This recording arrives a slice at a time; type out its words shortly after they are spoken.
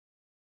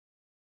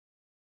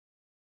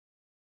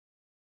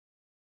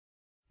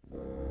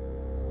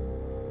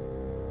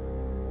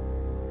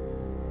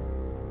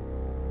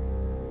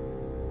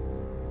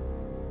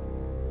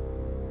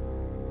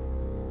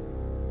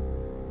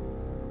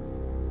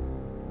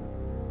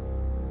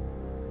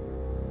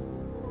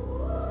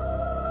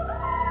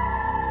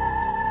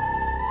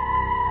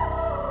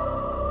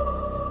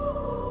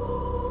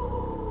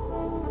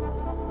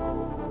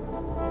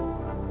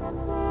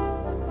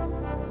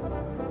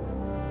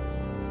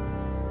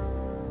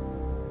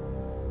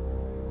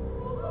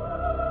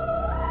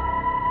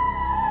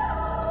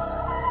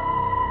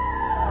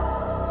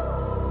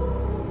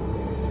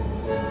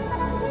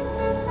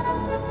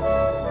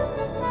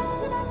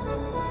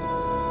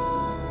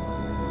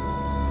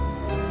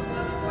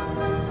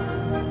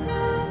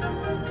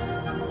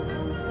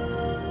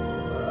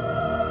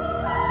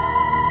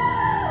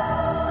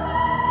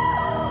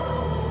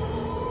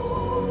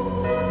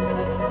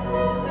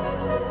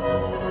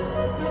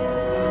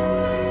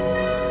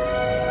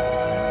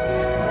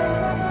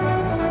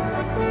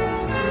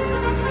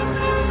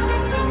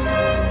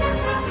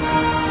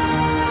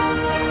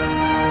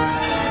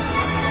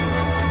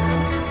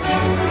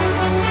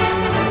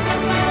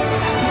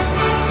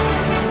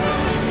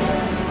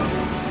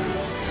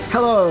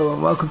Hello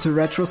and welcome to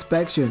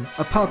Retrospection,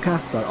 a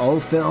podcast about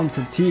old films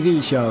and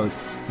TV shows.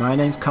 My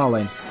name's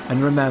Colin,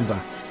 and remember,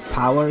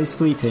 power is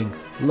fleeting,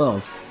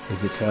 love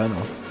is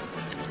eternal.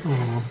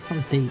 Oh, that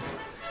was deep.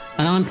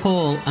 And I'm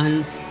Paul,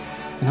 and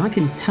I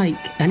can take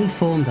any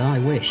form that I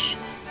wish,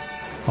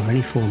 or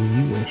any form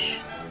you wish.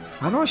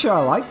 I'm not sure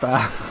I like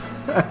that.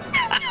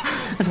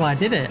 That's why I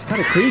did it. It's kind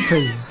of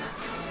creepy.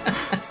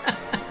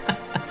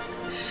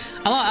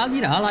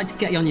 I like to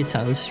get you on your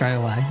toes straight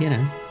away, you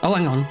know. Oh,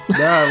 hang on.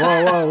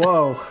 Yeah,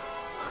 whoa.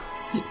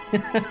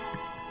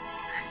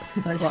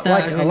 Let's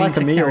start. I like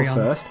a meal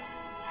first.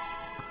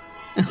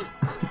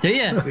 Do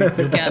you?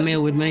 You'll get a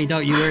meal with me.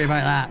 Don't you worry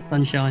about that,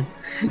 sunshine.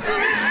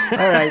 All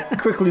right,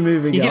 quickly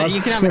moving on.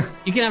 You can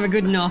have a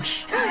good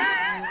nosh.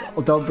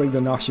 Well, don't bring the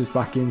noshes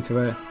back into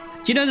it.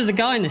 Do you know there's a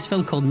guy in this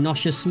film called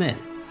Nosher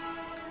Smith?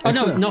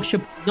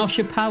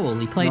 Nosher Powell.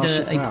 He played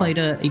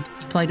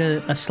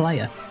a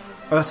Slayer.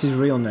 Oh, that's his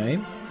real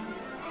name?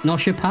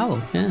 Nosher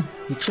Powell, yeah.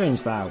 You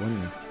changed that,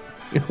 wouldn't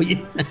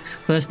you?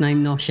 First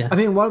name Nosher. I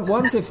mean,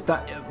 what if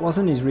that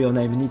wasn't his real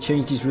name and he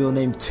changed his real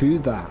name to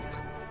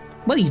that?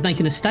 Well, he's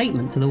making a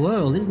statement to the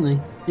world, isn't he?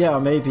 Yeah, or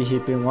maybe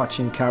he'd been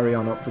watching Carry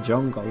On Up the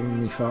Jungle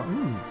and he thought,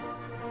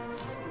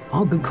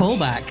 oh, good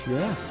callback.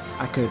 Yeah,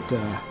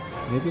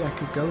 maybe I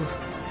could go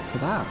for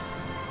that.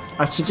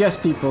 I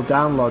suggest people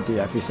download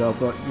the episode,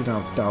 but,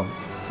 don't.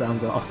 It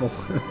sounds awful.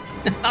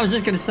 I was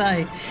just going to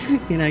say,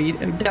 you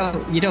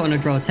don't want to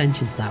draw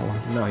attention to that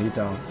one. No, you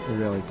don't. You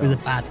really don't. It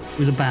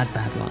was a bad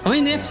one. I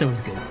mean, the episode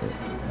was good.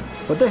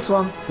 But this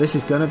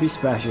is going to be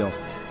special.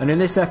 And in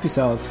this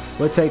episode,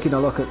 we're taking a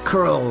look at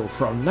Krull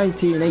from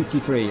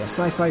 1983, a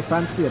sci-fi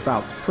fantasy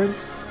about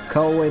Prince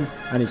Colwyn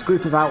and his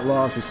group of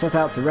outlaws who set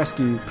out to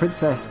rescue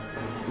Princess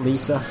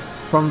Lisa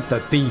from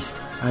the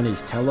Beast and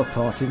his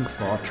teleporting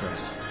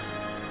fortress.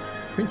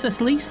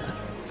 Princess Lisa?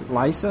 Is it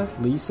Lisa?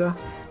 Lisa?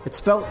 It's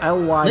spelled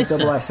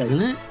L-Y-S-S-A.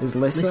 Isn't it? Is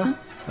Lisa?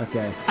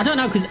 Okay. I don't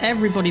know, because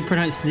everybody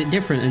pronounces it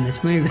different in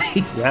this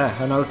movie. Yeah,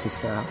 I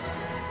noticed that.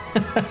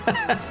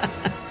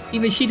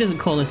 Even she doesn't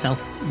call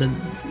herself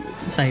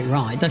say it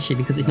right, does she?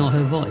 Because it's not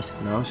her voice.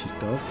 No, she's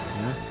dubbed,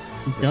 yeah.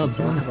 She's dubbed,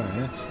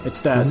 yeah. It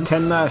stars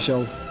Ken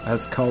Marshall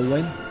as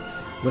Colwyn,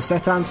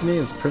 Lisette Anthony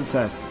as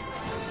Princess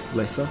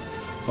Lisa,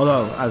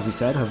 although, as we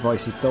said, her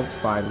voice is dubbed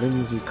by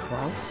Lindsay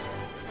Krause.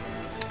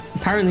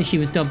 Apparently she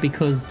was dubbed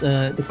because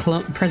the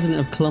president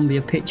of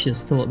Columbia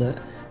Pictures thought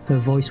that her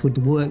voice would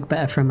work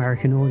better for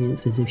American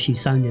audiences if she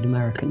sounded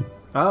American.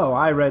 Oh,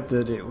 I read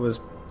that it was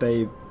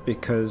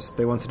because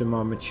they wanted a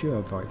more mature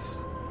voice.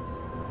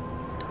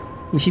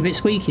 Was she a bit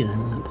squeaky then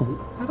at that point?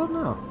 I don't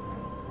know.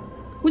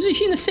 Wasn't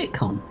she in a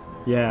sitcom?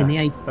 Yeah. In the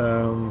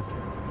 80s?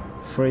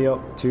 3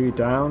 Up, 2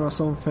 Down or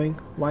something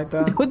like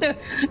that.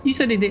 You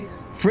said it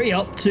 3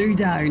 Up, 2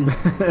 Down.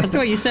 That's the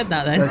way you said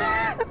that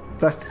then.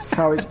 That's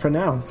how it's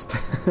pronounced.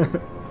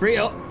 3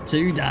 Up,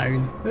 2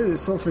 Down.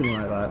 It's something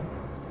like that.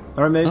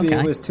 Or maybe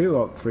it was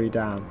 2 Up, 3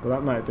 Down. But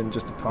that might have been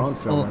just a porn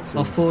film.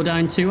 Or 4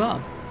 Down, 2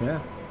 Up. Yeah.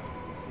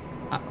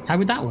 How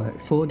would that work?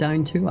 4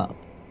 down, 2 up?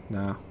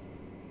 No.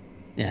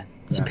 Yeah.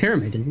 It's a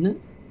pyramid, isn't it?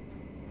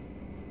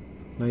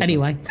 No,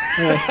 anyway.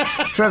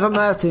 Trevor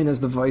Martin as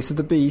the voice of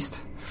the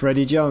Beast.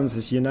 Freddie Jones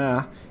as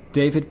Yanar.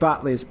 David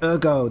Batley as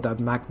Ergo the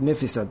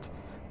Magnificent.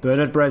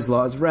 Bernard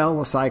Breslau as Rel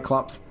the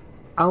Cyclops.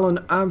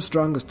 Alan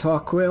Armstrong as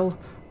Torquil.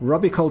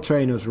 Robbie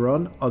Coltrane as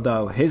Run,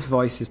 although his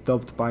voice is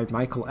dubbed by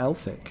Michael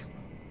Elphick.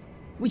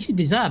 Which is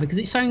bizarre, because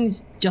it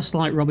sounds just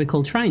like Robbie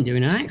Coltrane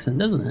doing an accent,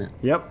 doesn't it?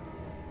 Yep.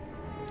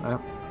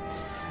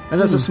 And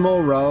there's a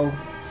small role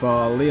for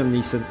Liam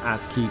Neeson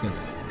as Keegan.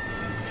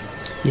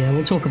 Yeah,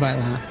 we'll talk about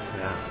that.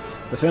 Yeah.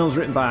 The film's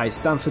written by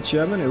Stanford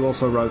Sherman, who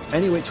also wrote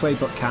Any Which Way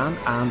But Can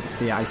and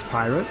The Ice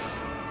Pirates.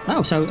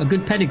 Oh, so a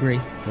good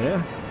pedigree.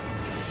 Yeah.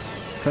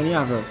 Can you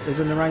have is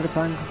an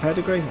orangutan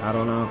pedigree? I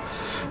don't know.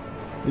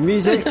 The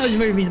music... Those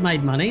movies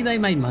made money. They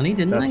made money,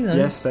 didn't they?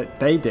 Yes,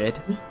 they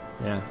did.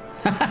 Yeah.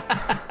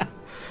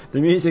 The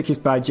music is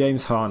by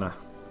James Horner.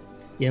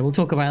 Yeah, we'll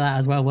talk about that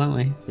as well, won't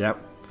we? Yep.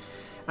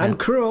 And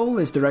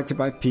Krull is directed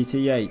by Peter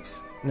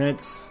Yates. And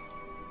it's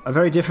a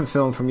very different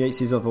film from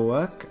Yates' other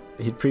work.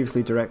 He'd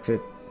previously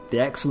directed the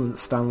excellent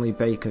Stanley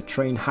Baker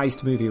train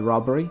heist movie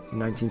Robbery in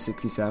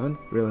 1967.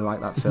 Really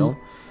like that film.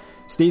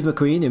 Steve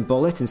McQueen in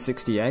Bullet in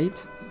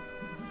 1968.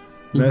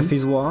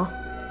 Murphy's War.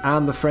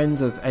 And The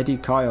Friends of Eddie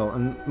Coyle.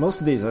 And most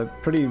of these are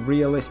pretty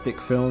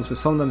realistic films, with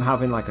some of them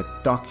having like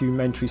a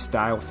documentary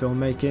style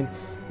filmmaking,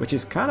 which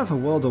is kind of a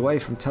world away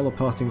from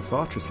teleporting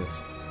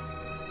fortresses.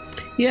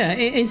 Yeah,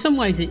 in some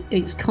ways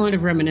it's kind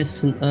of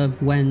reminiscent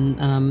of when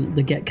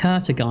the Get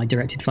Carter guy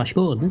directed Flash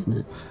Gordon, isn't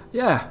it?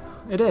 Yeah,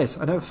 it is.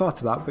 I never thought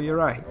of that, but you're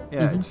right.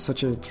 Yeah, it's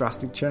such a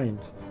drastic change.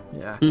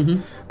 Yeah.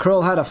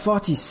 Krull had a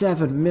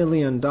 $47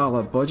 million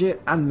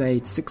budget and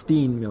made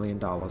 $16 million.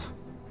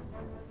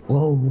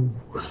 Whoa.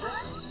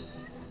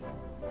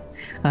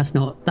 That's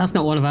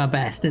not one of our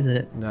best, is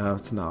it? No,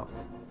 it's not.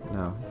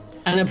 No.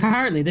 And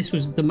apparently this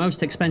was the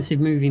most expensive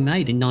movie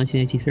made in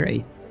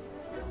 1983.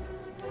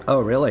 Oh,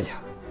 really?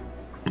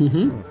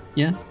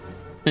 Yeah.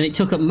 And it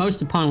took up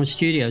most of Pinewood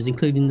Studios,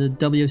 including the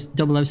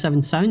W007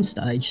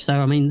 soundstage. So,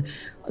 I mean,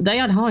 they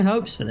had high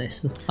hopes for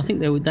this. I think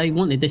they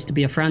wanted this to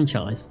be a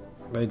franchise.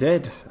 They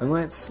did. And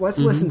let's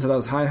listen to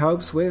those high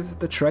hopes with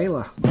the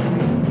trailer.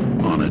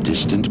 On a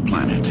distant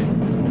planet,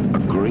 a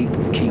great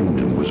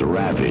kingdom was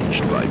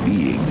ravaged by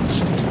beings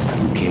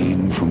who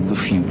came from the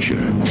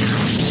future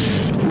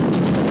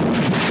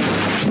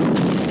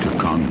to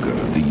conquer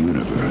the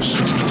universe.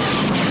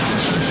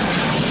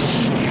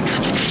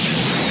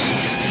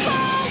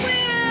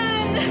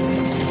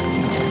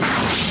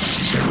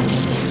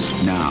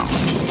 Now,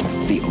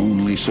 the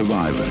only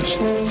survivors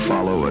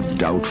follow a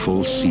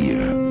doubtful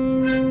seer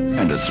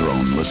and a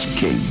throneless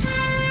king.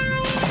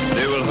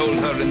 They will hold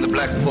her in the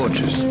Black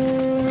Fortress.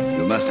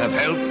 You must have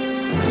help.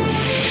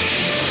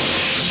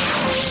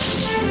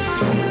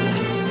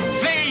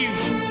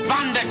 Thieves,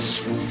 bandits,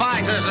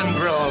 fighters and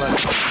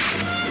brawlers.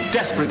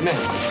 Desperate men.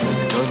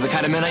 Those are the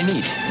kind of men I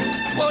need.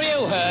 Well,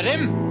 you heard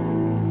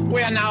him.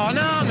 We are now an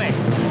army.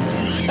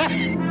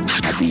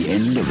 At the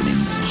end of an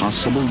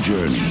impossible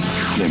journey,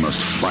 they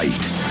must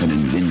fight an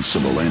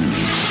invincible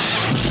enemy.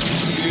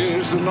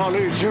 Here's the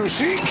knowledge you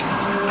seek.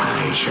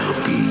 I shall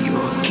be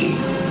your king.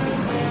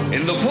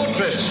 In the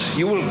fortress,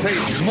 you will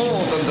face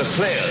more than the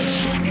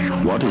slayers.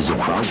 What is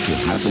about to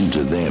happen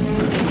to them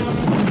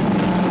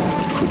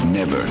could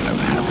never have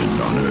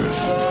happened on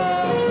Earth.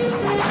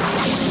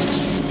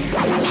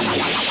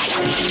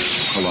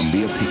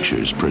 Columbia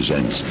Pictures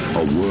presents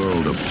a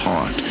world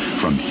apart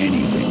from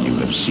anything you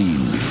have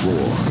seen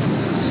before.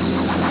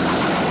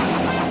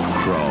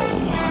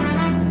 Krull.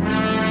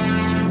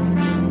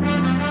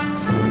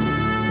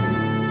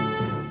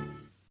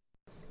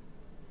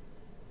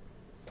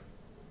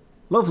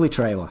 Lovely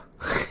trailer.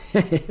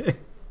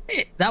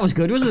 That was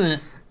good, wasn't it?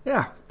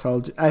 Yeah,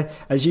 told you.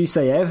 As you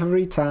say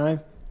every time,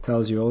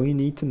 tells you all you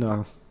need to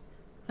know.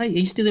 Hey,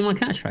 you're stealing my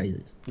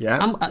catchphrases.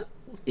 Yeah.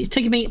 It's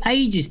taken me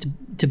ages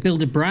to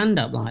build a brand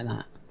up like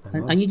that.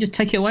 And you just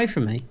take it away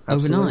from me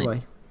Absolutely.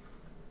 overnight.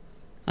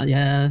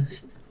 Yeah,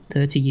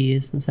 30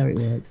 years. That's how it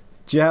works.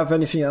 Do you have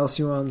anything else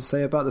you want to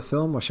say about the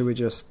film, or should we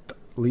just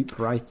leap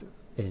right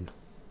in?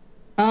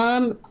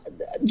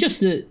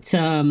 Just that,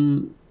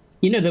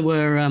 there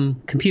were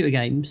computer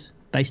games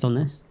based on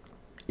this.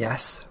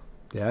 Yes.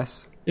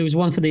 There was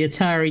one for the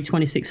Atari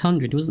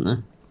 2600, wasn't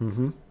there?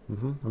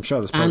 I'm sure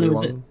there's probably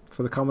one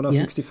for the Commodore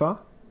 64.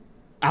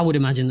 I would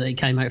imagine that it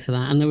came out for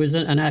that. And there was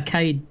an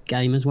arcade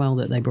game as well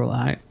that they brought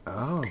out.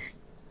 Oh.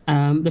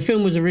 The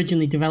film was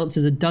originally developed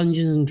as a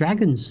Dungeons and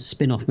Dragons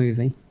spin-off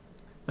movie.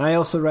 I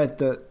also read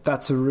that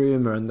that's a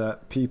rumour and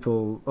that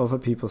other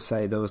people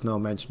say there was no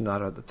mention of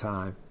that at the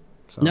time.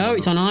 So no,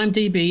 it's on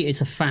IMDb.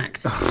 It's a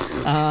fact.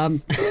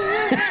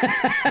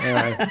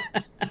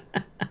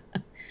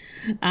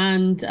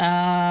 And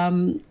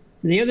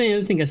the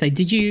other thing I say,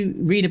 did you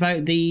read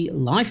about the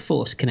Life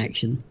Force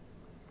connection?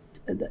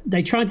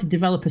 They tried to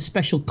develop a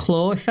special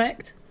claw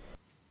effect,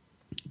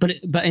 but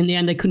in the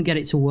end they couldn't get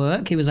it to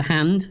work. It was a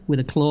hand with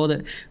a claw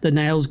that the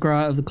nails grow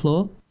out of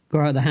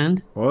the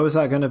hand. What was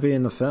that going to be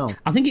in the film?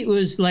 I think it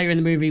was later in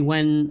the movie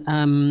when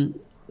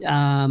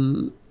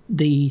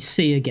the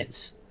seer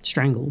gets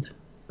strangled.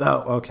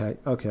 Oh, okay,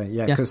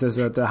 yeah, because there's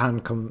the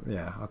hand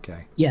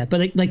okay. Yeah,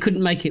 but they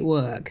couldn't make it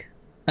work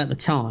at the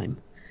time,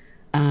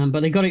 but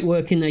they got it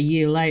working a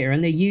year later,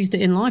 and they used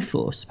it in Life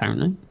Force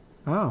apparently.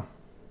 Oh.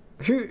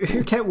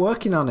 Who kept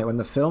working on it when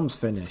the film's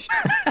finished?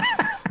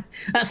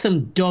 That's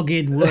some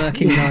dogged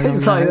working going on.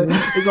 It's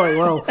like,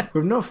 well,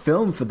 we've no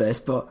film for this,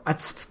 but I'd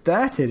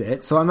started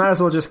it, so I might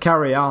as well just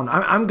carry on.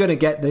 I'm going to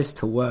get this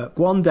to work.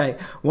 One day,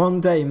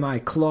 my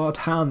clawed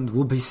hand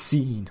will be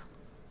seen.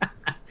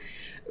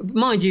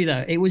 Mind you,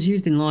 though, it was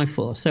used in Life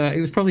Force, so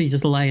it was probably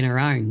just laying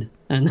around.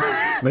 And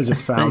they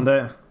just found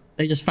it.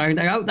 They just found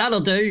it. Oh, that'll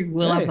do.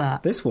 We'll have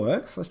that. This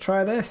works. Let's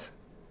try this.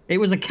 It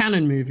was a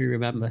canon movie,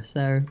 remember?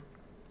 So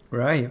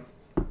right.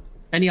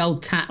 Any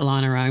old tat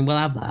lying around, we'll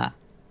have that.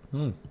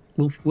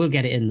 We'll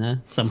get it in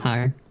there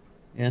somehow.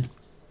 Yeah.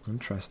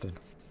 Interesting.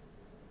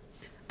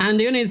 And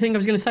the only other thing I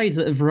was going to say is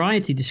that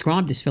Variety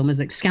described this film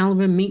as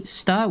Excalibur meets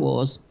Star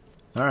Wars.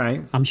 All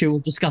right. I'm sure we'll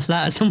discuss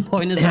that at some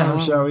point as well. I'm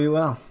sure we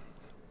will.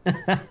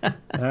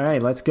 All right,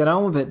 let's get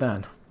on with it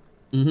then.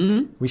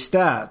 Mm-hmm. We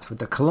start with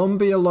the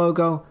Columbia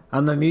logo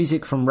and the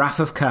music from Wrath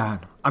of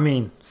Khan.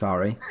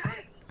 Sorry.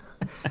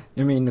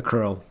 You mean the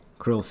Krull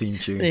theme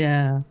tune.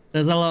 Yeah,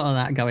 there's a lot of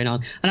that going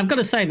on. And I've got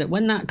to say that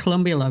when that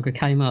Columbia logo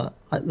came up,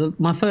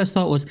 my first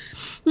thought was,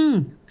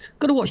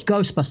 got to watch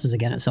Ghostbusters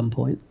again at some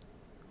point.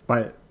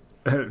 Like,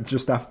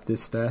 just after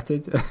this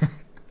started?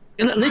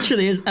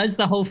 Literally, as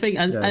the whole thing,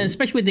 and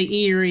especially with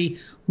the eerie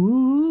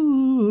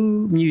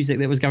woo music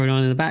that was going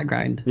on in the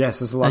background. Yes,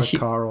 there's a lot of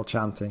choral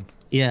chanting.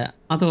 Yeah,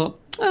 I thought,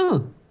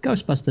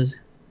 Ghostbusters.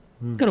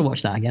 Got to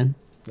watch that again.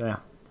 Yeah,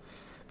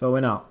 but we're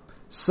not.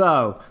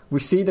 So, we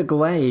see the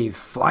glaive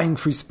flying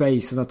through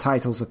space and the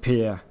titles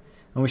appear.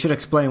 And we should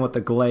explain what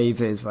the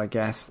glaive is, I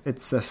guess.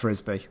 It's a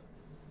frisbee.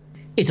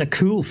 It's a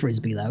cool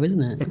frisbee, though,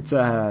 isn't it? It's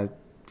a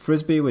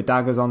frisbee with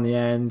daggers on the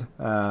end.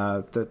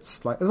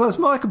 That's like, well, it's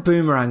more like a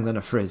boomerang than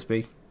a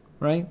frisbee,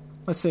 right?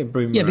 Let's say a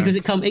boomerang. Yeah, because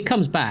it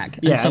comes back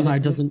and somehow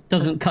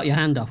doesn't cut your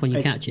hand off when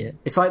you catch it.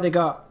 It's like they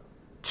got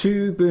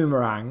 2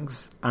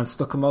 boomerangs and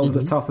stuck them over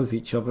the top of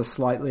each other,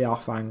 slightly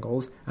off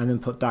angles, and then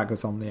put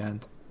daggers on the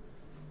end.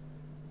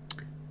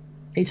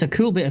 It's a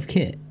cool bit of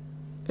kit.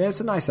 Yeah,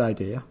 it's a nice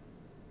idea.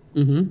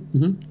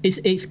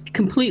 It's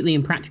completely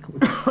impractical.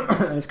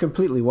 And it's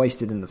completely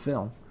wasted in the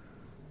film.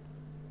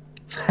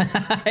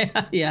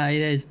 Yeah,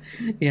 it is.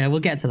 Yeah,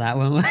 we'll get to that,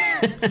 won't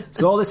we?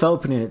 So all this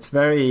opening, it's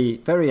very,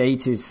 very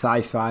 80s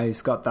sci-fi.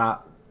 It's got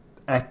that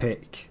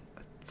epic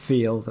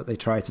feel that they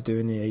try to do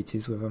in the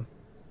 80s with them.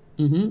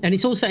 And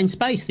it's all set in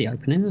space, the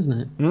opening, isn't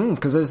it?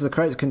 Because as the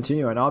credits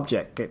continue, an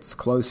object gets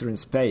closer in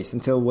space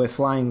until we're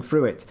flying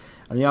through it,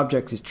 and the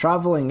object is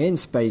travelling in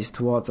space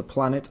towards a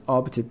planet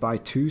orbited by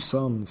 2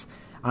 suns.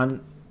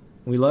 And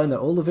we learn that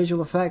all the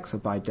visual effects are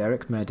by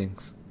Derek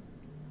Meddings.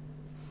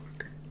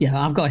 Yeah,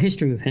 I've got a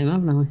history with him,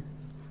 haven't I?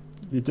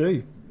 You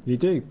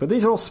do. But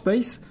these are all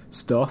space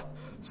stuff,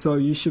 so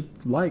you should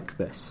like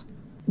this.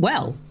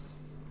 Well,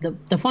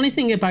 the funny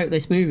thing about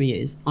this movie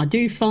is I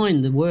do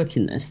find the work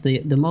in this, the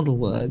model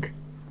work,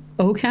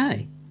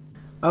 okay.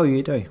 Oh,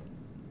 you do?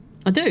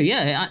 I do,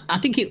 yeah. I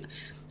think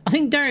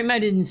Derek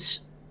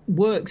Meddings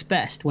works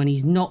best when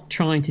he's not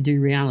trying to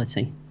do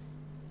reality.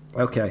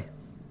 Okay.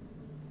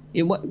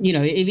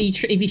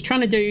 If he's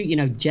trying to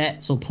do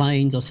jets or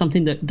planes or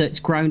something that's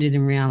grounded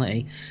in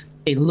reality,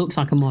 it looks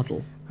like a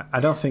model.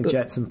 I don't think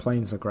jets and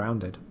planes are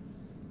grounded.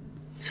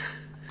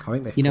 I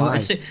think they fly.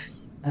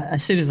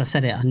 As soon as I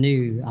said it, I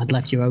knew I'd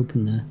left you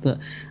open there.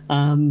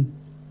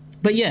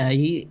 But yeah,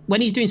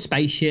 when he's doing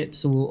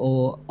spaceships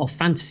or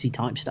fantasy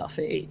type stuff,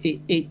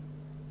 it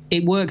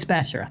works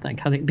better. I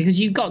think because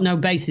you've got no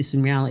basis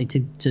in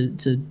reality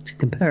to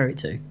compare it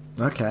to.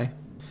 Okay.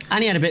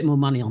 And he had a bit more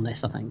money on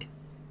this, I think.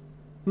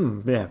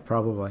 Yeah,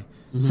 probably.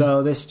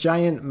 So this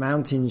giant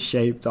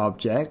mountain-shaped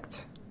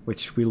object,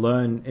 which we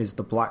learn is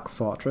the Black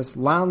Fortress,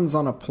 lands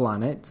on a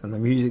planet, and the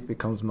music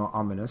becomes more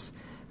ominous.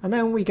 And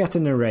then we get a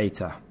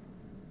narrator.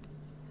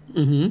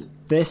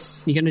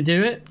 This... You going to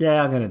do it?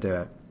 Yeah, I'm going to do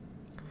it.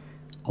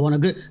 I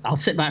want to go... I'll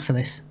sit back for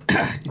this.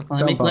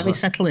 let me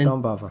settle in.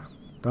 Don't bother.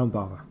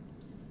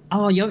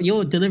 Oh,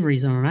 your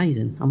deliveries are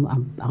amazing.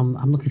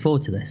 I'm looking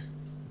forward to this.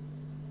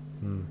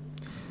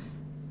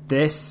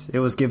 This, it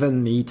was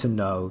given me to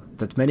know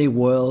that many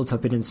worlds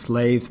have been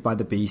enslaved by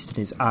the beast and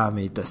his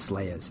army, the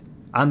Slayers.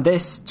 And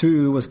this,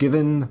 too, was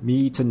given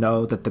me to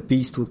know that the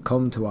beast would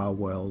come to our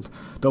world,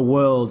 the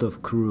world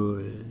of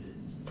Cruel.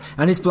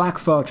 And his black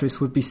fortress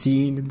would be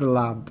seen in the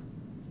land.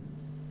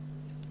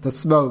 The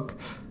smoke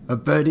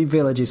of burning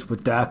villages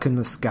would darken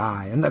the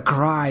sky, and the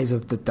cries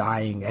of the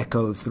dying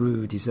echo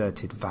through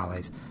deserted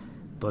valleys.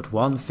 But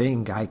one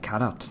thing I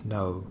cannot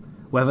know,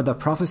 whether the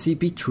prophecy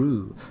be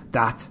true,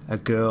 that a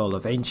girl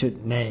of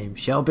ancient name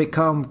shall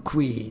become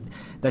queen,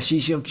 that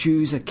she shall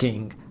choose a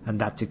king, and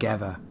that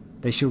together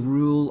they shall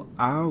rule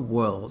our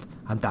world,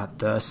 and that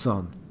their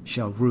son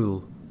shall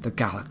rule the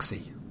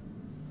galaxy.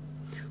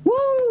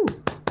 Woo!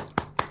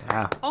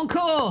 Yeah.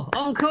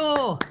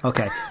 Encore!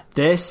 Okay,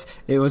 this,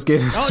 it was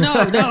given... Oh,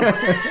 no!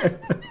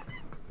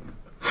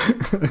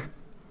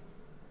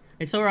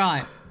 It's all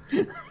right.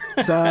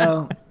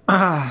 So,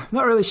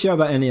 not really sure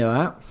about any of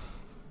that.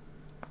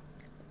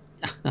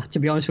 To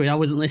be honest with you, I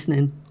wasn't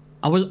listening.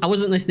 I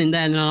wasn't listening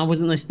then, and I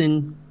wasn't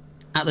listening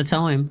at the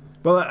time.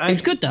 Well, it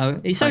was good though.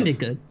 It sounded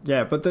good.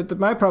 Yeah, but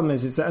my problem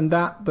is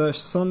that the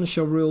sun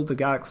shall rule the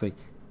galaxy.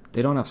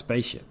 They don't have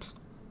spaceships.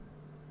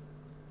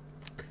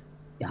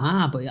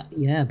 But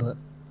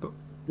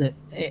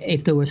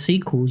if there were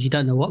sequels, you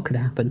don't know what could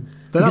happen.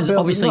 They're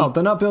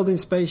not building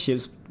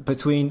spaceships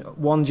between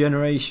one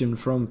generation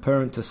from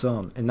parent to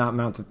son in that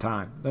amount of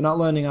time. They're not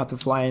learning how to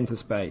fly into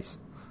space.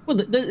 Well,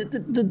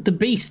 the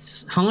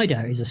beast's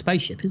hideout is a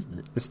spaceship, isn't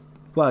it?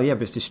 But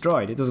it's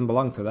destroyed. It doesn't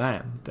belong to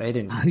them. They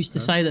didn't. Who's to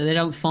say that they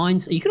don't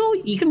find? You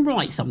can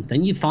write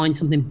something. You find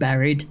something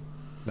buried.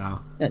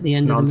 No. At the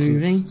end of the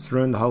movie, it's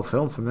ruined the whole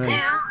film for me.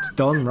 It's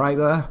done right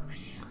there.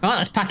 Right,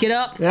 let's pack it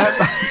up. Yep.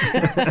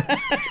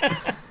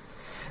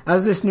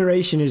 As this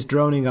narration is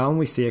droning on,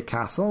 we see a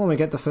castle and we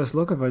get the first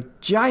look of a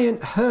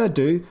giant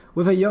hairdo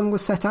with a young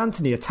Lisette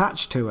Anthony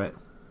attached to it.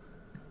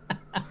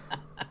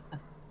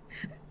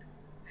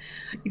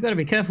 You've got to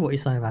be careful what you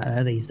say about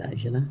her these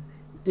days, you know.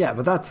 Yeah,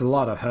 but that's a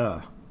lot of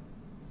her.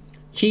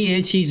 She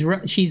is.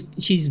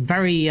 She's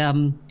very.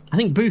 I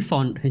think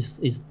bouffant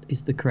is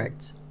the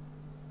correct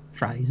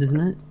phrase, isn't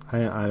it?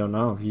 I don't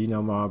know. You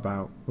know more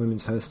about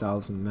women's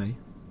hairstyles than me.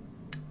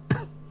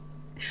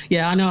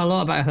 Yeah, I know a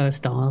lot about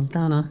hairstyles,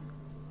 don't I?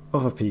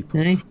 Other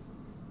people's. Yeah.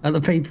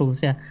 Other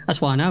people's, yeah. That's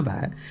why I know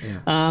about it.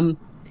 Yeah.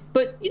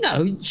 But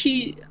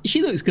she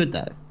looks good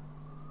though.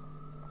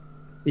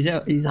 Is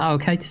that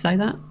okay to say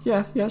that?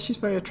 Yeah, she's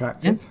very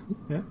attractive.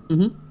 Yeah.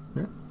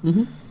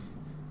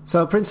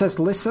 So Princess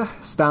Lissa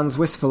stands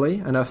wistfully,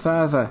 and her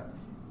father,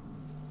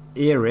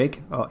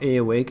 Earwig, or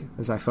Earwig,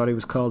 as I thought he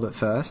was called at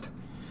first,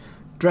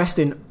 dressed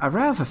in a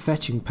rather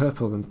fetching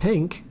purple and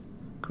pink,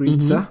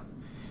 greets her.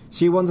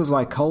 She wonders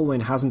why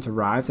Colwyn hasn't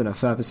arrived, and her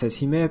father says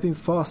he may have been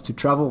forced to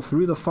travel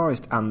through the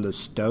forest and the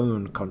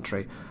Stone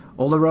Country.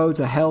 All the roads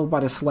are held by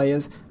the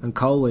Slayers, and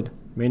Colwyn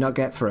may not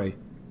get through.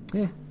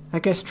 Yeah, I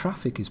guess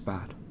traffic is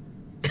bad.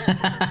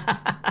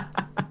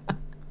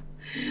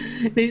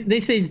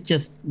 This is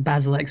just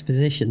Basil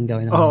exposition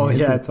going on. Oh,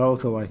 here, yeah,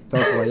 totally.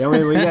 I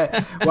mean, we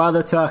get, while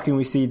they're talking,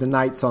 we see the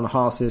knights on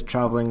horses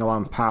travelling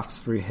along paths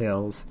through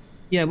hills.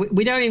 Yeah,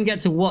 we don't even get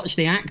to watch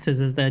the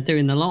actors as they're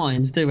doing the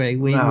lines, do we?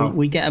 No.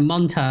 We get a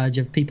montage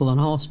of people on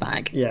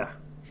horseback Yeah.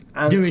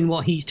 And, doing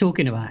what he's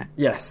talking about.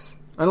 yes.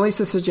 And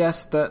Lisa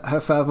suggests that her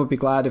father would be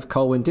glad if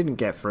Colwyn didn't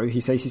get through. He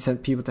says he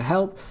sent people to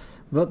help,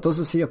 but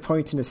doesn't see a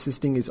point in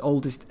assisting his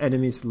oldest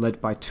enemies led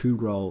by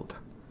Two-Rolled.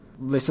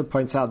 Lisa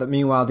points out that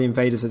meanwhile the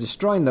invaders are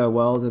destroying their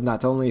world, and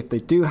that only if they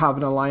do have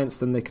an alliance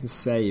then they can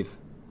save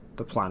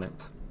the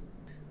planet.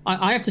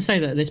 I have to say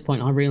that at this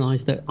point I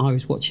realised that I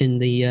was watching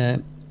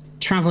the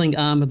travelling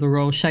arm of the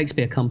Royal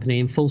Shakespeare Company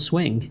in full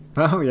swing.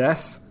 Oh,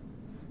 yes.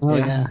 Oh,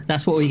 Yes. yeah.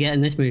 That's what we get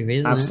in this movie,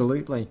 isn't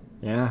Absolutely.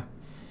 Yeah.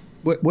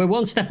 it? We're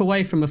one step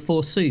away from a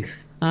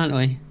forsooth, aren't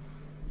we?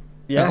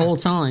 Yeah. At all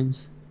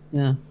times.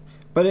 Yeah.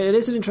 But it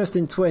is an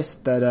interesting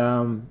twist that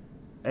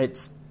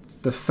it's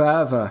the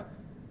father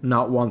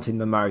not wanting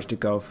the marriage to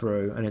go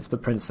through, and it's the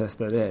princess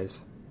that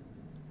is.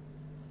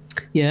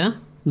 Yeah.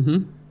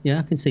 Yeah,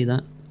 I can see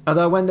that.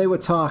 Although when they were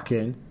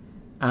talking,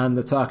 and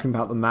they're talking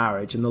about the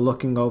marriage, and they're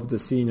looking over the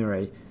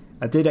scenery,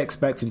 I did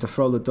expect him to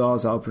throw the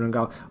doors open and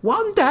go,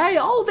 "One day,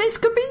 all this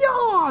could be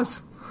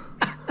yours!"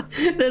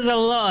 There's a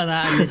lot of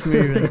that in this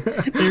movie.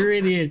 There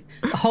really is.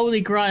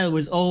 Holy Grail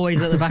was always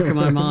at the back of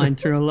my mind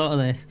through a lot of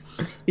this.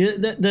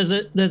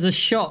 There's a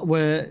shot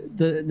where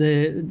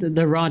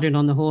they're riding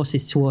on the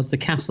horses towards the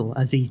castle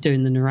as he's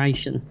doing the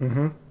narration.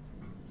 Mm-hmm.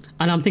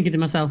 And I'm thinking to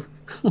myself,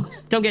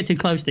 don't get too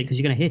close to it because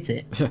you're going to hit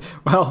it.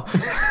 Well,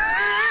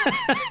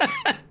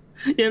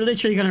 You're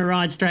literally going to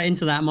ride straight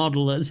into that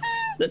model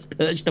that's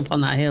perched up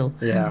on that hill.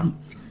 yeah.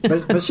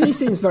 But she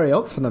seems very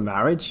up for the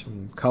marriage.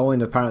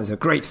 Colin apparently is a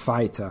great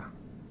fighter.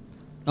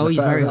 Oh, he's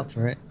very up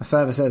for it. My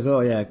father says,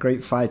 "Oh yeah,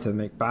 great fighter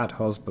make bad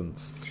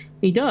husbands."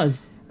 He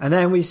does. And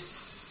then we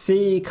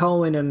see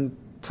Colin and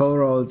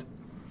Two-Rolled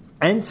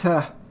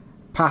enter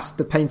past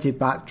the painted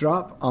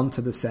backdrop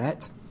onto the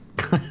set.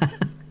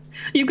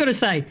 You've got to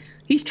say,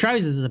 his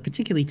trousers are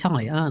particularly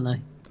tight, aren't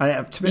they?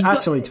 To be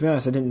honest,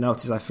 I didn't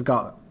notice. I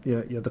forgot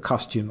you're the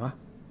costumer.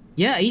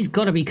 Yeah, he's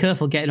got to be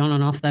careful getting on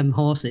and off them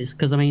horses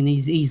because, I mean,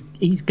 he's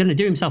going to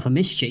do himself a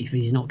mischief if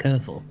he's not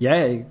careful.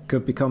 Yeah, he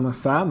could become a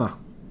farmer.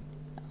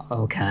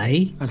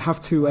 Okay. And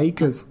have 2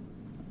 acres.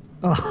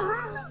 Oh.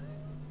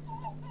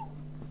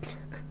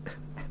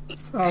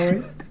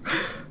 Sorry.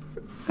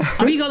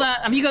 Have you got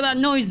that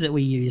noise that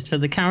we used for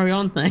the carry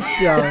on thing?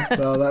 Yeah,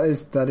 no,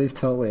 that is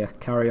totally a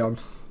carry on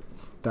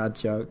dad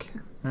joke.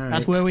 All right.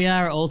 That's where we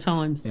are at all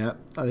times. Yeah,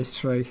 that is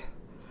true.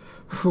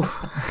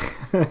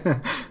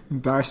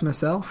 Embarrassed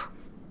myself.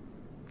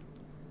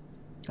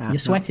 You're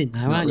sweating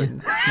now, aren't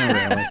you?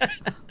 Not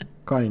really.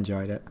 Quite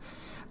enjoyed it.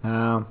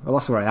 Well,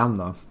 that's where I am,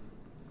 though.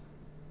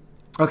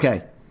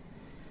 Okay.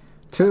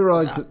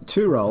 Two-Rolled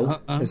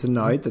is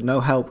annoyed that no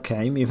help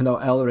came, even though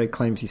Elric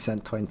claims he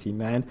sent 20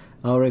 men.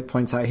 Elric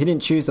points out he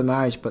didn't choose the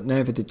marriage, but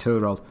neither did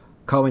Two-Rolled.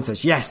 Colin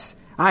says, "Yes,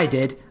 I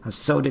did, and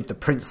so did the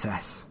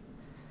princess."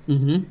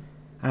 Mm-hmm.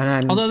 And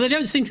then, although they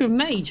don't seem to have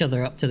met each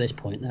other up to this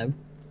point, though,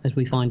 as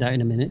we find out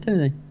in a minute, do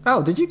they?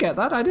 Oh, did you get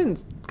that? I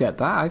didn't get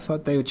that. I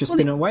thought they had just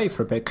been away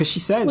for a bit. Because she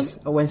says,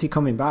 when's he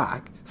coming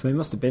back? So he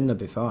must have been there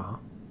before.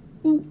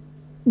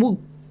 Well,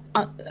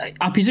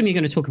 I presume you're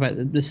going to talk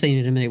about the scene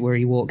in a minute where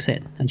he walks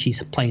in and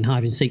she's playing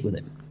hide and seek with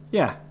him.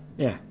 Yeah.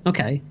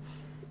 Okay.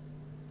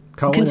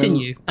 Colin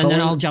continue, and then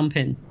I'll jump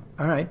in.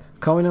 All right.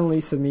 Colin and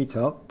Lisa meet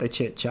up. They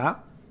chit-chat.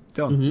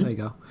 Done. Mm-hmm. There you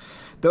go.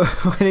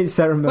 The wedding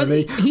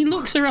ceremony. Well, he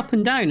looks her up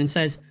and down and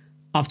says,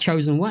 "I've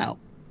chosen well."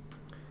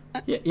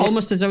 Yeah.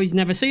 Almost as though he's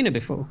never seen her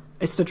before.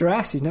 It's the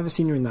dress. He's never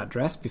seen her in that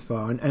dress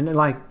before. And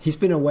like, he's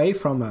been away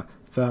from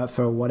her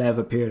for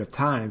whatever period of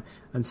time.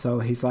 And so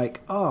he's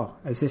like, oh,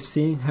 as if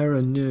seeing her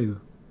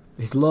anew.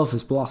 His love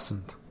has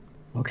blossomed.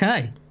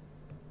 Okay.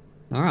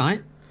 All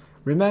right.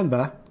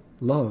 Remember,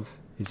 love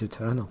is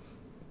eternal.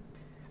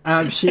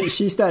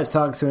 She starts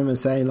talking to him and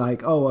saying,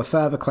 like, oh, a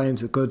father claims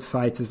that good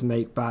fighters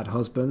make bad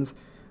husbands.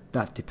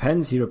 That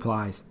depends, he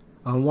replies.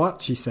 On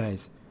what, she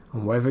says.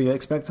 On whether you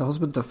expect a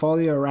husband to follow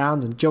you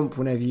around and jump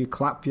whenever you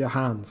clap your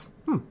hands.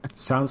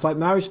 Sounds like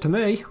marriage to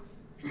me.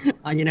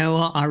 And you know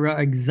what? I wrote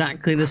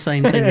exactly the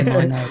same thing in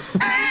my notes.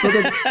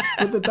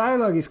 But the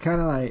dialogue is kind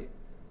of like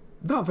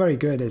not very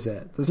good, is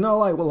it? There's no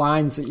like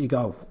lines that you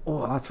go,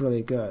 oh, that's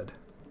really good.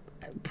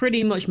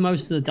 Pretty much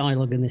most of the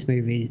dialogue in this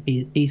movie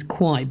is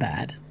quite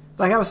bad.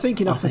 Like I was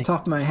thinking off the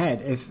top of my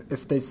head,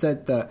 if they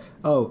said that,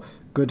 oh,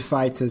 good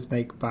fighters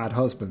make bad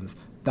husbands,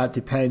 that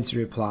depends, he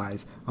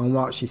replies, on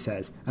what she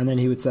says. And then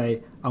he would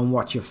say, on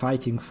what you're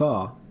fighting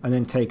for, and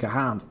then take a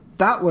hand.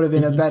 That would have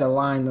been a better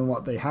line than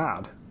what they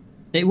had.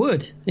 It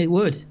would.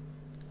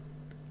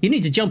 You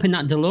need to jump in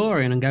that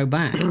DeLorean and go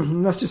back.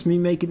 That's just me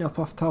making up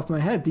off the top of my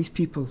head. These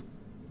people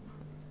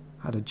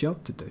had a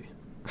job to do.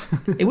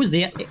 It was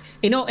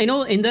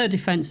in their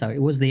defence though,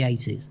 it was the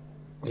 80s.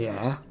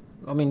 Yeah.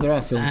 I mean, there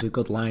are films with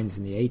good lines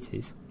in the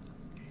 80s.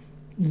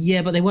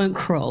 Yeah, but they weren't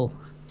Krull.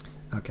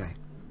 Okay.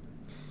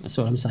 That's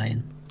what I'm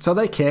saying. So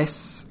they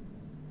kiss,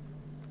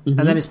 and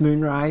then it's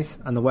moonrise,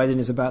 and the wedding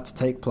is about to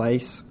take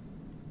place.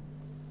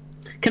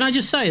 Can I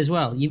just say as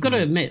well, you've got to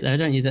admit, though,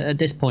 don't you, that at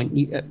this point,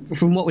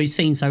 from what we've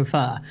seen so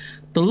far,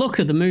 the look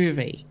of the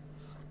movie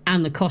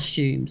and the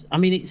costumes, I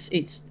mean,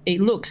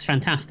 it looks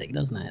fantastic,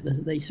 doesn't it?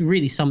 It's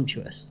really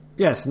sumptuous.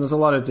 Yes, and there's a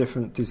lot of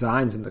different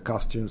designs in the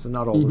costumes. They're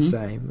not all the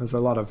same. There's a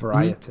lot of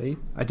variety.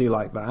 I do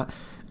like that.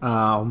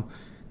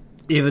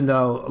 Even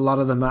though a lot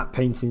of the matte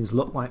paintings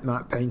look like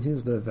matte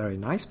paintings, they're very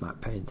nice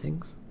matte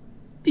paintings.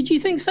 Did you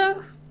think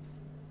so?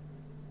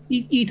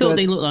 You thought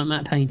they looked like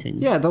matte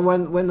paintings? Yeah,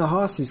 when the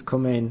horses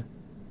come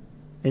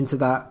into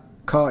that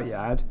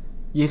courtyard,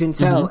 you can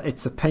tell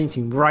it's a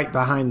painting right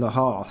behind the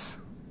horse.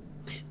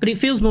 But it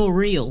feels more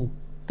real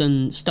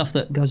than stuff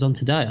that goes on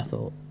today, I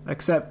thought.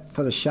 Except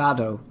for the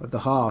shadow of the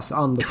horse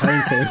on the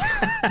painting.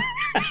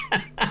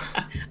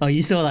 Oh,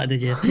 you saw that,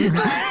 did you?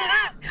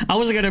 I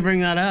wasn't going to bring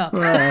that up.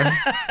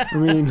 I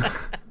mean,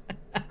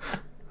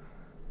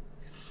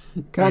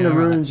 kind of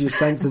ruins your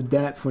sense of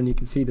depth when you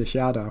can see the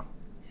shadow.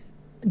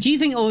 Do you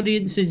think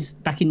audiences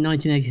back in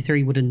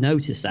 1983 would have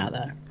noticed that,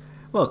 though?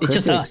 Well, it's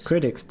just us.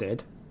 Critics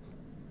did.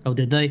 Oh,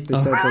 did they? They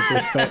said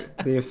that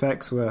the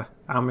effects were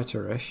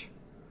amateurish.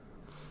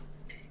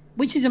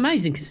 Which is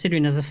amazing,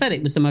 considering, as I said,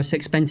 it was the most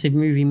expensive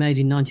movie made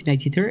in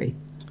 1983.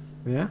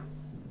 Yeah.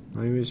 I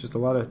mean, it was just a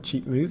lot of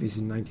cheap movies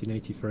in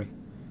 1983.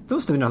 There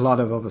must have been a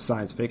lot of other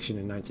science fiction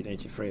in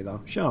 1983,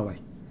 though, surely.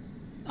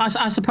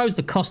 I suppose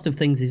the cost of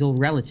things is all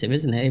relative,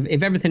 isn't it?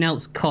 If everything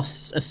else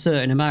costs a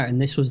certain amount,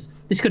 and this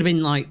could have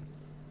been like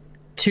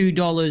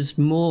 $2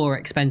 more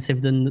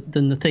expensive than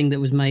the thing that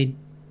was made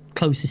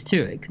closest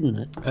to it, couldn't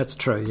it? That's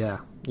true, yeah.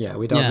 Yeah,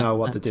 we don't know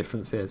what the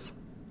difference is.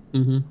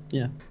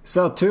 Yeah.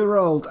 So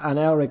Turold and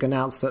Elric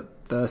announced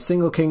that the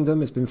Single Kingdom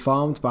has been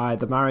formed by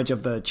the marriage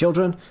of the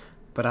children,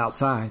 but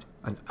outside,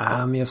 an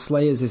army of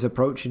slayers is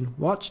approaching,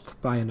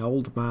 watched by an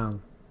old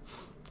man.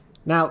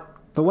 Now,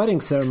 the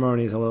wedding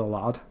ceremony is a little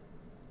odd.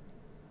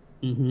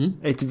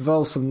 It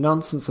involves some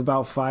nonsense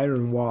about fire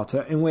and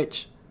water, in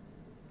which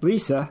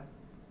Lisa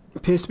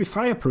appears to be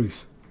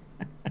fireproof.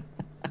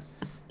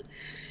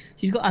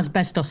 She's got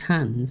asbestos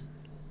hands.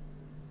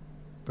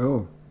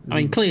 Oh. I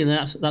mean, clearly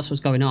that's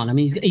what's going on. I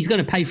mean, he's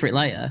going to pay for it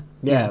later.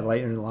 Yeah,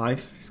 later in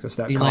life. He's going to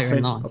start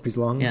coughing up his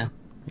lungs.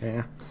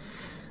 Yeah.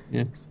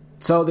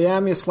 So the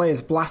army of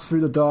slayers blast through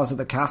the doors of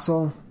the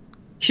castle.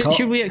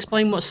 Should we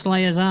explain what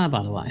slayers are,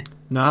 by the way?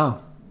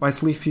 No.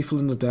 Let's leave people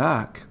in the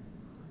dark.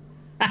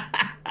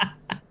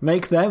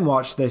 Make them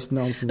watch this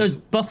nonsense. Those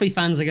Buffy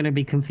fans are going to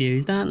be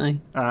confused, aren't they?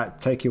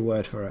 Take your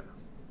word for it.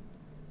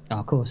 Oh,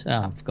 of course. Oh,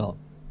 I forgot.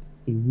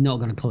 You're not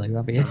going to clue,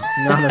 have you?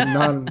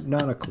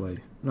 Not a clue.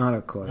 Not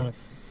a clue.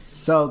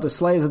 So the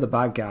Slayers are the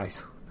bad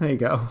guys. There you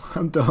go.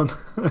 I'm done.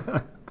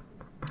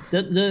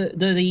 They're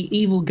the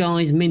evil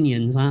guys'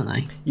 minions, aren't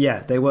they?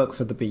 Yeah, they work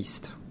for the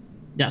Beast.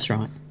 That's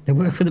right. They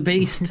work for the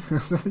Beast.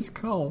 That's what it's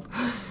called.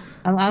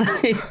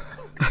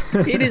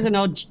 It is an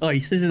odd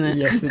choice, isn't it?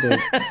 Yes, it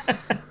is.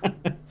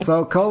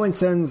 So Colin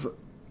sends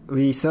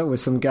Lisa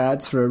with some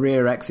guards for a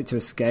rear exit to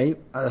escape.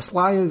 The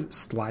Slayers.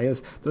 I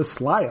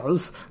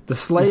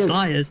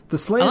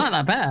like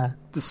that better.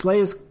 The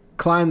Slayers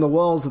climb the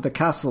walls of the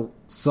castle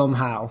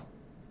somehow.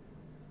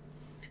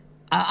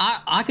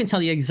 I can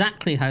tell you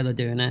exactly how they're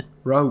doing it.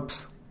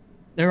 Ropes.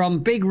 They're on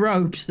big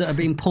ropes that are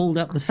being pulled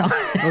up the side.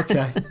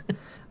 Okay.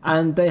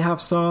 And they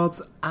have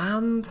swords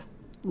and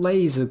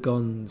laser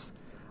guns.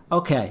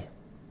 Okay.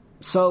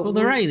 So well,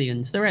 they're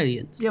aliens. They're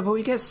aliens. Yeah, but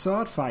we get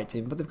sword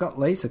fighting, but they've got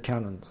laser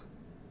cannons.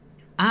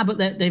 But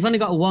they've only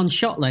got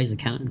one-shot laser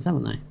cannons,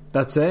 haven't they?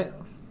 That's it?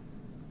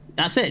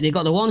 That's it. They've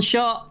got the one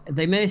shot. If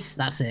they miss,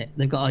 that's it.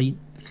 They've got to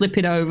flip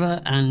it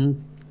over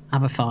and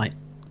have a fight.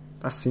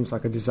 That seems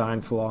like a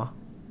design flaw.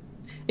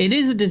 It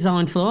is a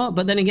design flaw,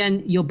 but then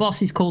again, your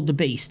boss is called the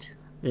Beast.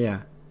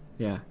 Yeah.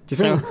 Do you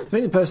think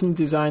the person who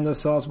designed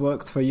those swords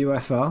worked for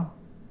UFO?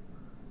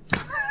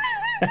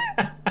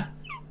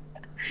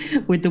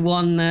 With the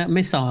one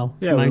missile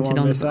mounted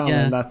on missile,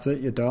 and that's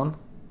it. You're done.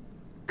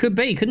 Could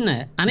be, couldn't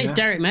it? And it's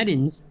Derek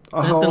Meddings.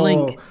 That's the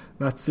link.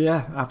 That's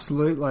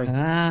absolutely.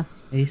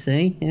 You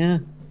see, yeah.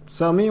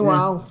 So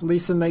meanwhile,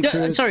 Lisa makes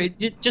her. Sorry,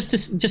 just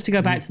to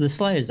go back to the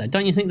Slayers, though.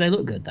 Don't you think they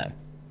look good, though?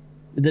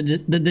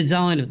 The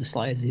design of the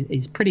Slayers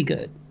is pretty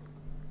good.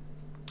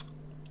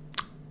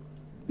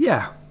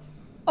 Yeah.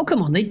 Oh,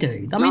 come on, they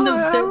do. I mean,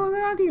 I'm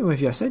arguing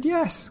with you. I said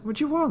yes. What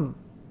do you want?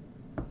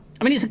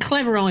 I mean, it's a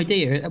clever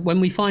idea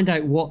when we find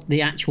out what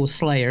the actual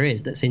Slayer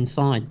is that's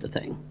inside the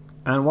thing.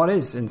 And what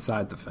is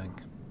inside the thing?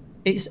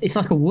 It's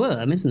like a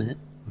worm, isn't it?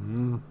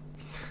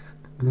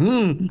 All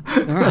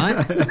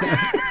right.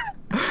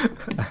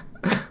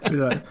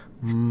 You're like,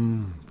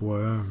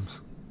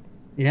 worms.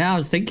 Yeah, I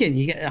was thinking.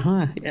 You get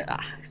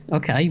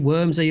okay.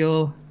 Worms are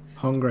your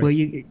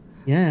hungry.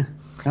 Well,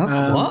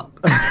 what?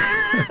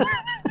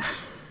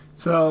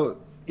 So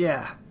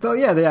Yeah. So,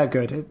 yeah, they are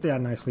good. They are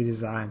nicely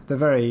designed. They're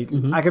very...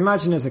 I can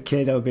imagine as a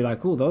kid, I would be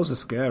like, oh, those are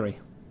scary.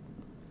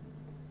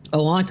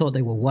 Oh, I thought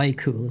they were way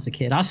cool as a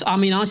kid. I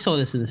mean, I saw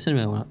this in the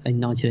cinema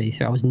in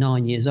 1983. I was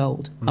 9 years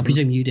old. I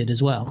presume you did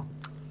as well.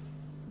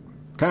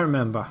 Can't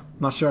remember.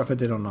 Not sure if I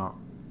did or not.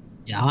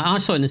 Yeah, I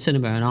saw it in the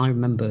cinema, and I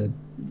remember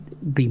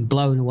being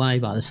blown away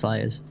by the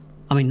Slayers.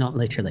 I mean, not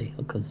literally,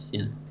 because,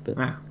 you know, but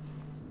Yeah.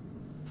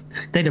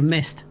 they'd have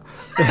missed.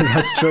 Yeah,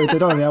 that's true. They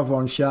only have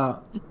one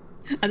shot.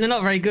 And they're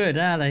not very good,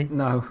 are they?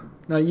 No.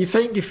 No, you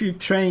think if you've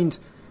trained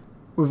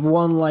with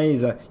one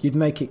laser, you'd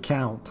make it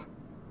count.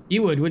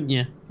 You would, wouldn't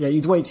you? Yeah,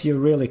 you'd wait till you're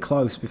really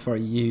close before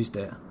you used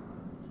it.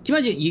 Do you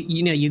imagine,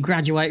 you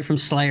graduate from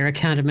Slayer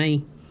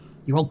Academy,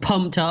 you're all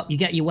pumped up, you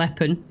get your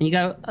weapon, and you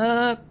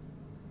go,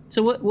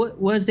 so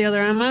where's the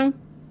other ammo?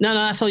 No,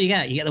 that's all you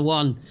get. You get the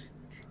one.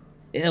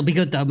 It'll be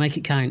good, though. Make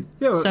it count.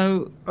 Yeah, but,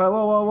 so...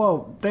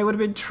 Whoa. They would have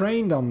been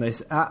trained on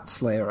this at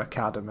Slayer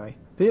Academy.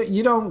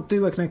 You don't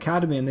do an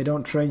academy and they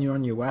don't train you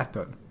on your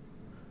weapon.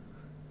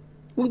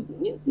 Well,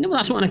 no,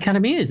 that's what an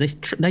academy is.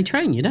 They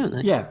train you, don't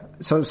they? Yeah.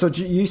 So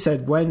you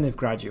said when they've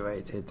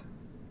graduated.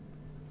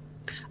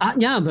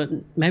 Yeah, but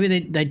maybe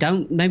they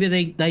don't.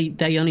 Maybe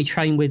they only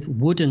train with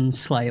wooden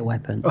Slayer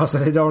weapons. Oh, so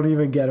they don't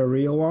even get a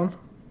real one?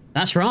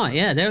 That's right.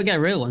 Yeah, they don't get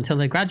a real one until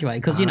they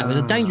graduate. Because with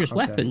the dangerous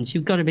weapons,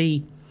 you've got to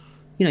be,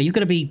 you've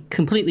got to be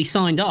completely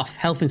signed off,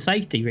 health and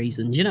safety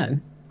reasons.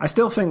 I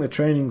still think the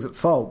training's at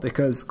fault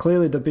because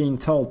clearly they're being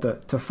told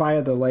that to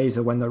fire the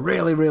laser when they're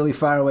really, really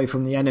far away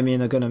from the enemy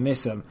and they're going to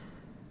miss them,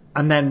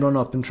 and then run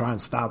up and try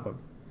and stab them.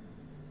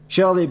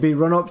 Surely it'd be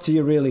run up to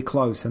you really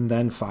close and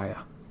then fire.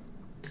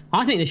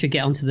 I think they should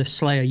get onto the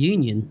Slayer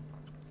Union.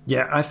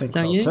 Yeah, I think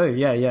Don't so you? too.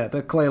 Yeah,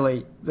 they're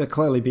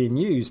clearly being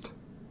used.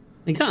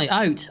 Exactly.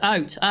 Out.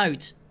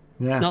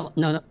 Yeah. Not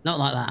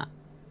like that.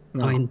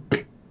 No. I mean,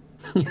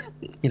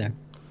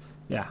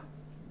 Yeah.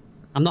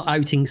 I'm not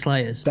outing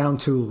Slayers. Down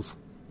tools.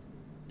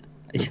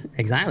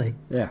 Exactly.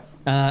 Yeah.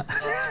 All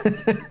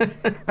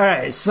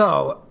right,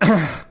 so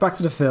back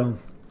to the film.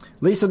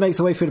 Lisa makes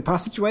her way through the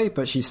passageway,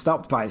 but she's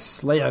stopped by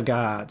Slayer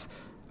guards,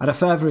 and a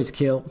further is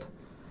killed.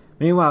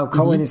 Meanwhile,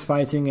 Cohen is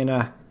fighting in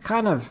a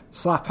kind of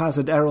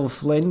slap-hazard Errol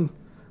Flynn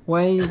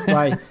way,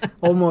 by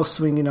almost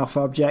swinging off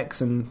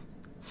objects and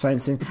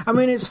fencing. I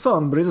mean, it's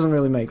fun, but it doesn't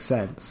really make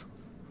sense.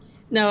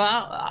 No,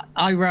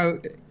 I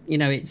wrote,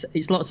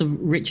 it's lots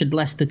of Richard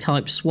Lester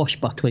type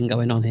swashbuckling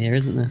going on here,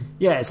 isn't there?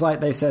 Yeah, it's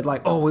like they said,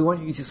 like, oh, we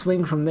want you to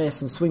swing from this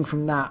and swing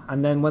from that,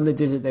 and then when they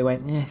did it, they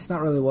went, yeah, it's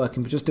not really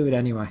working, but just do it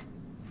anyway.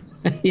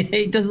 Yeah,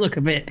 it does looks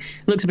a bit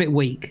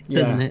weak,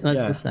 doesn't it?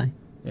 Let's just say.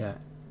 Yeah.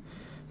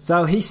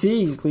 So he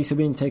sees Lisa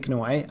being taken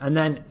away, and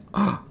then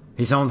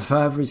his own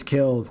father is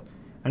killed.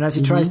 And as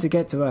he tries to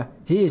get to her,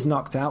 he is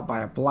knocked out by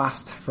a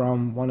blast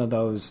from one of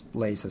those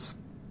lasers.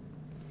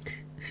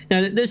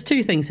 Now, there's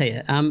two things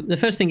here. The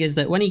first thing is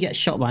that when he gets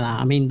shot by that,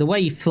 I mean, the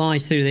way he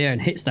flies through the air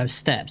and hits those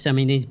steps, I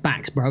mean, his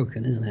back's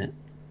broken, isn't it?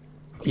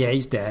 Yeah,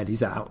 he's dead.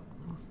 He's out.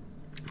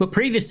 But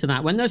previous to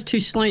that, when those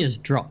two Slayers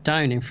drop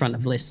down in front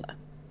of Lissa,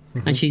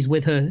 and she's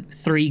with her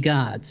 3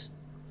 guards,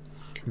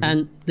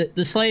 and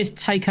the Slayers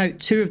take out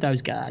 2 of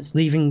those guards,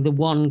 leaving the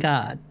 1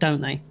 guard,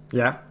 don't they?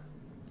 Yeah.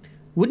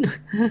 Wouldn't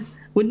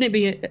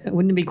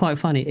it be quite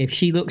funny if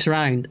she looks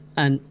around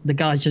and the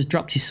guy's just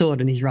dropped his sword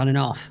and he's running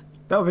off?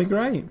 That would be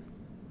great.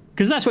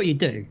 Because that's what you'd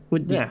do,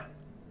 wouldn't you? Yeah.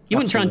 You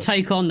wouldn't try and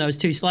take on those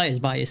 2 Slayers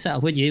by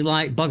yourself, would you?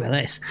 Like, bugger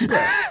this.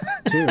 Yeah.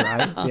 2,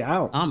 right? Be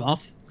out. I'm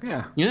off.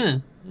 Yeah. Yeah.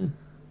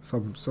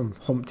 Some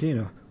humpty in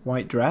a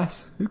white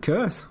dress. Who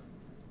cares?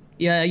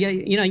 Yeah,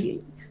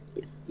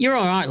 you're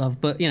all right, love,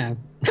 but, Yeah,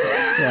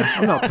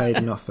 I'm not paid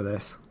enough for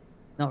this.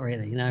 not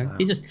really, No.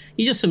 You're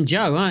just some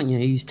Joe, aren't you,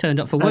 who's turned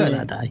up for work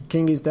that day.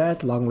 King is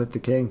dead, long live the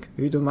king.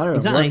 Who doesn't matter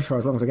what I work for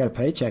as long as I get a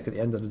paycheck at the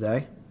end of the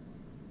day.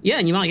 Yeah,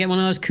 and you might get one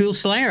of those cool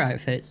Slayer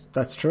outfits.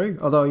 That's true,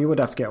 although you would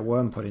have to get a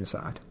worm put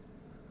inside.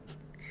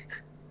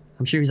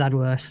 I'm sure he's had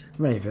worse.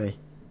 Maybe,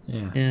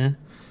 yeah.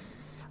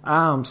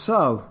 Yeah.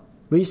 So,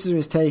 Lisa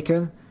is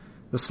taken,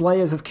 the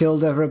Slayers have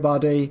killed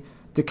everybody,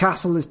 the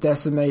castle is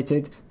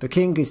decimated, the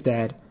king is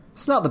dead.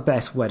 It's not the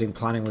best wedding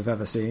planning we've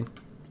ever seen.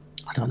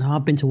 I don't know,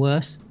 I've been to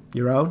worse.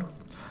 Your own?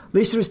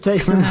 Lisa is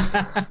taken...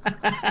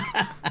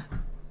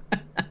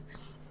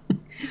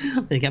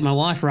 They get my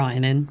wife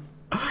writing in.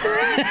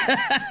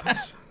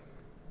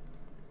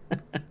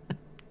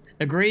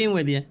 Agreeing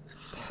with you.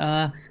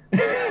 Yeah,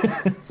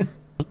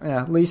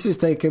 Lisa's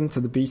taken to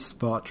the Beast's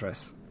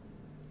fortress.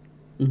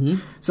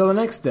 So the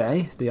next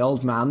day, the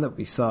old man that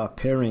we saw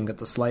appearing at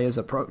the Slayers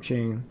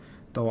approaching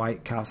the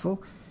White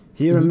Castle,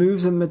 he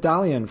removes a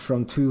medallion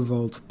from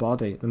Tuvold's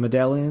body. The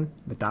medallion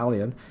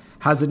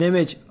has an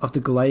image of the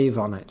glaive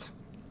on it.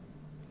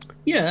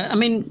 Yeah, I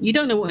mean, you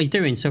don't know what he's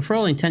doing, so for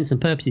all intents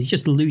and purposes, he's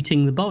just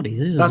looting the bodies,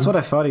 isn't he? That's what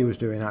I thought he was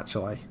doing,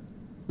 actually.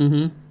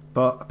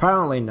 But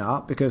apparently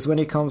not, because when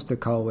he comes to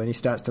Colwyn, he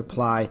starts to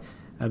apply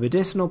a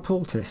medicinal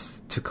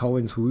poultice to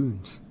Colwyn's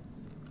wounds.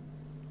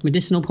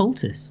 Medicinal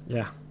poultice?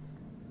 Yeah.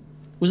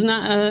 Wasn't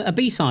that a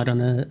B-side on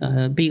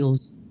a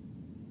Beatles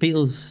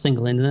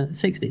single in the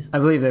 60s? I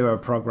believe they were a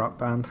prog rock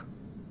band.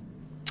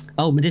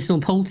 Oh, medicinal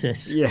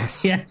poultice.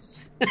 Yes.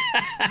 Yes.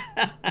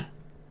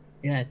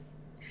 Yes.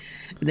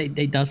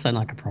 They does sound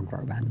like a prog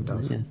rock band. It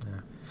does. Yes.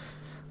 Yeah.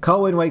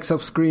 Colin wakes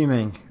up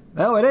screaming.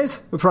 Oh, it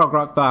is a prog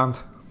rock band.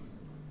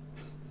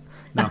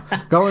 No,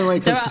 Colin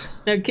wakes up.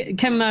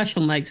 Ken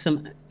Marshall makes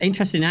some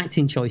interesting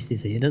acting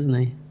choices here, doesn't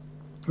he?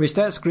 We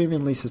start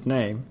screaming Lisa's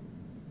name.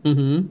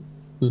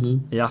 Mm-hmm.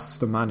 Mm-hmm. He asks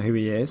the man who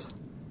he is.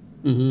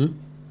 Mm-hmm.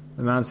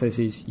 The man says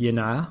he's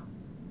Yennaer.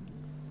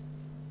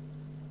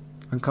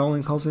 And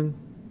Colin calls him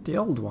the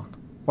old one.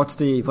 What's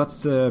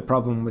the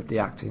problem with the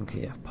acting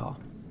here, Paul?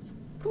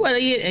 Well,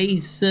 he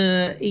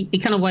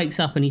kind of wakes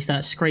up and he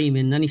starts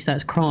screaming, then he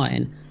starts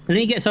crying, and then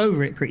he gets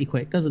over it pretty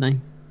quick, doesn't he?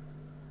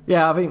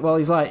 Yeah, I think. Well,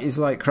 he's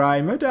like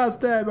crying. My dad's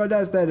dead. My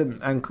dad's dead.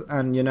 And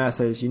Yennaer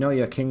says, "You know,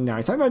 you're king now."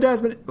 He's like, "My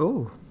dad's been."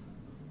 Oh,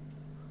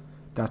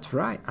 that's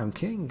right. I'm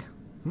king.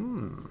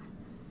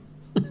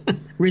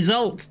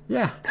 Result.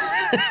 Yeah.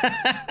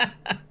 I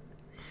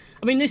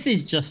mean, this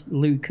is just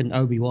Luke and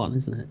Obi-Wan,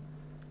 isn't it?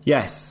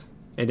 Yes,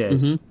 it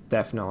is.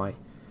 Definitely.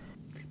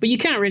 But you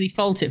can't really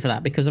fault it for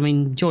that because, I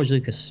mean, George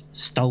Lucas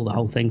stole the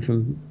whole thing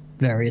from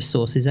various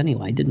sources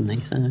anyway, didn't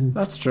he? So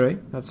That's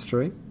true.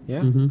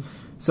 Yeah.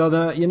 So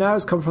the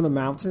Yennaer's come from the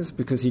mountains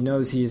because he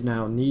knows he is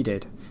now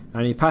needed.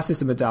 And he passes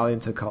the medallion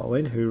to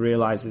Colin, who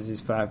realises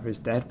his father is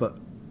dead, but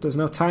there's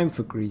no time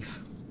for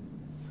grief.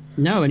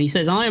 No, and he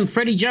says, "I am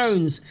Freddie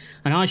Jones,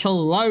 and I shall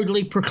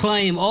loudly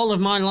proclaim all of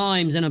my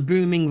limes in a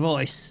booming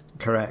voice."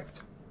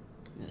 Correct.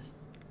 Yes.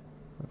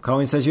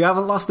 Colin says, "You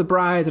haven't lost a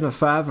bride and a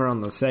father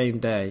on the same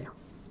day."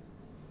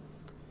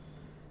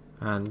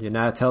 And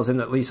Yennaer tells him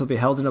that Lisa will be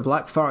held in a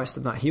black forest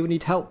and that he will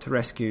need help to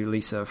rescue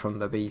Lisa from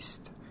the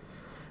beast.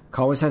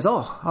 Colin says,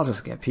 "Oh, I'll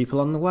just get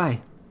people on the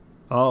way."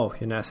 Oh,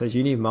 Yennaer says,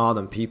 "You need more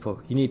than people.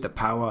 You need the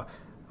power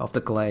of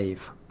the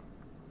glaive."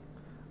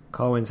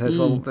 Colin says,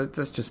 "Well,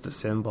 that's just a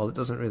symbol. It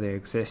doesn't really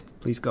exist.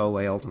 Please go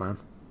away, old man."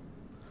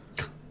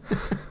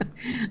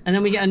 And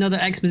then we get another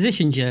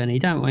exposition journey,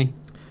 don't we?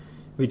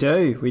 We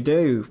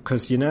do,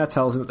 because Yennaer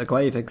tells him that the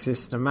glaive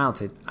exists in a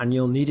mountain, and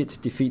you'll need it to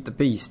defeat the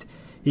beast.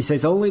 He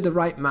says only the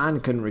right man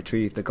can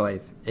retrieve the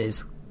glaive.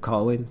 Is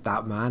Colin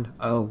that man?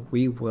 Oh,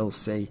 we will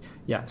see.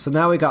 Yeah, so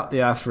now we got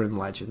the Arthurian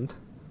legend.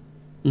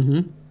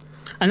 Mm-hmm.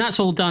 And that's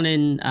all done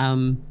in...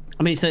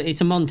 I mean,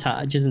 it's a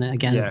montage, isn't it?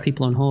 Again, of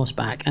people on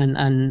horseback and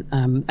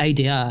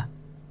ADR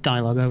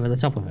dialogue over the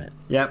top of it.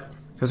 Yep,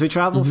 because we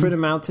travel through the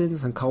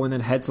mountains, and Colin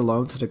then heads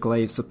alone to the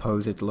glaive's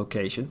supposed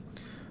location.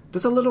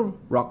 There's a little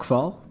rock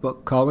fall,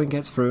 but Colin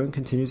gets through and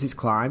continues his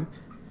climb,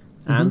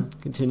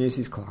 and continues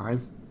his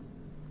climb.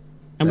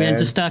 And we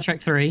enter Star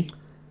Trek 3,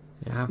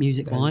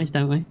 music-wise,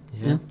 don't we?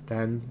 Yeah.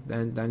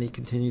 Then he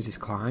continues his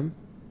climb.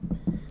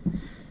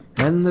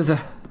 Then there's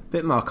a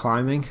bit more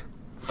climbing.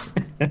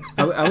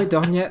 Are we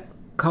done yet?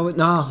 Colin?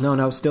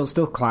 No,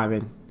 still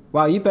climbing.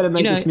 Wow, you better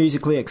make this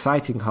musically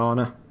exciting,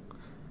 Connor.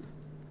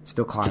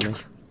 Still climbing.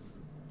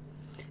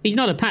 He's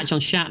not a patch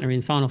on Shatner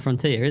in Final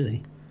Frontier, is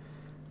he?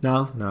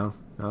 No.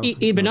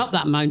 He'd been up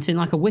that mountain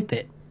like a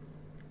whippet.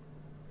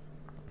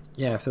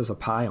 Yeah, if there's a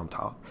pie on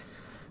top.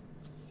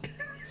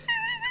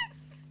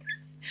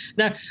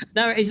 Now,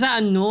 is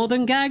that a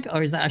Northern gag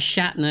or is that a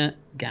Shatner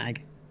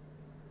gag?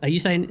 Are you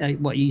saying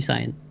what are you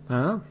saying?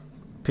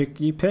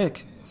 Pick.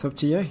 It's up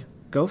to you.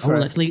 Go for it.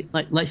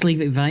 Let's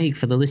leave it vague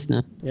for the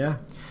listener. Yeah.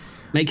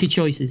 Make your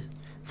choices.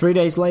 3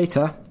 days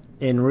later,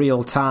 in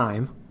real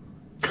time,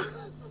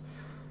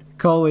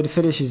 Colin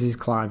finishes his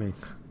climbing.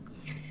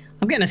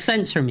 I'm getting a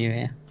sense from you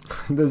here.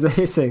 There's a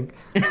hissing.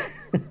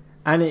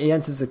 And he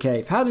enters the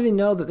cave. How did he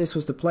know that this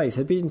was the place?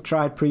 Had he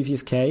tried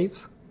previous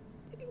caves?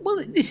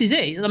 Well, this is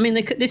it. I mean,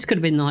 this could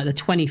have been like the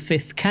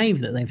 25th cave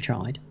that they've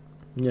tried.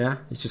 Yeah,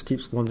 he just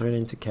keeps wandering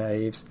into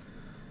caves.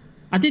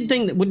 I did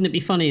think that wouldn't it be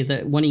funny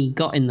that when he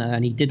got in there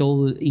and he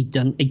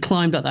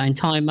climbed up that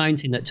entire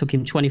mountain that took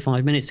him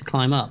 25 minutes to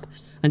climb up,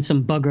 and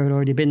some bugger had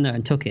already been there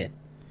and took it.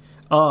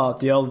 Oh,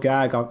 the old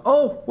guy gone,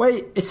 "Oh,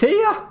 wait, it's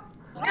here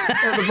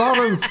at the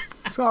bottom.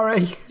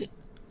 Sorry.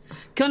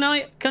 Can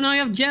I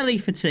have jelly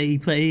for tea,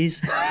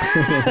 please?"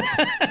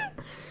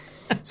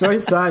 So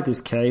inside this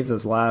cave,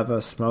 there's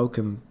lava, smoke,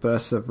 and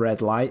bursts of red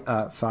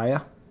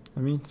fire.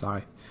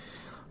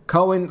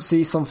 Colin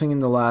sees something in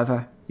the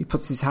lava. He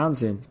puts his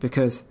hands in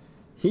because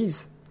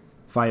he's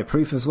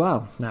fireproof as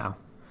well now.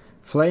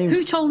 Flames.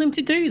 Who told him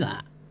to do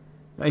that?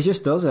 He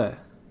just does it.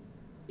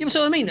 Yeah,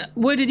 so I mean,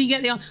 where did he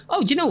get the...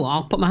 Oh, do you know what?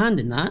 I'll put my hand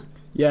in that.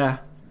 Yeah.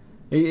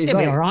 It'll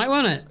be all right,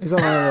 won't it? He's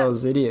like one of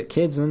those idiot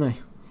kids, isn't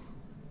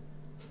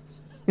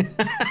he?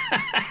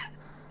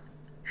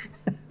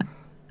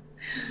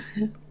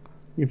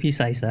 If you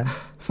say so.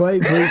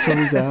 Flames leap from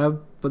his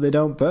arm, but they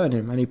don't burn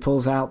him, and he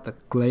pulls out the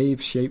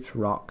glaive-shaped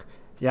rock.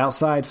 The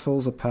outside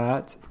falls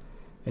apart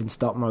in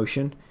stop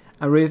motion,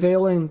 and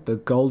revealing the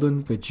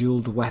golden,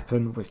 bejeweled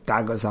weapon with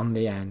daggers on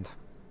the end.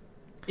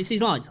 It's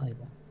his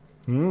lightsaber.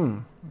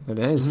 It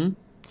is.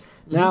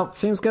 Now,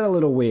 things get a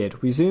little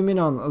weird. We zoom in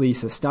on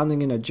Lisa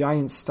standing in a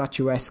giant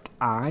statuesque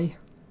eye.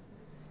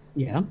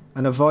 Yeah.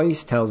 And a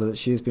voice tells her that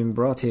she has been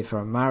brought here for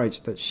a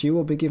marriage, that she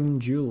will be given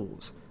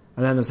jewels.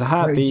 And then there's a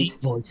Very heartbeat.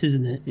 deep voice,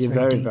 isn't it? It's You're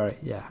very, deep.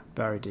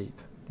 very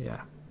deep.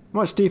 Yeah.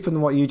 Much deeper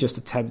than what you just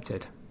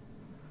attempted.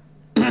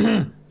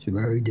 It's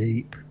very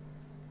deep.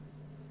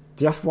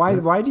 Jeff,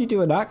 why do you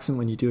do an accent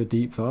when you do a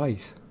deep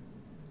voice?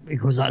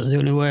 Because that's the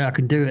only way I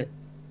can do it.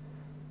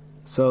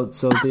 So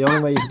the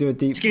only way you can do a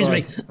deep Excuse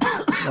voice... me.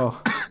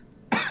 Oh.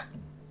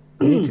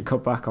 You need to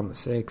cut back on the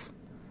cigs.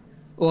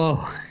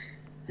 Whoa.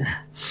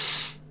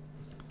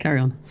 Carry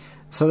on.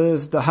 So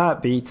there's the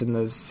heartbeat and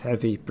there's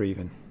heavy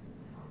breathing.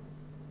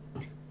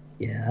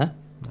 Yeah.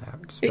 Yeah,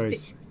 it's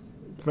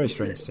very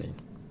strange scene.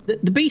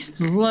 The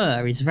Beast's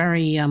lure is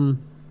very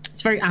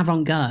it's very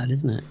avant-garde,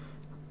 isn't it?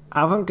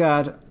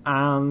 Avant-garde,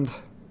 and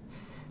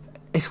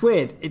it's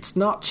weird. It's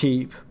not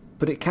cheap,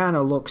 but it kind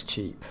of looks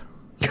cheap.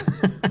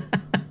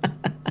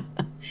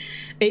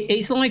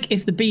 It's like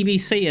if the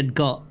BBC had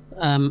got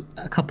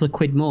a couple of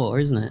quid more,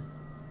 isn't it?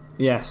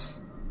 Yes.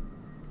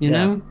 You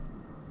know?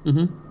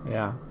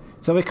 Yeah.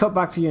 So we cut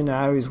back to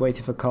Yuna, who's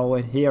waiting for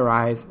Colwyn. He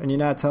arrives, and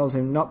Yuna tells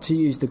him not to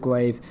use the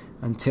glaive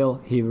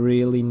until he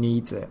really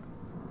needs it,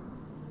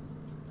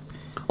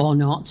 Or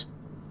not.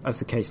 as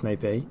the case may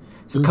be.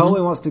 So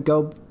Colwyn wants to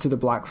go to the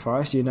Black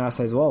Forest. Yuna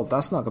says, well,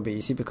 that's not going to be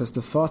easy because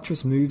the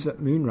fortress moves at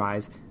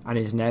moonrise and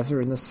is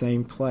never in the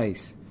same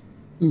place.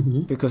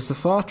 Because the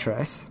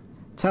fortress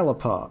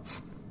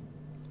teleports.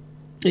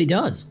 It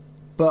does.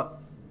 But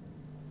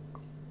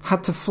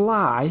had to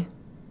fly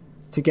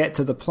to get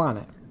to the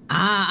planet. But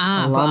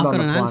land I've on got the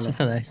an answer planet.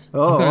 for this.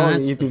 Oh,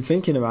 you've been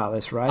thinking about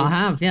this, right? I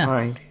have, yeah. All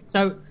right.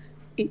 So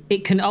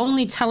it can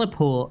only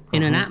teleport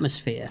in an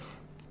atmosphere.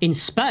 In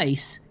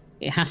space,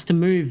 it has to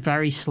move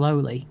very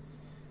slowly.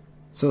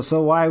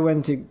 So why,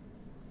 when it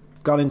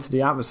got into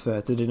the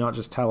atmosphere, did it not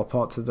just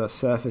teleport to the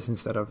surface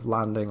instead of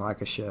landing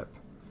like a ship?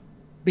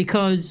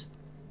 Because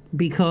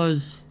the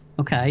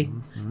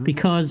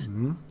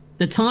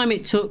time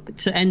it took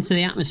to enter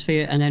the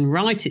atmosphere and then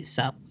right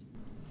itself,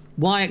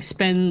 why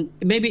expend...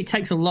 Maybe it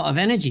takes a lot of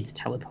energy to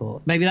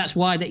teleport. Maybe that's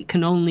why they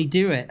can only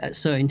do it at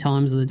certain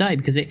times of the day,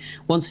 because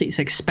once it's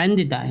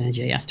expended that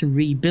energy, it has to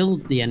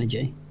rebuild the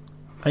energy.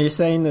 Are you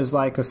saying there's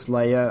like a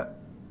Slayer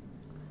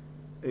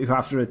who,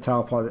 after a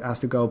teleport, has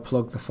to go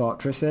plug the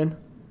fortress in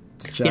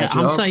to charge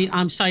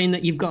I'm saying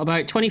that you've got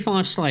about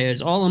 25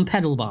 Slayers, all on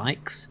pedal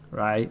bikes.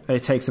 Right.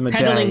 It takes them a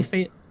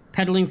day.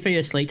 Pedaling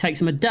fiercely. It takes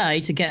them a day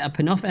to get up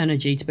enough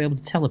energy to be able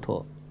to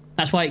teleport.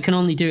 That's why it can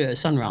only do it at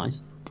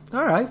sunrise.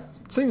 All right.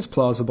 Seems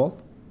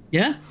plausible.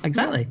 Yeah,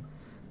 exactly.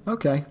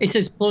 Okay. It's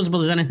as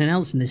plausible as anything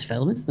else in this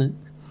film, isn't it?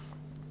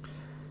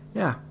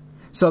 Yeah.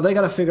 So they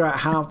got to figure out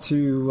how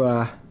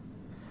to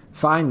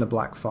find the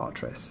Black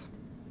Fortress.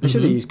 They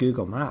should have used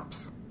Google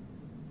Maps.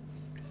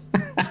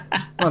 Would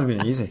have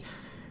been easy. It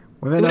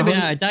would have been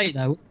out of date,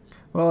 though.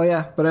 Well,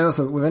 yeah, but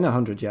also within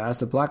 100 yards,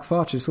 the Black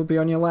Fortress will be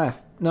on your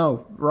left.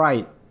 No,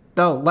 right.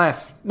 No,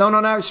 left.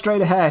 No,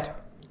 straight ahead.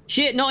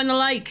 Shit, not in the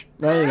lake.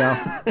 There you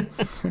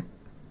go.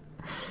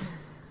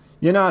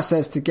 Yuna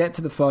says to get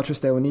to the fortress,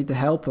 they will need the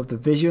help of the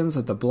visions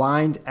of the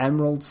blind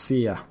Emerald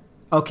Seer.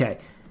 Okay,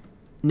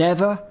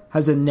 never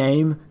has a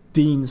name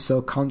been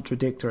so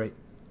contradictory.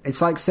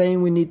 It's like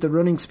saying we need the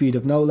running speed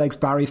of No Legs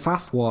Barry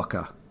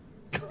Fastwalker.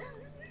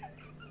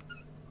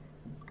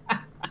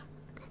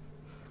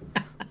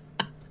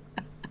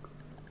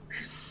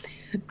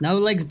 No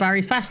Legs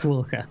Barry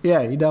Fastwalker.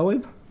 Yeah, you know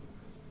him?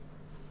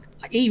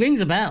 He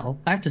rings a bell,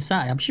 I have to say.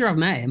 I'm sure I've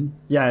met him.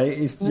 Yeah,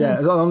 it's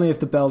only if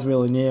the bell's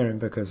really near him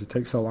because it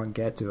takes so long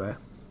to get to it.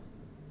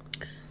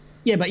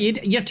 Yeah, but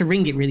you have to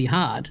ring it really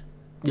hard.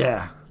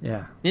 Yeah.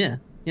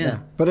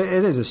 But it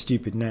is a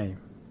stupid name.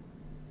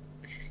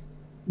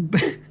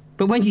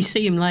 But when you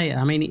see him later,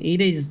 I mean,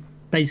 it is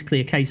basically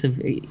a case of,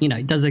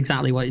 it does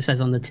exactly what it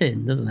says on the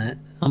tin, doesn't it?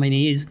 I mean,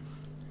 he is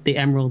the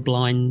Emerald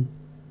Blind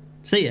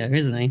Seer,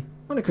 isn't he?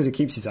 Only because he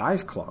keeps his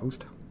eyes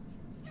closed.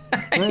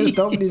 And he just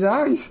open his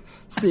eyes.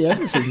 See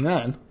everything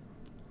then.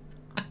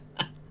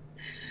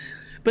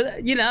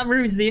 But that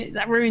ruins the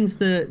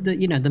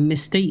the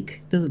mystique,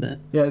 doesn't it?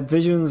 Yeah,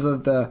 visions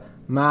of the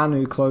man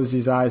who closed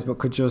his eyes but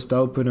could just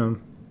open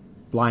them.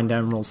 Blind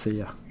Emerald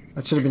Seer.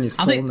 That should have been his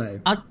full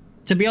name.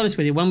 To be honest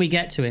with you, when we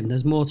get to him,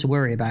 there's more to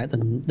worry about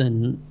than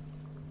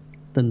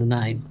the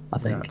name, I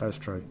think. Yeah, that's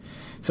true.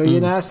 So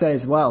Yuna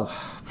says, well,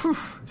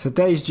 it's a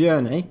day's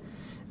journey,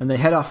 and they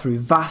head off through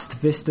vast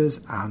vistas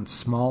and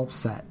small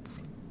sets.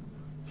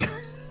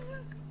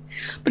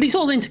 But it's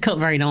all intercut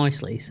very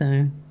nicely,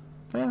 so...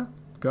 Yeah,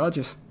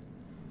 gorgeous.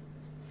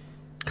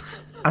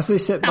 As they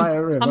sit by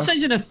a river... I'm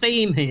sensing a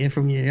theme here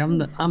from you.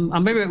 I'm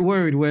a bit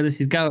worried where this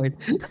is going.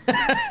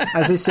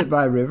 As they sit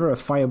by a river, a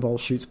fireball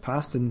shoots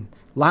past and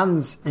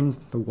lands in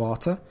the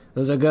water.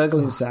 There's a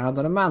gurgling sound,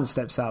 and a man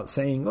steps out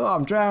saying, "Oh,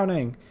 I'm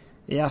drowning."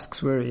 He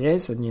asks where he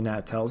is, and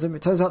Yuna tells him.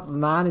 It turns out the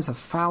man is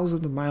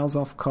 1,000 miles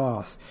off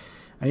course.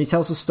 And he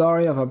tells the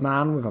story of a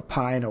man with a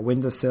pie in a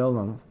windowsill,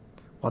 and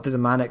what did the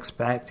man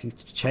expect? He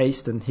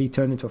chased, and he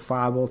turned into a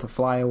fireball to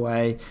fly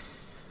away.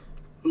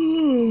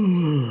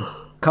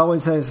 Colwyn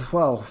says,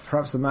 well,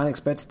 perhaps the man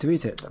expected to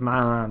eat it. The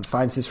man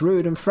finds this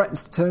rude and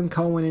threatens to turn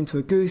Colwyn into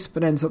a goose,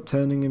 but ends up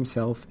turning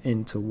himself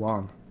into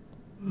one.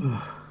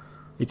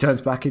 He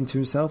turns back into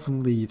himself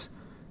and leaves.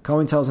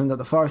 Colin tells him that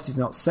the forest is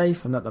not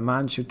safe and that the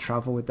man should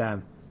travel with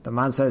them. The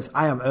man says,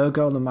 I am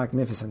Ergo the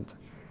Magnificent,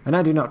 and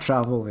I do not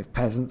travel with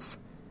peasants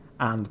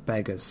and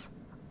beggars.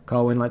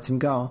 Colin lets him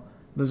go,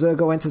 but as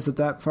Ergo enters the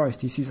dark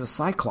forest, he sees a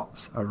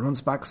Cyclops and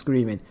runs back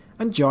screaming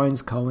and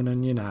joins Colin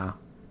and Ynar.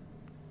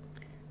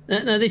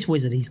 No, this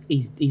wizard,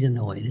 he's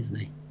annoying, isn't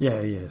he?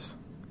 Yeah, he is.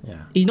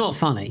 Yeah. He's not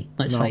funny,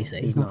 let's face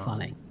it. He's not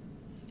funny.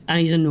 And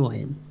he's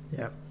annoying.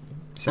 Yeah.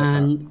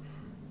 And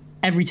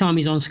every time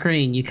he's on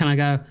screen, you kind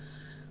of go,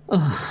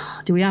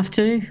 oh, do we have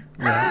to?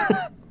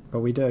 Yeah,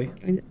 but we do.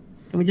 Can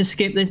we just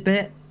skip this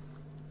bit?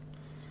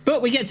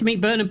 But we get to meet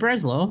Bernard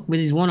Bresslaw with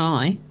his one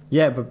eye.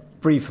 Yeah,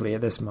 but briefly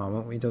at this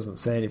moment, he doesn't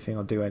say anything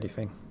or do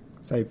anything.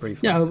 Say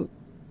briefly. No,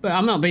 but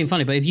I'm not being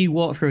funny, but if you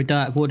walked through a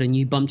dark wood and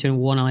you bumped into a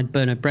one-eyed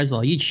Bernard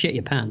Bresslaw, you'd shit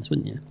your pants,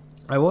 wouldn't you?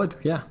 I would,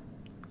 yeah.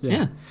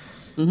 Yeah.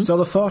 Mm-hmm. So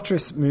the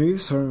fortress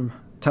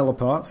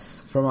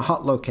teleports from a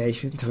hot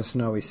location to a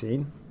snowy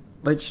scene,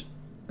 which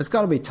it's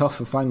got to be tough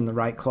for finding the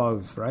right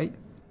clothes, right?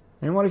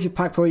 And what if you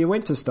packed all your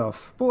winter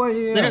stuff? Boy,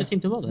 yeah. They don't seem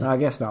to bother. No, I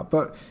guess not.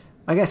 But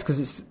I guess because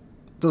it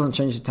doesn't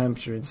change the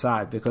temperature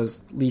inside,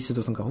 because Lisa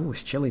doesn't go, oh,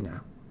 it's chilly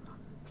now.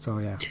 So,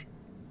 yeah.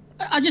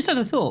 I just had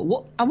a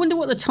thought. I wonder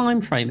what the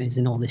time frame is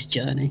in all this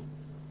journey.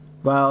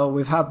 Well,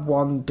 we've had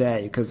one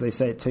day, because they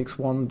say it takes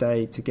one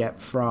day to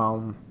get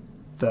from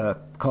the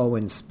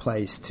Colwyn's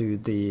place to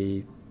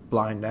the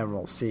Blind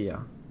Emerald Seer.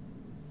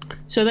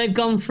 So they've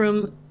gone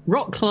from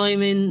rock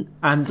climbing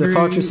and the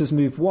fortress has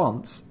moved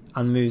once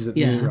and moves at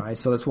moonrise,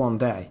 so it's one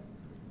day.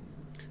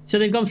 So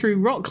they've gone through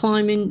rock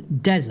climbing,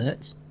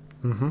 desert,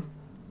 and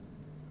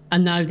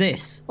now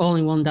this, all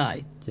in one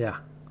day. Yeah.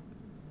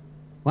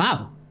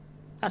 Wow.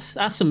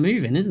 That's some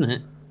moving, isn't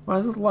it?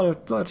 Well, there's a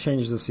lot of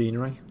changes of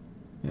scenery.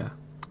 Yeah.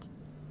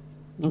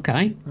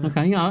 Okay.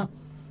 Yeah.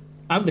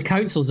 I hope the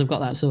councils have got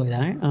that sorted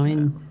out. I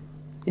mean,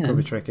 could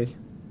be tricky.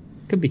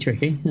 Could be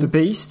tricky. Yeah. The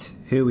Beast,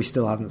 who we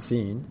still haven't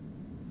seen,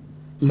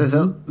 says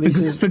that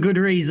Lisa's for good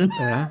reason.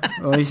 Yeah.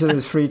 Lisa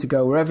is free to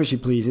go wherever she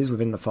pleases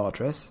within the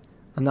fortress,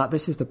 and that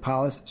this is the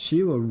palace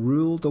she will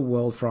rule the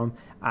world from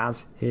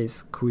as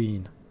his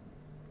queen.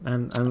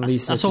 And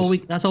Lisa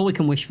that's all we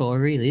can wish for,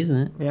 really, isn't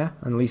it? Yeah,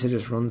 and Lisa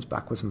just runs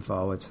backwards and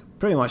forwards,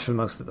 pretty much for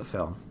most of the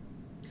film.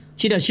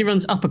 She does. She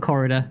runs up a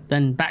corridor,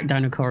 then back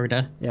down a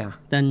corridor. Yeah.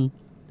 Then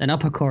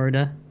up a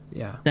corridor.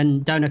 Yeah.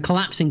 Then down a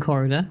collapsing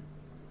corridor.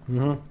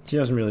 Mm-hmm. She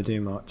doesn't really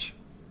do much.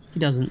 She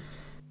doesn't.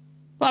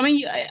 But I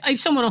mean, if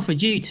someone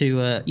offered you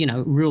to,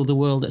 rule the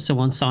world at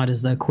someone's side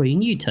as their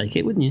queen, you'd take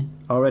it, wouldn't you?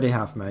 Already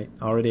have, mate.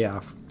 Already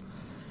have.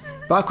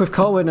 Back with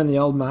Colwyn and the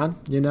old man,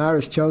 Ynar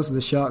has chosen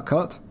the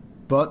shortcut,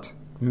 but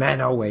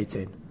men are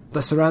waiting.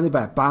 They're surrounded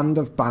by a band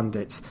of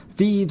bandits,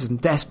 thieves and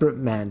desperate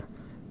men.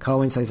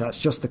 Colwyn says that's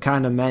just the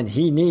kind of men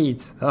he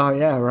needs. Oh,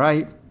 yeah,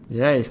 right.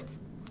 Yay.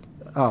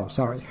 Oh,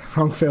 sorry.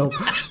 Wrong film.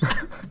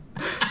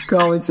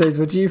 Colwyn says,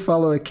 would you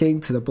follow the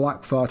king to the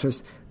Black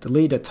Fortress? The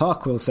leader,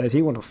 Torquil, says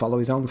he wants to follow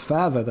his own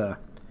father there.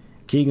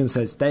 Keegan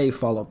says they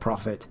follow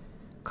Prophet.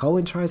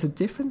 Colwyn tries a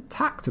different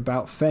tact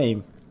about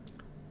fame.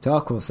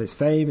 Torquil says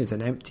fame is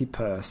an empty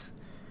purse.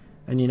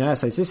 And Ynar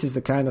says this is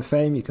the kind of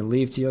fame you can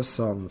leave to your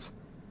sons.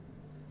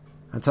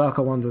 And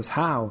Torquil wonders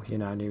how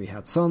Ynar knew he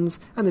had sons,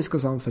 and this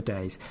goes on for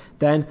days.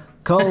 Then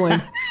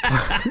Colwyn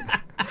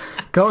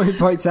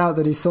points out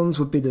that his sons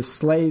would be the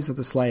slaves of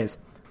the Slayers.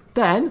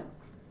 Then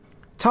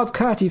Todd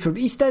Curty from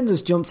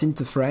EastEnders jumps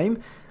into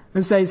frame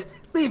and says,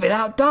 leave it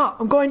out, Dot,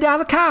 I'm going down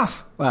the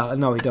calf. Well,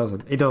 no, he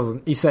doesn't.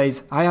 He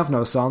says, I have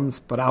no sons,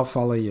 but I'll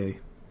follow you.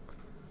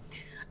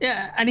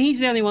 Yeah, and he's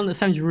the only one that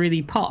sounds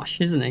really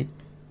posh, isn't he?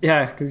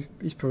 Yeah, because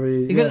he's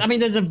probably... Because, I mean,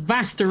 there's a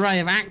vast array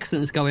of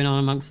accents going on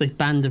amongst this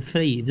band of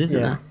thieves,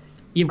 isn't there?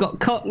 You've got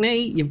Cockney,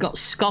 you've got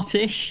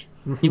Scottish,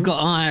 you've got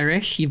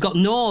Irish, you've got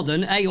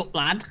Northern, hey up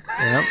lad.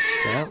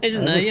 Yep,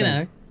 isn't there, you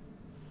know?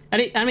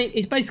 And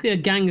it's basically a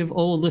gang of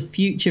all the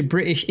future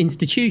British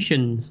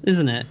institutions,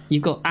 isn't it?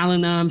 You've got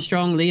Alan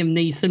Armstrong, Liam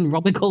Neeson,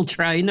 Robbie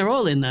Coltrane, they're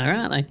all in there,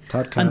 aren't they?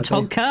 Todd Curty. And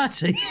Todd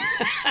Curty.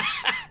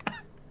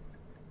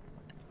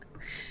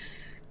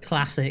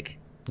 Classic.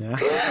 Yeah.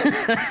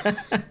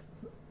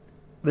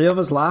 The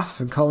others laugh,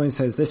 and Colwyn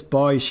says, this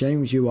boy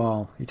shames you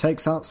all. He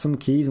takes out some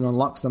keys and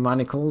unlocks the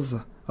manacles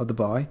of the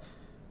boy.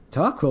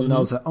 Torquil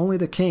knows that only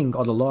the king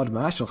or the Lord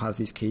Marshal has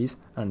these keys,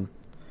 and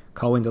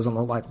Colwyn doesn't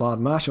look like Lord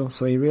Marshal,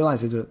 so he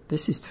realises that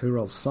this is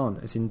Tyrell's son,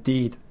 is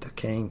indeed the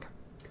king.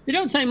 They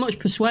don't take much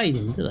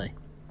persuading, do they?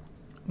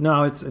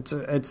 No,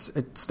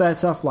 it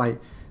starts off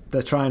like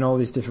they're trying all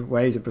these different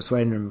ways of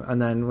persuading him,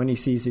 and then when he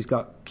sees he's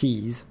got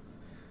keys,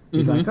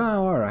 he's like,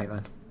 oh, all right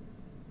then.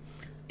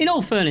 In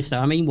all fairness, though,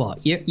 I mean,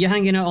 what? You're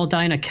hanging out all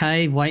day in a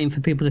cave waiting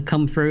for people to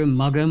come through and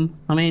mug them?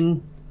 I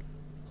mean,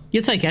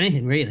 you'd take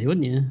anything, really,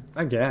 wouldn't you?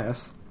 I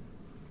guess.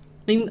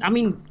 I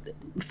mean,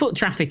 foot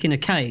traffic in a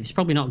cave is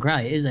probably not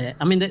great, is it?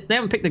 I mean, they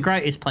haven't picked the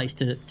greatest place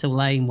to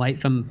lay in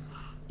wait for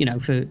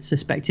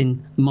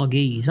suspecting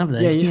muggies, have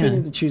they? Yeah, you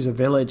need to choose a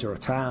village or a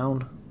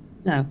town.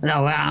 No,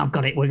 I've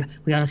got it. We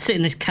got to sit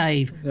in this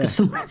cave because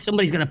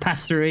somebody's going to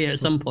pass through here at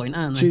some point,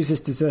 aren't they? Choose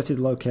this deserted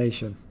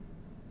location.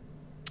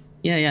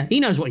 Yeah. He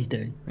knows what he's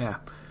doing. Yeah.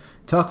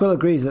 Tarquil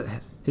agrees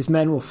that his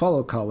men will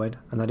follow Colwyn,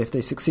 and that if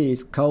they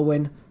succeed,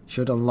 Colwyn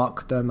should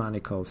unlock their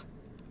manacles.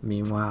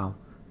 Meanwhile,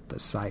 the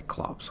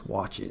Cyclops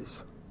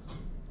watches.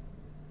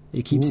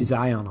 He keeps his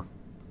eye on them.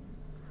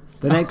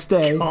 The next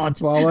day, God.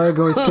 while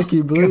Ergo is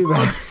picking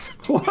blueberries...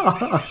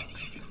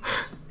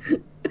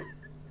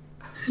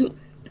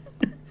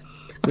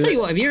 I'll tell you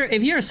what,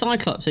 if you're a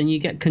Cyclops and you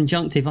get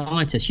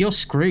conjunctivitis, you're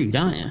screwed,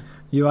 aren't you?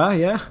 You are,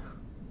 yeah?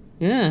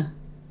 Yeah.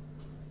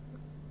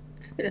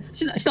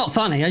 It's not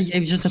funny. It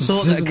was just a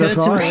thought that occurred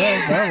to me.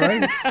 Yeah,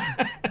 right.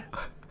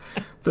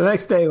 The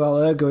next day, while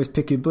Ergo is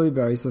picking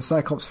blueberries, the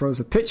Cyclops throws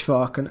a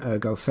pitchfork and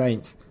Ergo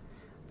faints.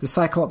 The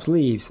Cyclops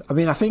leaves. I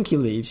mean, I think he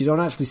leaves. You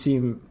don't actually see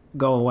him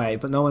go away,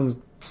 but no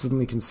one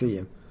suddenly can see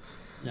him.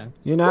 No.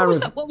 You know,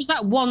 What was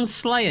that one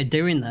Slayer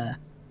doing there?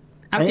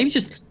 He was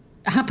just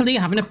happily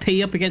having a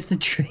pee up against a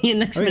tree, and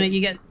next minute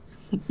you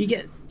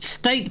get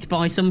staked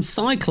by some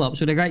Cyclops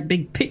with a great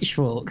big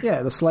pitchfork.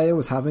 Yeah, the Slayer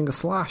was having a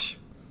slash.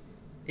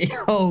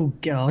 Oh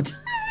God!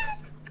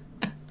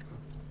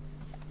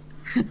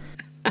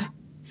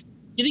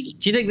 Do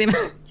you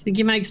think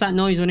he makes that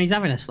noise when he's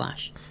having a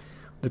slash?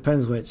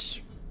 Depends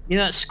which. You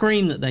know that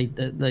scream that they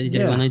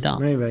do when they die.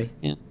 Maybe.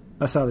 Yeah.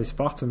 That's how they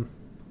spot him.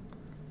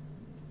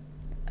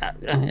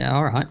 Yeah,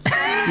 all right.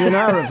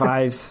 Yuna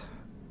revives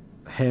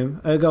him.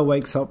 Ergo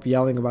wakes up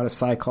yelling about a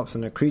Cyclops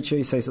and a creature.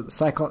 He says that the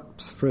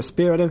Cyclops threw a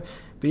spear at him,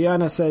 but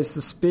Yuna says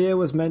the spear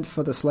was meant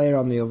for the Slayer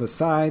on the other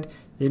side.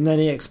 And then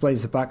he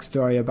explains the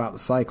backstory about the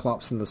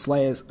Cyclops and the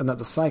Slayers, and that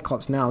the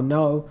Cyclops now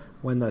know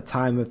when their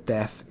time of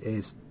death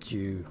is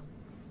due.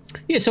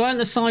 Yeah, so aren't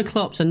the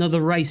Cyclops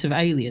another race of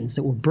aliens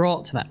that were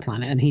brought to that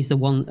planet, and he's the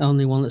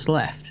only one that's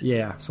left?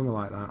 Yeah, something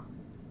like that.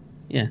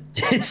 Yeah,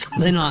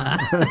 something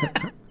like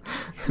that.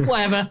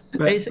 Whatever.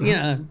 It's, you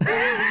know.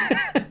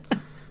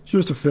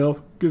 Just a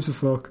Phil. Gives a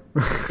fuck.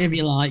 If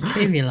you like.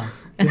 You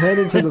head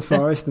into the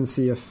forest and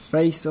see a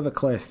face of a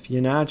cliff.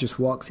 Yuna just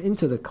walks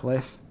into the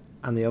cliff,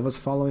 and the others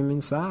follow him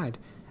inside.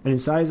 And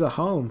inside is a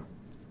home.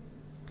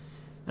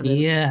 And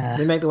then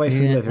they make their way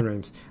through the living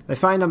rooms. They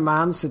find a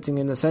man sitting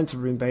in the centre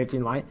room bathed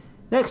in light.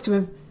 Next to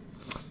him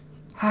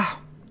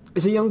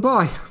is a young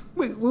boy.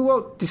 We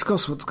won't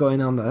discuss what's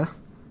going on there.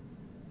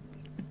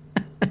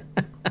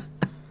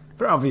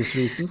 For obvious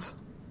reasons.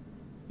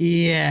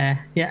 Yeah.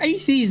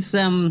 He's his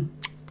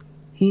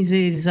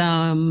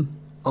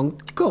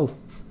uncle.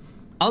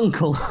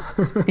 Uncle.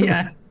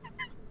 Yeah.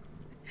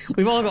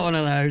 We've all got one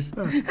of those.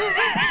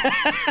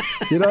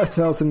 Yuna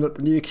tells him that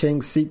the new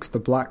king seeks the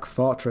Black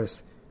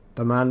Fortress.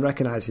 The man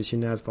recognises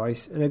Yuna's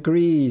voice and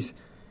agrees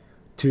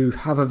to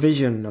have a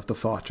vision of the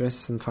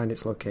fortress and find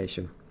its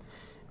location.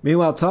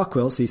 Meanwhile,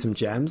 Tarquil sees some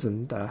gems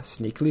and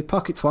sneakily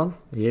pockets one.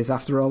 He is,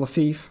 after all, a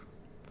thief.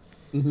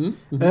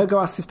 Ergo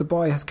asks if the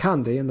boy has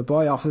candy, and the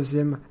boy offers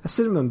him a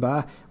cinnamon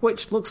bar,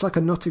 which looks like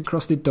a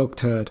nut-encrusted dog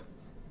turd.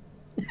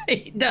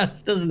 It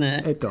does, doesn't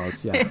it? It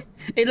does, yeah.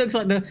 It looks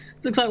like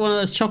one of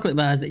those chocolate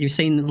bars that you've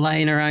seen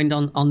laying around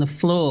on the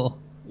floor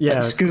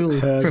at school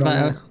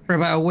for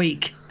about a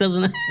week,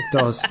 doesn't it? It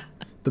does.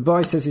 The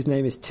boy says his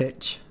name is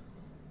Titch.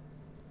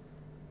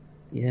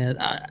 Yeah.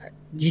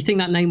 Do you think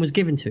that name was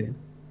given to him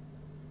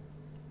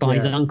by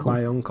his uncle?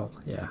 By uncle,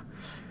 yeah.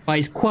 By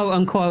his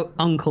quote-unquote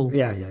uncle.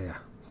 Yeah.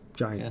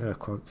 Giant air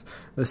quotes.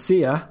 The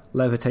seer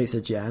levitates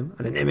a gem,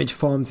 and an image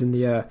forms in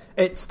the air.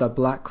 It's the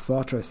Black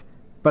Fortress.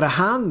 But a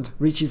hand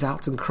reaches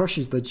out and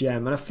crushes the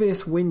gem, and a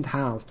fierce wind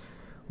howls.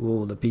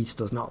 Oh, the beast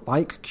does not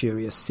like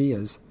curious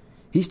seers.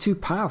 He's too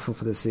powerful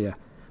for the seer,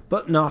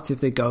 but not if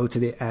they go to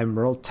the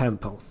Emerald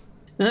Temple.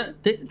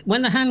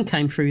 When the hand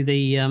came through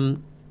the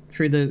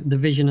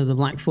vision of the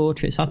Black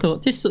Fortress, I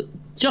thought this looked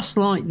just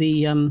like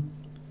the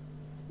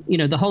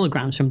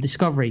holograms from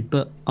Discovery,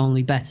 but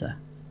only better.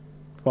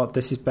 What,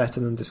 this is better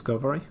than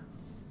Discovery?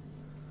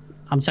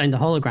 I'm saying the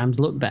holograms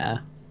look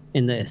better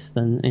in this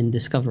than in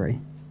Discovery.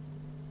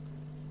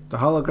 The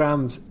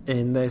holograms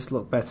in this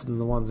look better than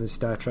the ones in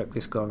Star Trek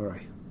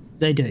Discovery.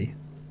 They do.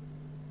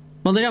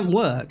 Well, they don't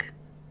work,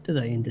 do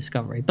they, in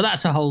Discovery? But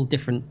that's a whole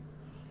different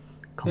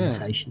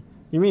conversation. Yeah.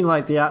 You mean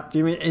like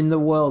you mean in the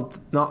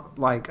world, not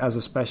like as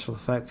a special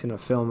effect in a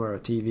film or a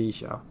TV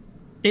show?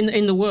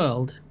 In the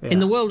world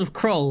of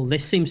Krull,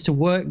 this seems to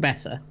work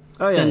better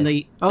than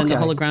the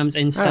holograms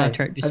in Star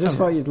Trek Discovery. I just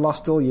thought you'd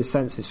lost all your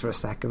senses for a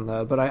second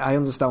there, but I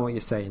understand what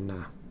you're saying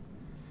now.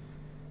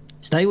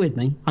 Stay with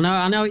me.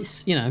 I know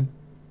it's, Yeah.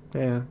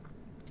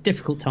 It's a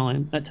difficult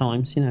time at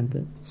times,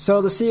 but...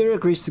 So the seer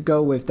agrees to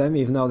go with them,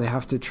 even though they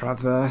have to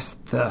traverse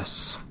the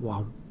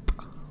swamp.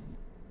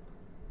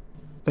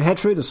 They head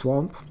through the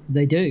swamp.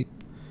 They do.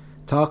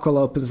 Tarquil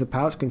opens the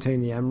pouch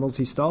containing the emeralds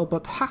he stole,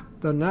 but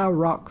they're now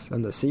rocks,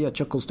 and the seer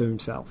chuckles to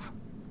himself.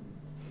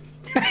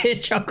 It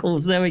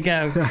chuckles, there we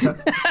go.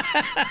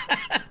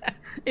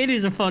 It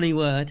is a funny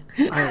word.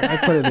 I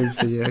put it in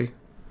for you.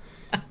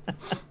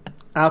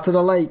 Out of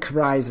the lake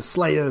rise the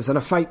Slayers, and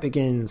a fight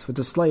begins, with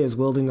the Slayers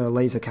wielding their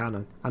laser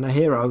cannon, and the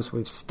heroes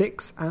with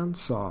sticks and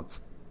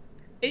swords.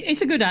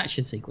 It's a good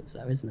action sequence,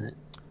 though, isn't it?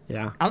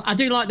 Yeah. I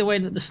do like the way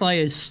that the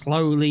Slayers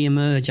slowly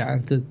emerge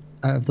out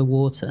of the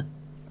water.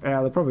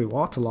 Yeah, they're probably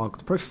waterlogged.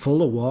 They're probably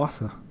full of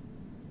water.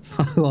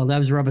 Well,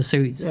 those rubber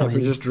suits. Yeah,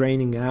 but just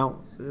draining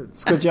out.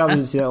 It's a good job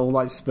you see it all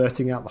like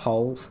spurting out the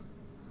holes.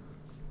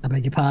 I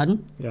beg your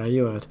pardon? Yeah,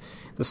 you heard.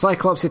 The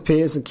Cyclops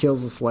appears and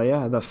kills the Slayer,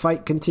 and the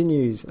fight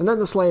continues, and then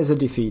the Slayers are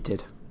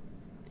defeated.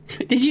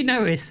 Did you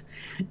notice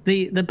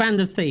the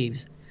band of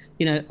thieves?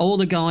 You know, all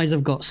the guys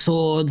have got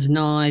swords,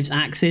 knives,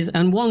 axes,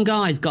 and one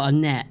guy's got a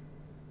net.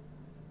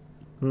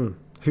 Who's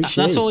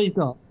she? That's all he's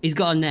got. He's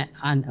got a net,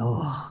 and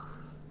I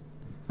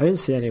didn't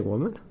see any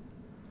woman.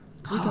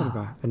 What are you talking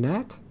about? A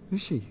net?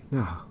 Who's she?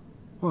 No.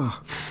 Wow.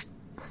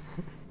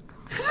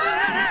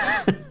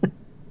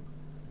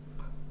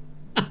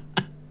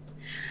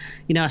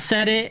 You know, I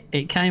said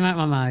it came out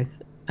my mouth,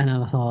 and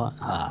I thought,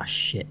 oh,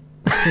 shit.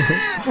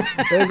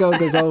 Ergo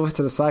goes over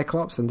to the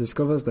Cyclops and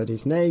discovers that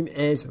his name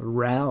is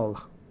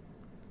Rel.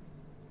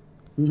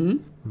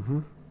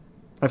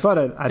 I thought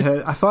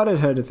I'd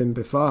heard of him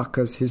before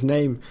because his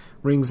name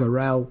rings a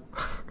rel.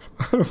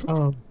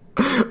 Oh.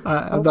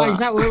 Is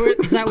that where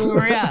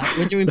we're at?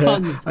 We're doing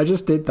puns. I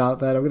just did that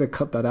then. I'm going to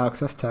cut that out because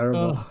that's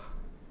terrible.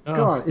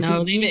 Go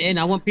on. Leave it in.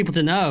 I want people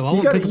to know.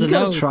 You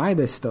got to try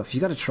this stuff.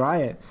 You got to try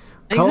it.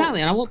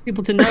 Exactly, and I want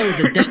people to know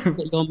the depth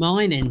that you're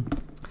mining.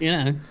 You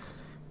know.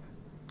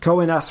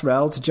 Cohen asks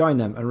Rel to join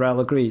them, and Rel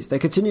agrees. They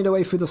continue their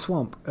way through the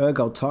swamp.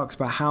 Ergo talks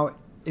about how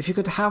if he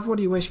could have what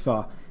he wished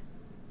for,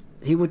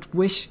 he would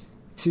wish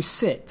to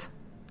sit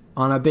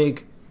on a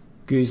big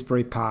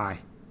gooseberry pie.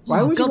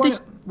 Why would you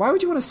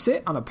want to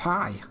sit on a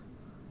pie?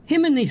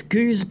 Him and these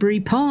gooseberry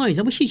pies.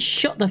 I wish he'd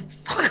shut the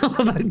fuck up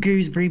about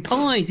gooseberry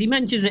pies. He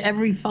mentions it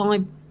every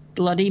 5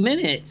 bloody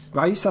minutes.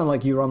 Why you sound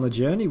like you were on the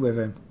journey with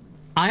him?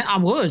 I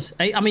was.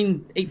 I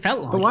mean, it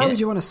felt like it. But why would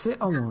you want to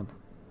sit on one?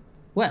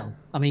 Well,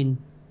 I mean,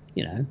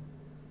 you know,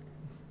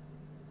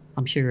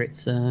 I'm sure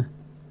it's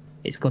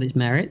got its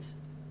merits.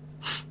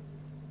 Oh,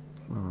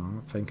 I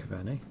don't think of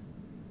any.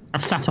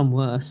 I've sat on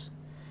worse.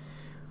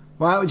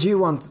 Why would you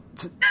want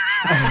to...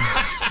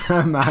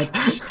 I'm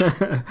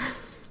mad.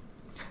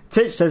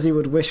 Titch says he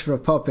would wish for a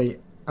puppy,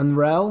 and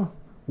Rel,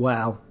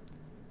 well,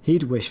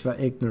 he'd wish for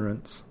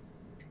ignorance.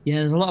 Yeah,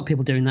 there's a lot of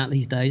people doing that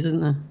these days,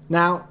 isn't there?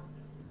 Now,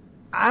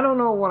 I don't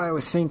know what I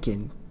was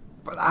thinking,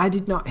 but I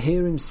did not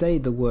hear him say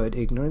the word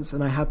ignorance,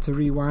 and I had to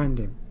rewind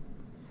him.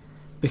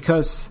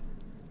 Because...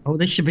 Oh,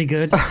 this should be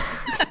good.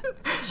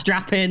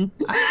 Strap in.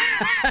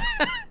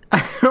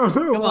 I don't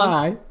know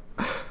why,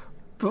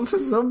 but for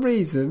some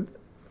reason,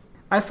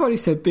 I thought he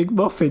said big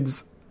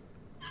muffins.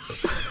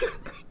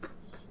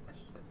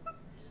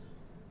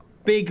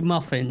 Big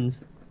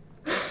muffins.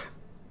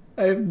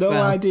 I have no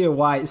idea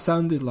why it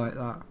sounded like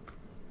that.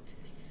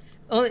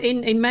 Well,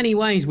 in many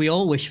ways, we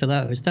all wish for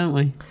those, don't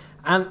we?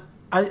 And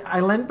I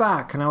leant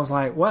back and I was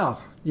like,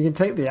 well, you can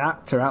take the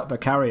actor out of the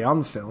Carry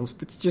On films,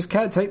 but you just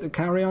can't take the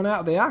Carry On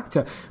out of the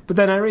actor. But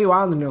then I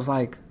rewound and it was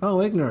like,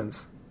 oh,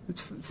 ignorance.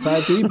 It's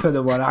far deeper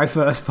than what I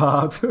first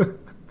thought.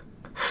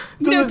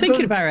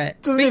 Thinking about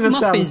it. Doesn't Big even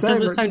muffins sound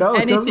doesn't sound no,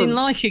 it anything doesn't.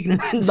 like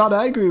ignorance. Not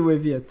I agree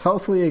with you.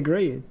 Totally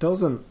agree. It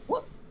doesn't.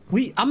 What?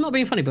 I'm not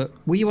being funny, but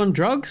were you on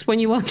drugs when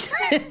you watched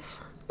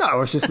this? No, I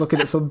was just looking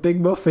at some big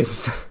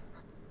muffins.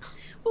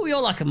 Well, we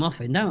all like a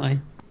muffin, don't we?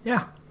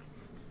 Yeah.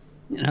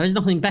 You know, there's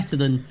nothing better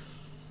than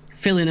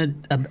filling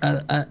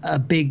a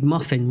big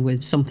muffin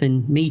with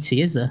something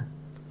meaty, is there?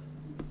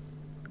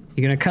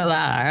 You're going to cut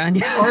that out, aren't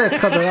you? I'm going to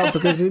cut that out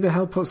because who the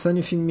hell puts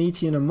anything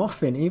meaty in a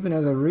muffin? Even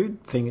as a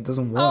rude thing, it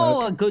doesn't work.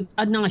 Oh,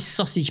 a nice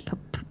sausage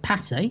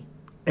pate.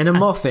 In a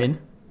muffin?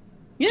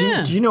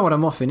 Yeah. Do you know what a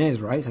muffin is,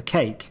 right? It's a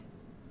cake.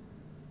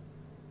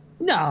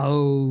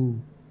 No.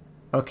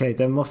 Okay,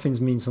 then muffins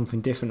mean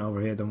something different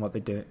over here than what they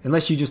do.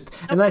 Unless you just...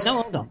 No,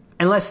 hold on.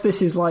 Unless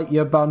this is like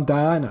your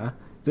bandana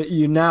that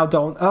you now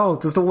don't... Oh,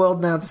 does the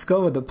world now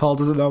discover that Paul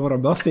doesn't know what a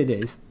muffin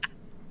is?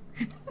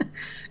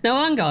 No,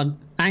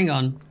 hang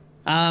on.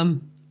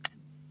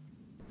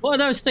 What are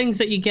those things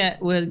that you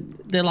get where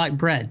they're like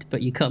bread,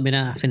 but you cut them in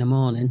half in the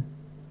morning?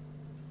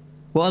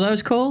 What are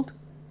those called?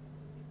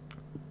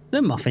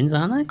 They're muffins,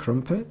 aren't they?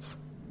 Crumpets?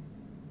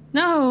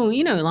 No,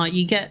 you know, like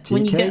you get... Tea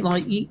when you cakes? get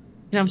like...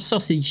 You have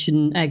sausage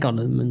and egg on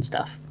them and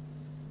stuff.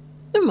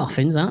 They're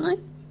muffins, aren't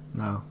they?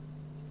 No.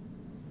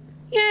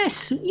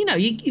 Yes, you know,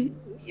 you can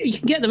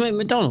get them at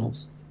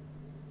McDonald's.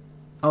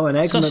 Oh, an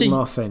egg Sausage-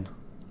 McMuffin.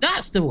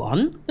 That's the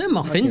one. They're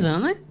muffins, Okay.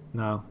 aren't they?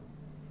 No.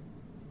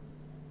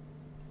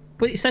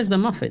 But it says they're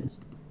muffins.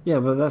 Yeah,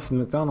 but that's the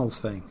McDonald's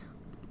thing.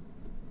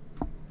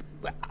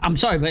 I'm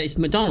sorry, but it's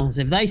McDonald's.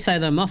 If they say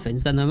they're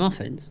muffins, then they're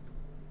muffins.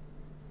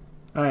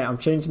 Alright, I'm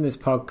changing this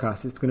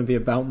podcast. It's going to be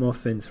about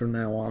muffins from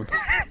now on.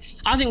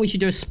 I think we should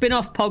do a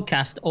spin-off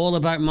podcast all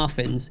about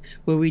muffins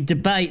where we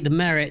debate the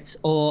merits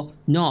or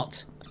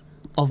not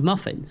of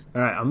muffins.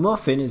 Alright, a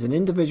muffin is an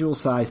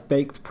individual-sized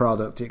baked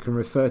product. It can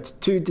refer to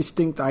two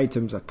distinct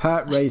items, a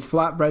part-raised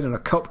flatbread and a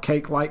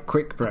cupcake-like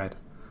quick bread.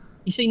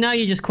 You see, now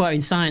you're just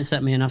quoting science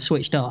at me and I've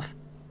switched off.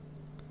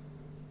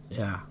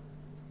 Yeah.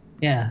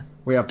 Yeah.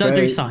 Don't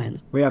do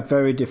science. We have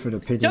very different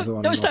opinions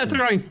on Don't start muffins.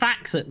 throwing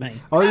facts at me.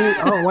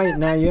 Oh, wait,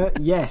 now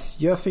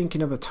you're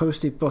thinking of a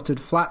toasted buttered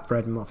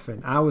flatbread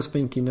muffin. I was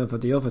thinking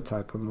of the other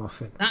type of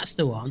muffin. That's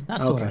the one.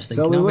 That's what I was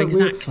so thinking of,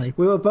 exactly.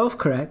 We were both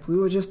correct. We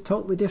were just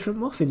totally different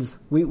muffins.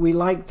 We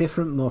like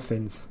different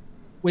muffins.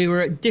 We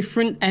were at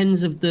different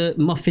ends of the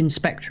muffin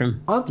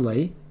spectrum.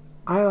 Oddly,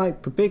 I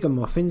like the bigger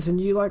muffins and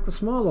you like the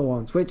smaller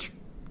ones, which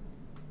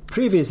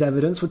previous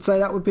evidence would say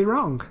that would be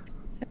wrong.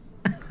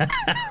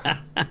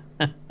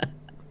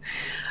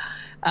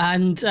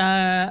 And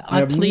I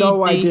have plead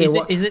no idea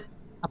Is it?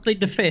 I plead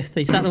the fifth.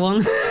 Is that the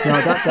one?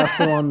 No, that's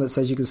the one that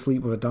says you can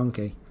sleep with a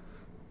donkey.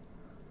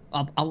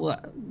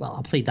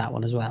 I'll plead that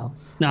one as well.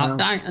 No.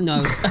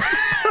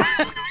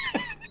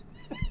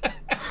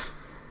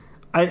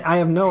 I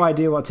have no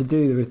idea what to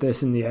do with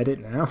this in the edit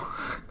now.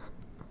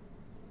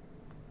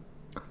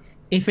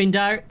 If in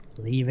doubt,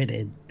 leave it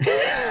in.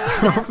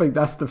 I don't think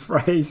that's the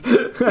phrase.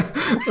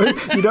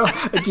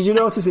 Did you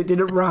notice it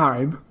didn't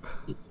rhyme?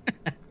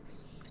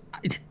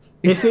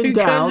 If in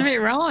doubt, because it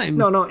rhymes.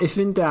 No. If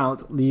in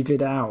doubt, leave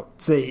it out.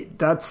 See,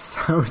 that's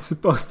how it's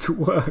supposed to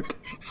work.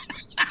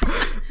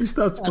 That's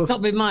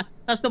not been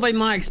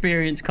my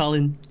experience,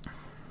 Colin.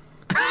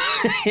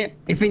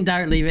 If in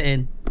doubt, leave it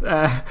in.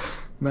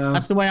 No,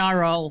 that's the way I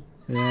roll.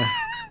 Yeah,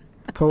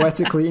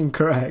 poetically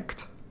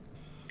incorrect.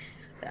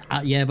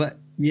 Yeah, but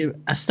you're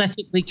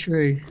aesthetically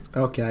true.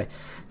 Okay,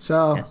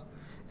 so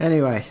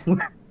anyway,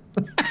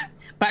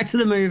 back to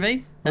the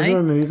movie. Was there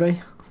a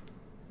movie?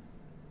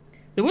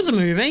 There was a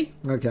movie.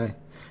 Okay,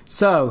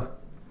 so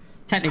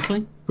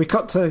technically, we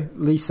cut to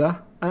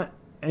Lisa,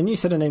 and you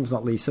said her name's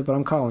not Lisa, but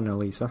I'm calling her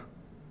Lisa.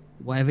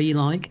 Whatever you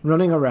like.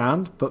 Running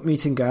around, but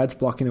meeting guards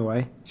blocking her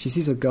way. She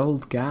sees a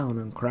gold gown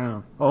and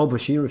crown. Oh,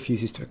 but she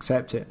refuses to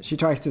accept it. She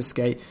tries to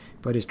escape,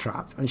 but is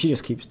trapped, and she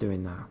just keeps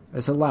doing that.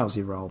 It's a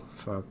lousy role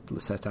for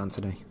Lisette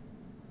Anthony.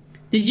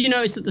 Did you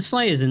notice that the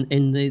Slayers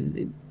in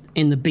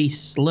the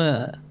Beast's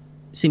lure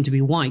seem to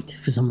be white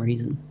for some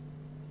reason?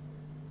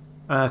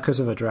 Because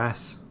of her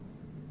dress.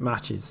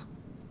 Matches.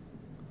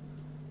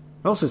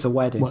 Also, it's a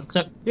wedding. What,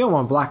 so, you don't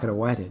want black at a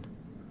wedding.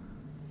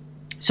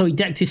 So he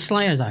decked his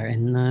Slayers out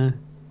in...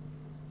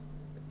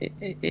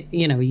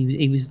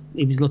 he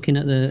was looking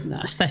at the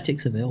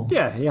aesthetics of it all.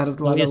 Yeah, he had a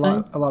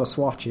lot of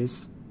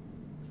swatches,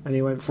 and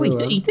he went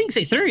through. He thinks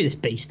it through, this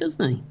Beast,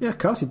 doesn't he? Yeah, of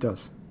course he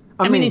does.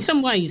 I mean, in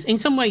some ways,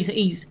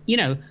 he's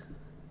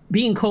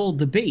being called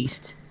the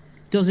Beast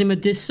does him a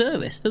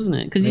disservice, doesn't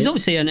it? Because he's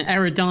obviously an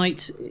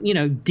erudite,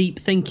 deep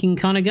thinking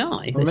kind of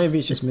guy. Or maybe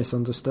he's just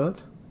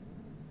misunderstood.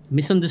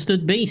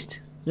 Misunderstood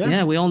Beast.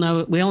 Yeah, we all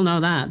know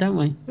that, don't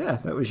we? Yeah,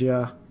 that was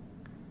your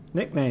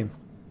nickname.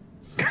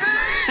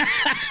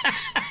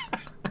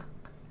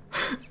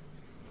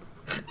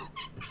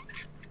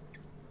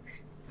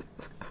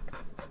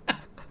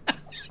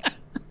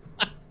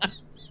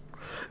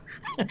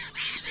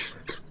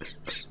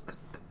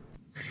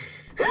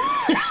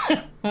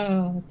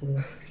 Oh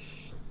dear.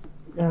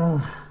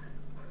 Oh.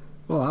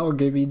 Well, that will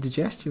give you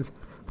indigestion.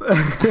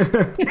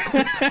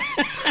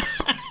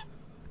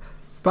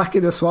 Back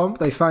in the swamp,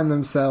 they find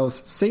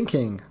themselves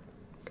sinking.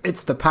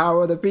 It's the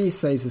power of the beast,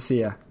 says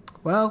Asia.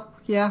 Well,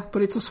 yeah,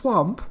 but it's a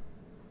swamp.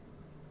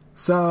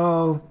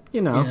 So,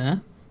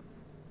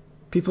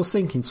 people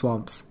sink in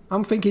swamps.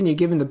 I'm thinking you're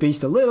giving the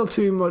beast a little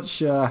too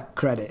much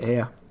credit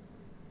here.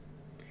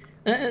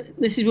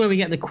 This is where we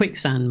get the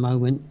quicksand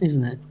moment,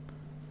 isn't it?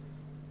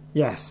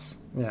 Yes,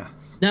 yeah.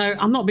 No,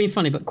 I'm not being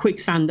funny, but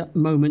quicksand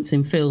moments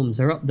in films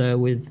are up there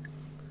with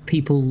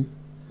people,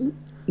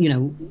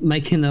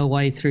 making their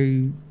way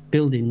through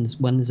buildings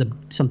when there's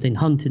something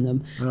hunting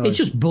them. Oh. It's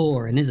just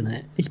boring, isn't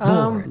it? It's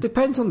boring.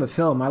 Depends on the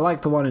film. I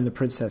like the one in The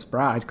Princess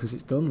Bride because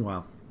it's done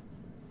well.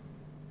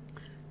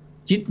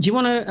 Do you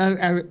want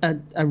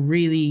a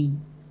really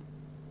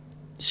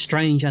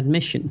strange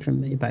admission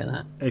from me about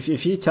that?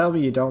 If you tell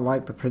me you don't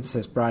like The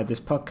Princess Bride, this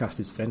podcast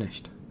is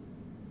finished.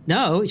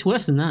 No, it's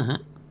worse than that.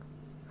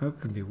 How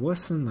can it be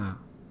worse than that?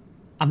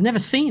 I've never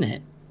seen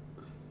it.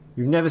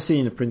 You've never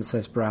seen The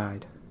Princess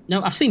Bride?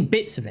 No, I've seen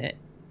bits of it.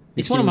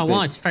 It's one of my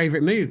wife's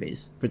favourite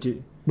movies. But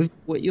we've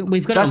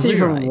got that's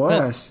it on even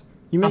worse.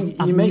 I've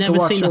never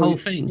seen the whole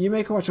thing. You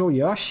make her watch all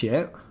your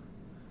shit.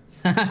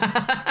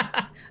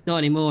 Not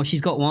anymore. She's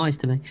got wise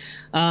to me.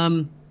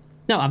 No,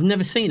 I've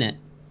never seen it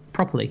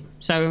properly.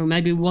 So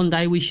maybe one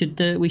day we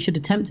should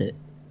attempt it.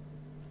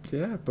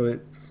 Yeah, but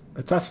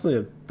it's actually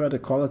a better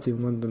quality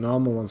than the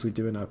normal ones we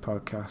do in our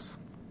podcasts.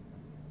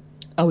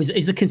 Oh,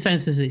 is the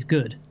consensus it's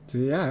good?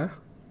 Yeah.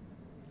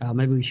 Oh,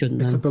 maybe we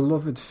shouldn't. It's a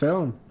beloved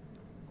film.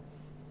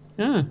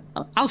 Yeah,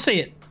 I'll see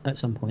it at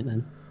some point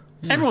then.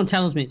 Yeah. Everyone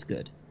tells me it's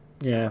good.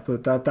 Yeah,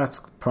 but that's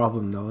a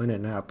problem though, isn't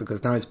it now?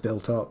 Because now it's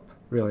built up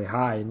really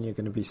high, and you're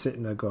going to be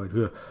sitting there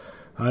going,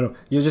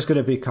 you're just going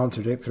to be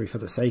contradictory for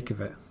the sake of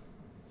it.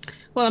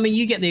 Well, I mean,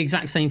 you get the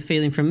exact same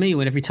feeling from me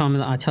when every time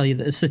that I tell you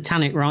that The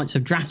Satanic Rites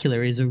of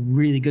Dracula is a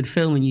really good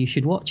film and you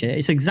should watch it.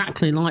 It's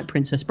exactly like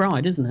Princess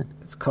Bride, isn't it?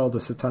 It's called The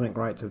Satanic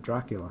Rites of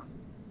Dracula.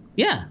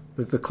 Yeah.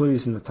 The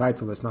clue's in the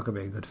title. It's not going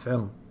to be a good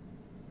film.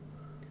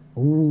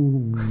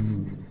 Ooh.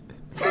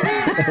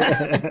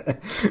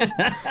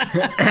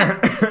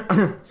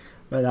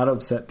 Well, that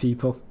upset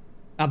people.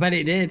 I bet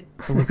it did.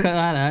 We'll cut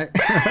that out.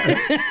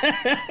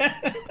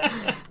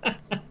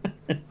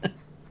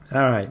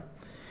 All right.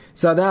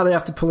 So now they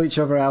have to pull each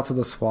other out of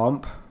the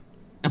swamp.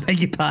 I beg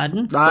your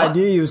pardon? I What?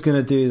 knew you was going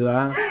to do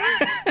that.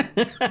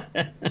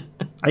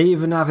 I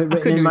even have it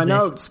written couldn't in my resist.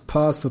 notes.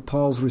 Pause for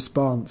Paul's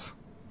response.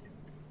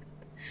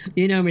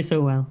 You know me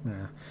so well.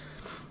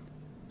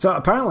 So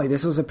apparently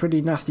this was a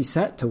pretty nasty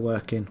set to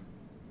work in.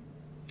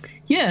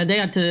 Yeah, they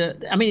had to...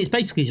 I mean, it's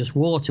basically just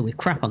water with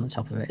crap on the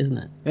top of it, isn't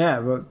it? Yeah,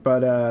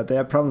 but they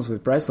had problems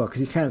with Breslau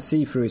because he can't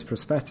see through his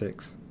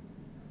prosthetics.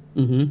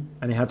 Mm-hmm.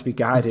 And he had to be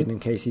guided in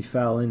case he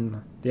fell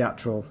in the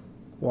actual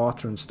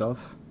water and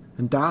stuff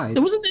and died.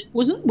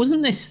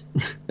 Wasn't this...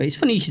 It's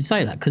funny you should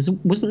say that, because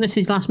wasn't this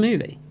his last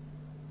movie?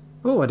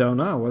 Oh, I don't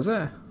know, was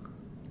it?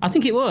 I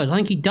think it was. I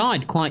think he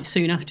died quite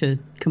soon after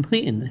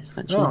completing this,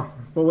 actually. Oh,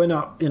 well, we're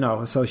not,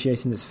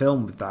 associating this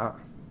film with that.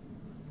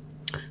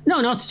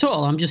 No, not at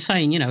all. I'm just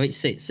saying,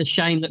 it's a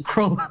shame that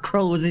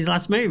Krull was his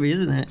last movie,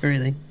 isn't it,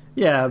 really?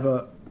 Yeah,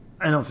 but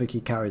I don't think he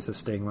carries the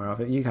stigma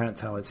of it. You can't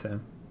tell it's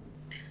him.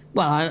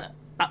 Well,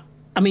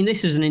 I mean,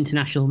 this is an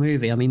international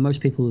movie. I mean, most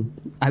people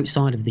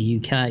outside of the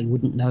UK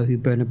wouldn't know who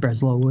Bernard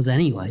Breslau was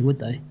anyway, would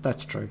they?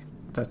 That's true.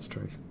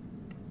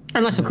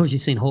 Unless, of course,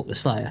 you've seen Hawk the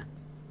Slayer.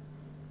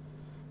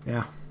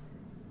 Yeah.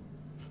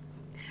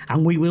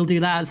 And we will do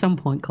that at some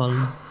point,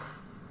 Colin.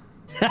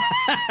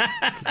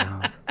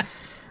 God.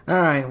 All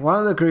right, one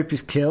of the group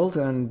is killed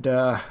and,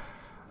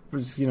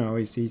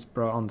 he's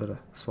brought onto the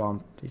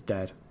swamp. He's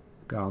dead.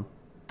 Gone.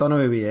 Don't know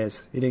who he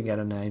is. He didn't get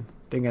a name.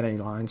 Didn't get any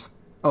lines.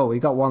 Oh, he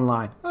got one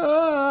line.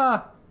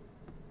 Ah!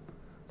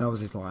 That was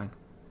his line.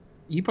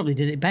 You probably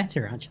did it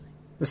better, actually.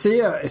 The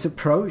seer is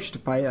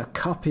approached by a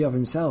copy of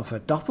himself, a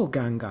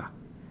doppelganger.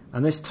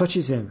 And this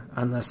touches him,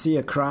 and the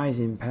seer cries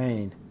in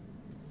pain.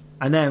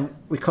 And then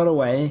we cut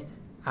away,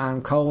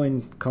 and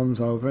Colin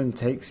comes over and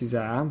takes his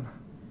arm.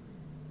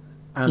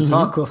 And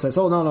Tarkul says,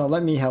 oh, no,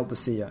 let me help the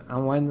seer.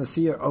 And when the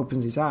seer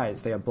opens his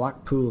eyes, they are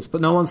black pools. But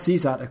no one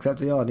sees that except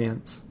the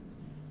audience.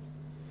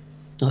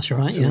 That's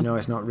right, So yeah. we know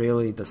it's not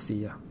really the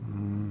seer.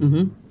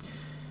 Mm-hmm.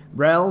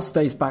 Rel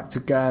stays back to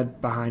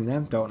guard behind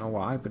them. Don't know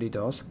why, but he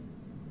does.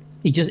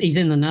 He's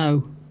in the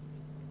know.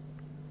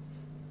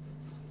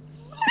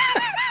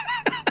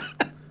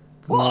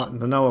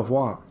 The know of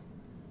what?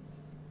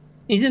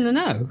 He's in the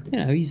know.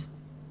 He's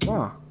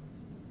What?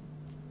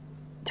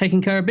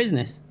 taking care of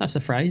business. That's a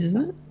phrase,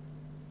 isn't it?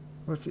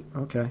 What's it?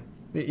 Okay.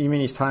 You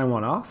mean he's tying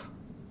one off?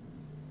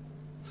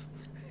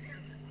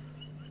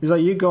 He's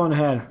like, you go on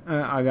ahead.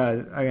 I got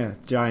a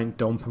giant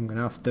dump I'm going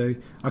to have to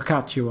do. I'll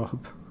catch you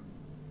up.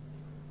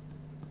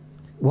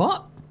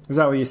 What? Is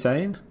that what you're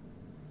saying?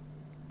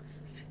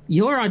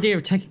 Your idea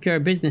of taking care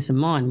of business and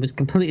mine was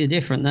completely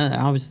different there.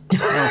 I was...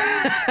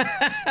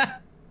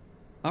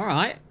 All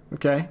right.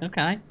 Okay.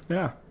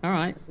 Yeah. All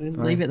right.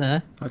 Leave it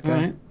there. Okay. All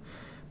right.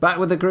 Back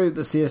with the group,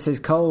 the seer says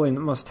Colwyn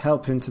must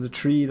help him to the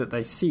tree that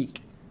they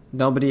seek.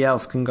 Nobody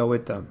else can go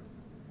with them.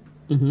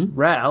 Mm-hmm.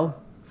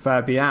 Rel,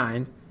 far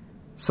behind,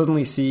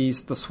 suddenly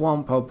sees the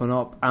swamp open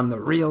up and the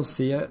real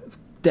seer's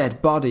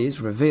dead body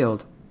is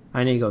revealed.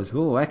 And he goes,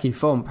 oh, Ecky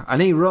Thump.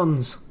 And he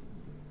runs.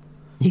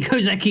 He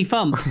goes Ecky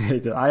Thump.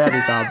 I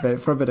added that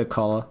bit for a bit of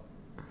colour.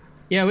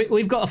 Yeah,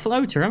 we've got a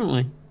floater, haven't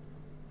we?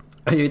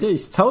 You do.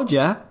 Told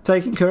ya.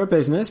 Taking care of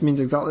business means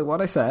exactly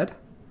what I said.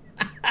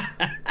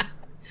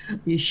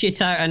 You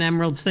shit out an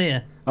emerald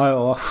seer.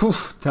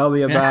 Oh, tell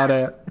me about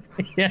it.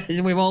 Yeah,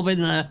 we've all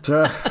been there.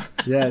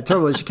 Yeah,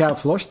 trouble is you can't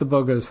flush the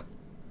buggers.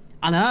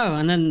 I know,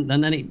 and then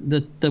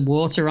the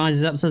water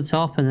rises up to the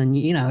top, and then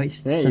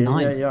it's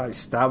annoying. Yeah, like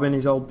stabbing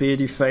his old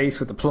beardy face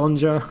with the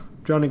plunger,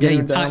 trying to get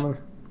him down.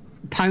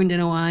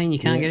 Pounding away, and you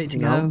can't get it to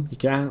go. You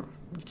can't.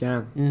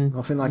 Yeah.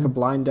 Nothing like a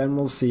blind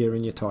emerald seer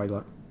in your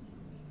toilet.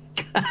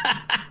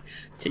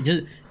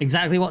 Just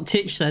exactly what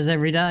Titch says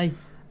every day.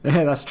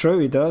 Yeah, that's true.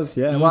 He does.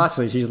 Yeah. Well,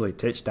 actually, it's usually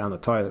Titch down the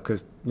toilet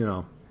because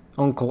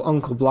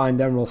Uncle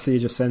Blind Emerald Seer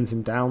just sends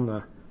him down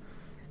there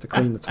to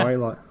clean the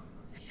toilet.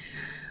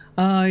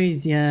 Oh,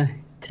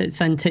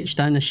 send Titch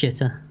down the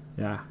shitter.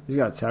 Yeah, he's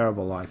got a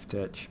terrible life,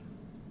 Titch.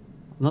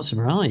 I'm not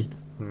surprised.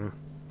 So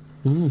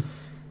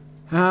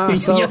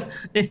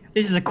This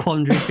is a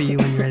quandary for you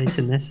when you're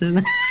editing this, isn't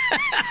it?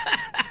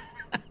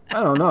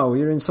 I don't know.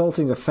 You're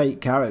insulting a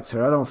fake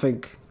character. I don't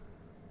think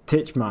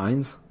Titch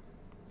minds.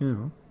 He's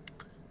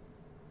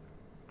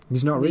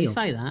not real. You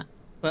say that,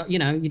 but you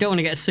don't want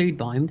to get sued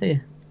by him, do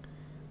you?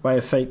 By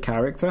a fake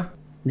character?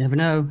 Never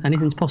know.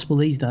 Anything's possible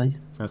these days.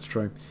 That's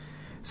true.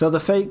 So the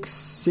fake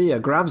seer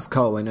grabs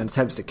Colwyn and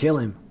attempts to kill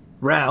him.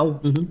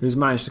 Rel, who's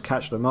managed to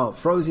catch them up,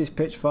 throws his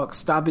pitchfork,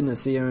 stabbing the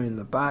seer in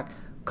the back.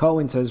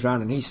 Colwyn turns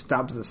around and he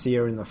stabs the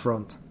seer in the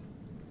front.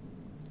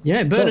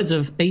 Yeah,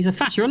 he's a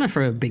fast runner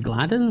for a big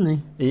lad, isn't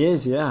he? He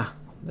is, yeah.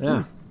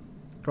 Yeah.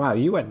 Wow,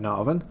 you went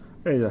Northern.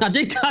 I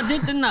did,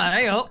 didn't I?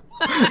 Hey up.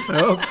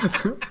 Oh.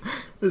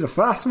 He's a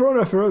fast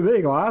runner for a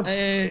big lad.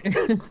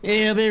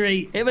 He'll be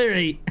right.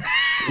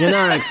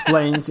 Yanar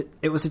explains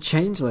it was a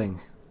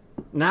changeling.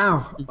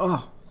 Now,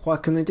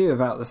 what can they do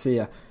about the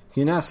seer?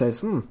 Yuna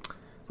says,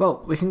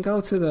 well, we can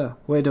go to the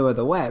Widow of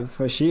the Web,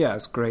 for she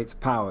has great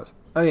powers.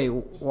 Okay,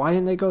 why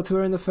didn't they go to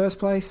her in the first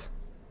place?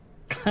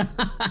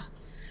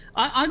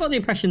 I got the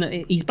impression that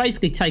he's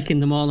basically taken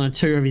them all on a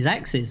tour of his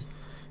exes.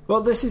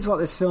 Well, this is what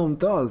this film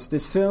does.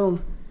 This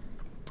film,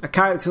 a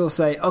character will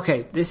say,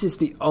 okay, this is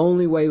the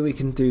only way we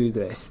can do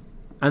this.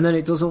 And then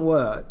it doesn't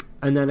work.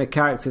 And then a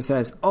character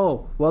says,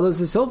 oh, well, there's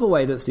this other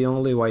way that's the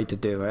only way to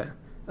do it.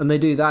 And they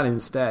do that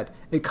instead.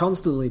 It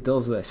constantly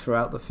does this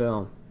throughout the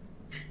film.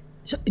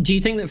 So, do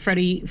you think that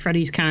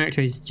Freddy's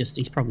character is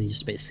he's probably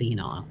just a bit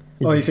senile?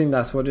 Oh, you think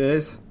that's what it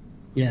is?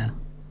 Yeah.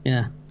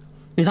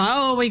 He's like,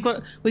 oh, we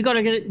got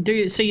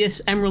to see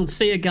this Emerald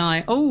Seer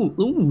guy. Oh,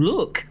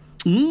 look.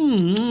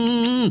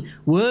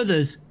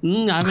 Werther's. I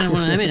haven't had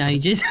one of them in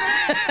ages.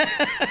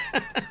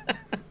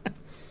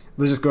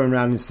 They're just going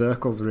around in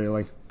circles,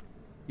 really.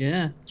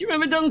 Yeah. Do you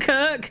remember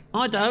Dunkirk?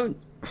 I don't.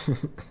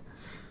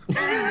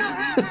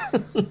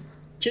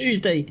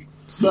 Tuesday.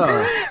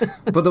 So,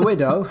 but the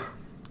widow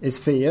is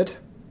feared,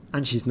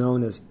 and she's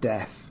known as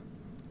Death.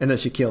 And that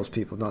she kills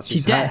people, not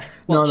she's deaf.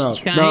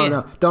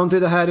 No. Don't do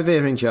the hard of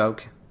hearing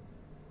joke.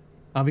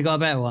 Have we got a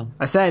better one?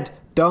 I said,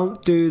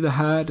 don't do the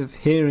hard of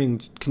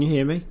hearing. Can you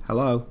hear me?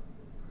 Hello?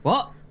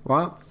 What?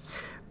 But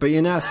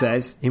Yuna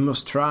says he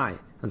must try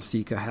and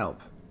seek her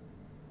help.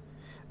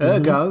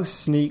 Ergo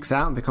sneaks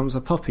out and becomes a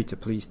puppy to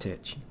please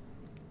Titch.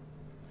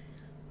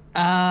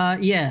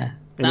 Yeah.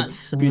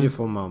 That's a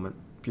beautiful moment.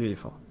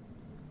 Beautiful.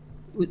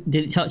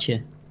 Did it touch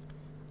you?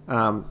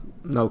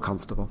 No,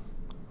 Constable.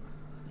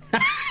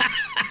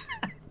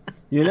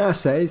 Yuna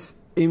says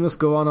he must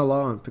go on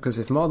alone because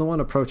if more than one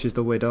approaches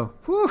the widow,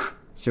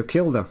 she'll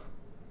kill them.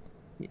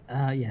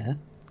 Yeah.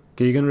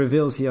 Keegan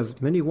reveals he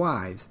has many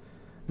wives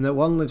and that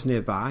one lives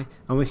nearby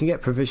and we can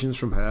get provisions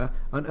from her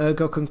and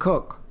Ergo can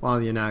cook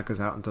while Yuna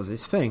goes out and does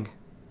his thing.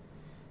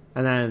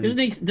 And then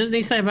doesn't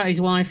he say about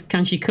his wife,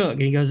 can she cook?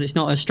 And he goes, it's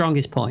not her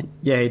strongest point.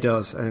 Yeah, he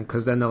does. And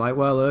because then they're like,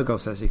 well, Ergo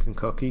says he can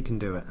cook, he can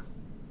do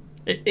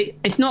it.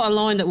 It's not a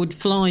line that would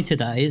fly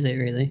today, is it,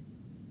 really?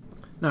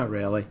 Not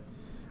really.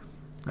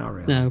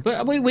 No,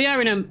 but we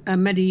are in a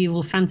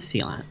medieval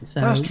fantasy land. So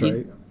that's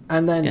true.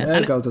 And then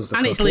Ergo does the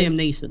cooking. And it's Liam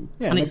Neeson.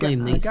 Yeah,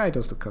 and the guy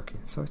does the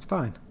cooking, so it's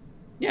fine.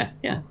 Yeah.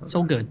 It's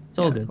all good.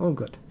 All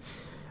good.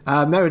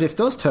 Meredith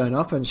does turn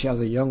up and she has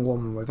a young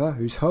woman with her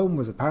whose home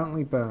was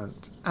apparently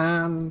burnt.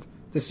 And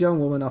this young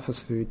woman offers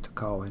food to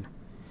Colin.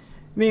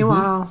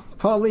 Meanwhile,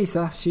 poor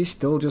Lisa, she's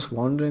still just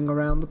wandering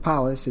around the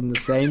palace in the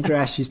same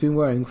dress she's been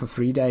wearing for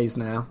 3 days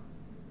now.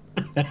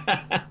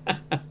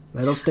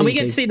 Little stinky. And we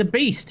get to see the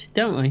Beast,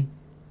 don't we?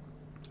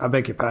 I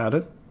beg your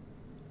pardon?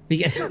 We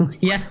get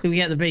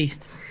the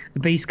Beast. The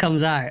Beast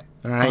comes out,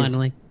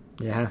 finally.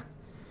 Yeah.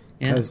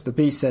 Because the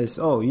Beast says,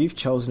 oh, you've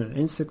chosen an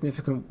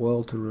insignificant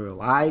world to rule.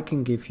 I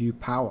can give you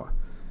power.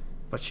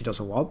 But she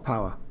doesn't want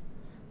power.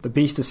 The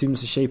Beast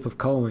assumes the shape of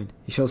Colin.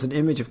 He shows an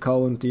image of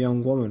Colin with the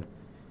young woman.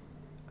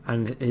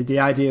 And the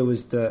idea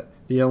was that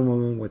the young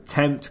woman would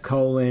tempt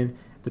Colin.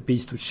 The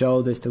Beast would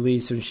show this to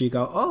Lisa and she'd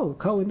go, oh,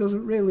 Colin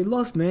doesn't really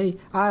love me.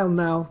 I'll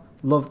now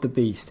love the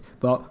Beast.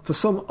 But for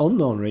some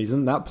unknown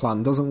reason, that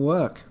plan doesn't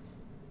work.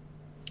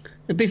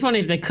 It'd be funny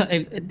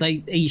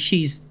if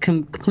she's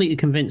completely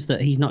convinced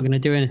that he's not going to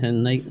do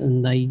anything,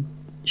 and they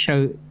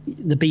show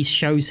the Beast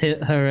shows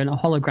her in a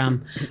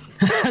hologram,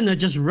 and they're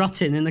just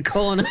rotting in the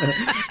corner.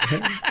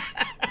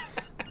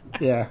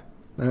 Yeah,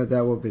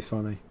 that would be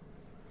funny.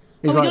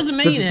 He doesn't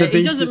mean it.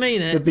 He doesn't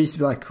mean it. The Beast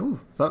would be like,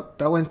 "Ooh,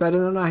 that went better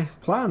than I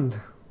planned."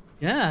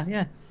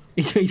 Yeah.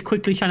 He's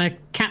quickly trying to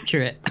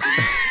capture it.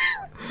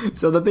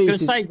 So the Beast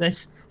save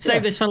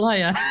this for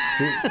later.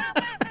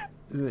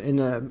 In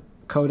a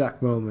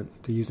Kodak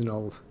moment, to use an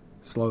old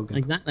slogan.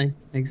 Exactly.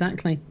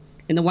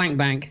 In the wank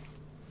bank.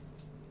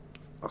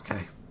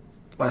 Okay.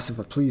 Less of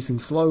a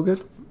pleasing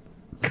slogan.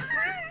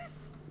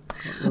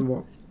 And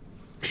what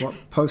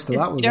poster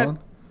that was on.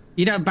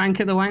 You don't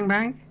bank at the wank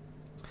bank?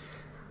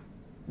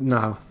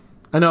 No.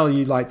 I know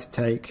you like to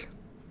take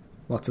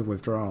lots of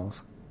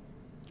withdrawals.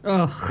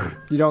 Oh.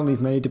 You don't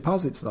leave many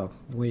deposits, though.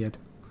 Weird.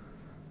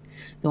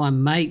 No, I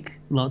make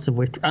lots of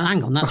withdrawals.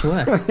 Hang on, that's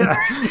worse.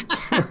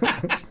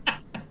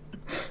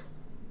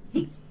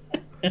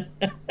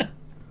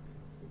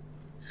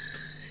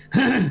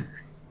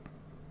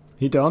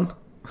 You done?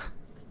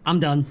 I'm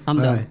done.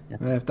 Right.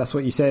 Yeah. If that's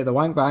what you say at the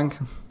wank bank.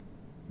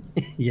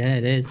 Yeah,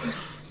 it is.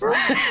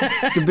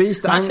 The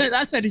Beast. That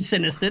sounded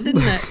sinister,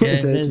 didn't it?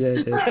 It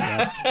did.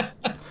 Yeah.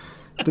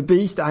 The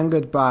Beast,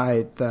 angered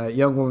by the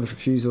young woman's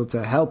refusal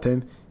to help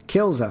him,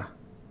 kills her.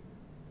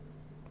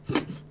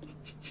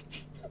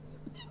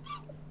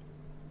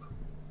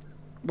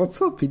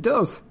 What's up? He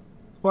does.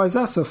 Why is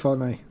that so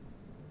funny?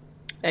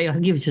 Hey, I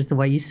think it was just the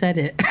way you said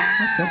it.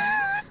 Okay.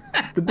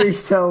 The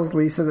Beast tells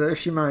Lisa that if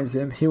she marries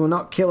him, he will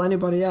not kill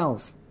anybody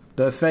else.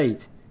 Their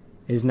fate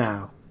is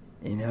now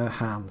in her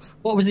hands.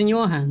 What was in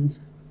your hands?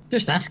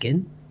 Just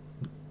asking.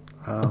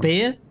 A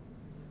beer?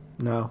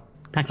 No.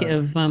 Packet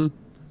of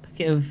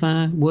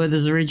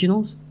Werther's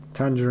Originals?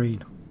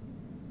 Tangerine.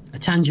 A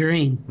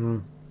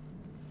tangerine?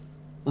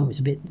 Oh, it's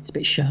a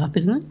bit sharp,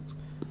 isn't it?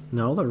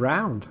 No, they're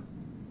round.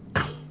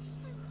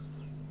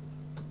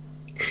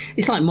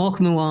 It's like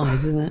Morecambe and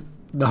Wise, isn't it?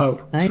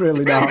 No, it's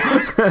really not.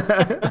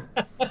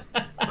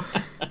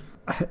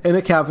 In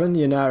a cavern,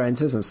 Ynara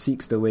enters and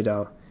seeks the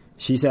widow.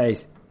 She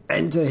says,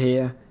 "Enter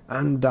here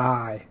and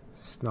die."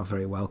 It's not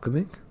very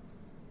welcoming.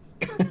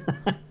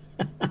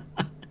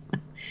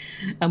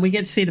 And we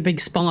get to see the big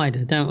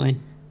spider, don't we?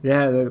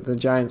 Yeah, the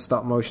giant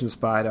stop-motion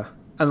spider.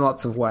 And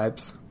lots of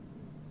webs.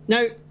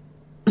 No,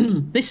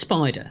 this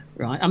spider,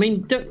 right? I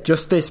mean...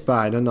 Just this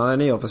spider, not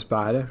any other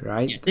spider,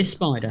 right? Yeah, this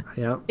spider.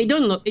 Yeah. It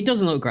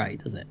doesn't look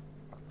great, does it?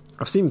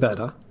 I've seen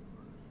better.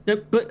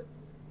 No, but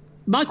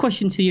my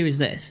question to you is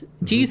this.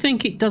 Do you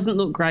think it doesn't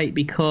look great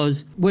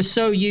because we're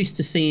so used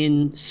to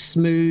seeing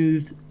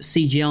smooth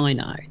CGI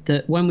now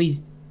that when we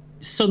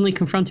suddenly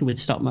confronted with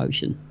stop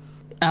motion,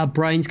 our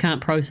brains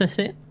can't process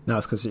it? No,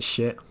 it's because it's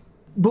shit.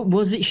 But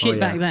was it shit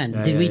back then?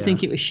 Yeah, Did we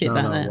think it was shit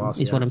back then? It was,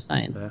 is what I'm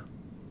saying. Yeah.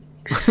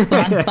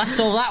 Well, that's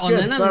all that one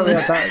Good, then, isn't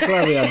it?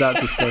 glad we had that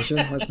discussion.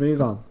 Let's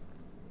move on.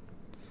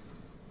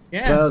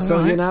 Yeah, So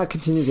right. Ynara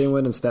continues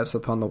inward and steps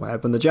upon the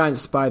web, and the giant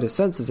spider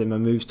senses him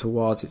and moves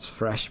towards its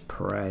fresh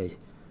prey.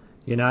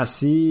 Ynara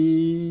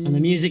sees... And the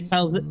music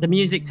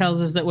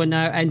tells us that we're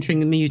now entering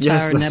the Mutara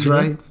Yes, that's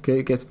Nebula. right.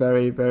 It gets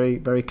very, very,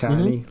 very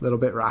carny, a little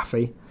bit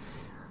raffy.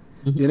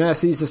 Ynara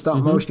sees the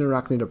stop-motion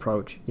arachnid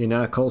approach.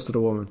 Ynara calls to the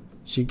woman.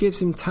 She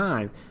gives him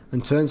time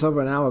and turns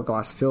over an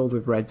hourglass filled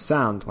with red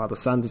sand. While the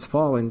sand is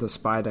falling, the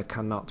spider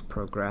cannot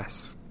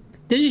progress.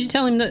 Did she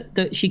tell him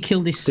that she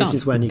killed his son? This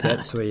is when he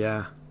gets to it,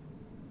 yeah.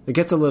 It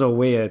gets a little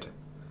weird.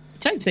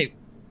 It takes it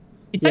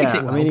well,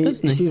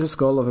 doesn't he it? sees a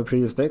skull of a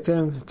previous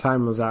victim.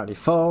 Time runs out and he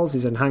falls.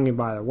 He's then hanging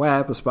by a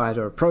web. A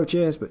spider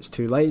approaches, but it's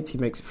too late. He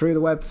makes it through the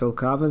web, Phil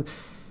Carvin.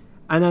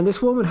 And then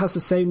this woman has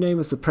the same name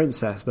as the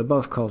princess. They're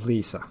both called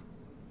Lisa.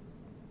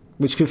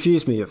 Which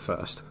confused me at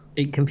first.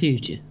 It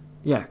confused you.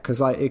 Yeah,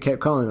 because it kept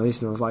calling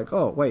Lisa and I was like,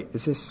 oh, wait,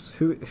 is this...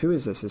 Who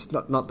is this? It's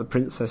not the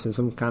princess in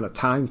some kind of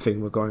time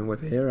thing we're going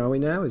with here, are we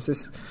now? Is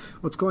this...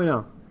 What's going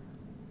on?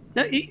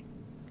 No,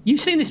 you've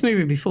seen this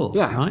movie before,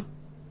 right?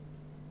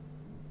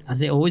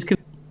 Has it always...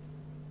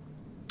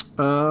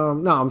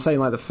 No, I'm saying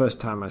the first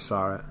time I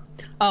saw it.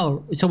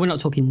 Oh, so we're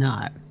not talking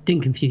now.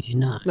 Didn't confuse you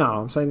now.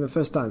 No, I'm saying the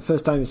first time.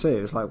 First time you see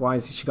it, it's like, why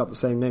has she got the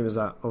same name as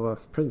that other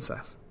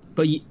princess?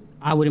 But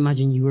I would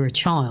imagine you were a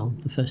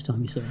child the first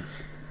time you saw it.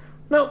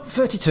 No,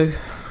 32.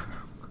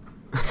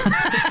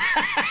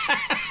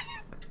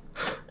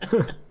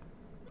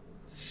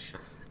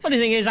 Funny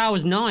thing is, I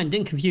was 9.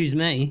 Didn't confuse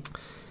me.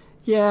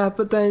 Yeah,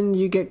 but then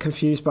you get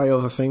confused by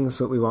other things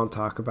that we won't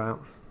talk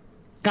about.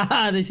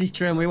 This is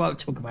true, and we won't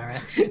talk about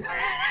it.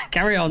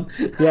 Carry on.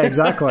 Yeah,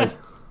 exactly.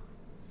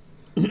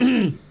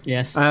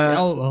 Yes.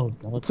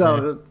 God.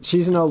 So,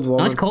 she's an old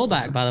woman. Nice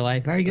callback, by the way.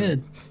 Very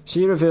good.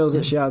 She reveals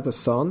that she had a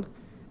son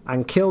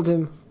and killed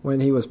him when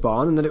he was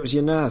born, and that it was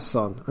Ynara's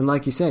son. And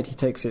like you said, he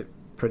takes it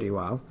pretty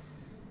well.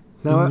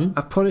 Now,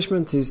 a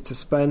punishment is to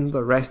spend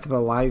the rest of her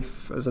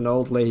life as an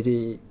old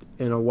lady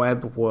in a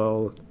web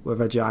world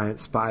with a giant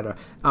spider.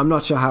 I'm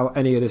not sure how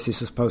any of this is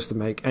supposed to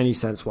make any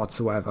sense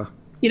whatsoever.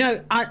 You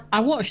know, I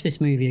watched this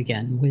movie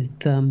again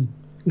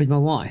with my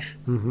wife,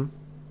 and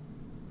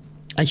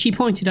she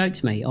pointed out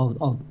to me,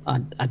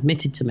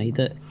 admitted to me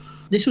that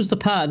this was the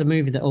part of the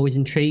movie that always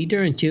intrigued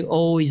her, and she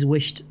always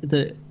wished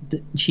that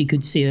she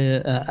could see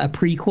a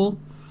prequel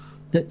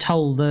that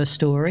told the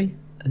story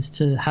as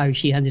to how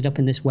she ended up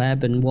in this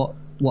web and what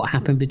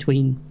happened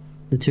between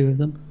the two of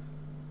them.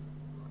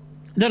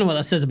 I don't know what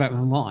that says about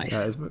my wife.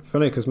 Yeah, it's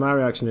funny because my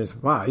reaction is,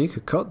 wow, you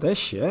could cut this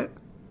shit.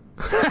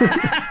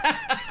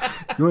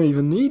 You won't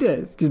even need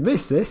it. You can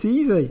miss this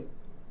easy.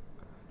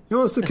 Who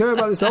wants to care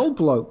about this old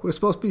bloke?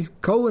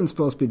 Colin's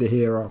supposed to be the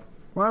hero.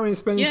 Why are we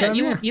spending time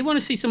here? You want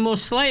to see some more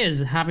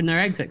Slayers having their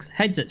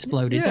heads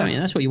exploded, don't you?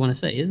 That's what you want to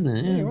see, isn't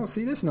it? Yeah, you want to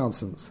see this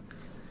nonsense.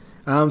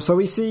 So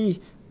we see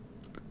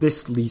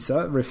this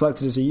Lisa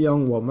reflected as a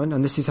young woman,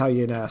 and this is how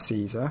Ynara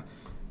sees her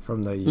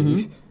from the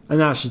youth. And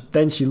now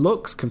she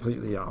looks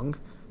completely young.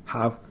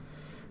 How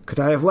could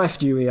I have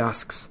left you, he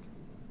asks.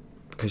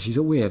 Because she's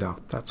a weirdo,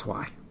 that's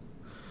why.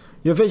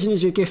 Your vision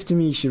is your gift to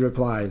me, she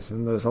replies,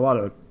 and there's a lot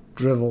of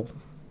drivel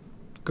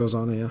goes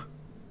on here.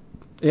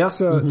 He asks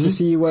her to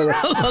see where...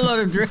 a lot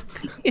of drift.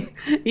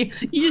 You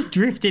just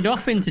drifted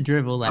off into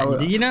drivel then.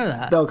 Did you know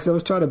that? No, because I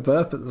was trying to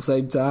burp at the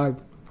same time.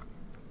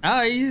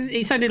 Oh,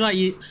 he sounded like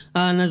you...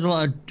 and there's a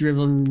lot of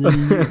drivel. I'm trying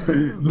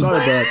to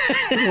burp.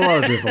 There's a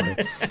lot of drivel here.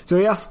 So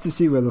he asks to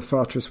see where the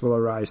fortress will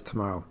arise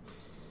tomorrow.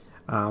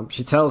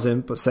 She tells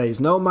him, but says,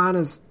 no man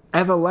has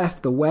ever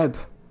left the web.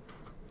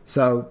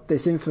 So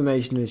this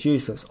information is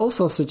useless.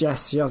 Also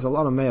suggests she has a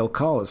lot of male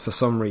callers for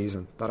some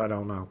reason that I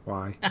don't know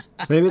why.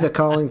 Maybe they're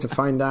calling to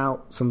find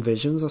out some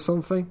visions or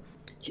something.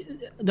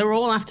 They're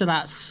all after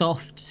that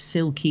soft,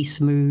 silky,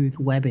 smooth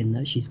webbing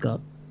that she's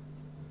got.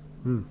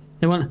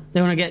 They want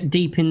to get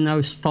deep in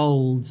those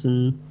folds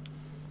and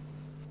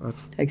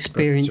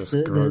experience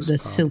the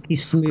silky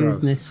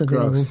smoothness of it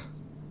all.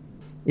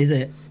 Is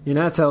it?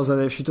 Ynara tells her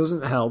that if she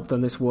doesn't help,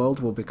 then this world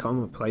will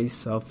become a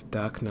place of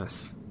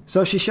darkness.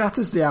 So she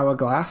shatters the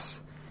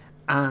hourglass,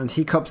 and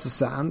he cups the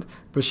sand,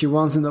 but she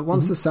warns him that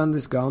once the sand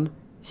is gone,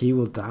 he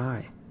will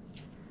die.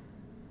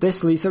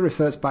 This Lisa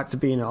reverts back to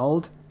being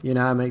old.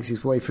 Yunai makes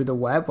his way through the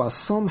web while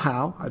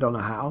somehow, I don't know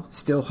how,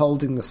 still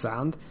holding the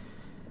sand,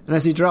 and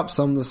as he drops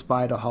some, the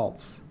spider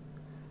halts.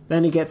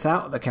 Then he gets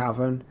out of the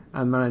cavern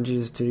and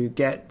manages to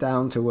get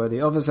down to where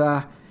the others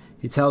are.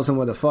 He tells them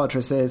where the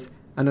fortress is,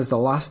 and as the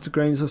last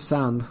grains of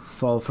sand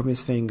fall from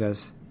his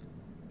fingers,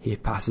 he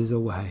passes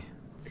away.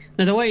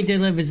 Now, the way he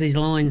delivers his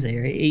lines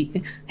here,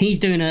 he's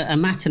doing a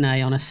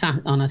matinee on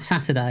a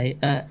Saturday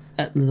at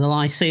the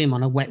Lyceum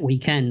on a wet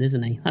weekend,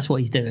 isn't he? That's what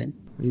he's doing.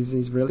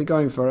 He's really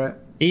going for it.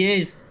 He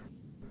is.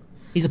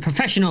 He's a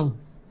professional.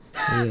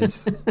 He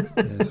is.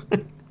 He is.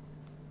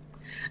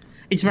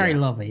 It's very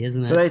lovely,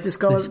 isn't it? So they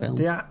discover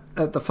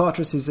the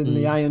fortress is in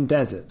the Iron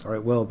Desert, or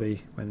it will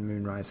be when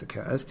Moonrise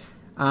occurs,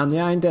 and the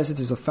Iron Desert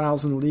is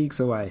 1,000 leagues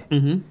away.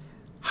 Mm-hmm.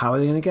 How are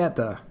they going to get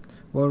there?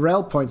 Well,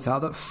 Rel points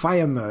out that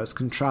fire mers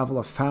can travel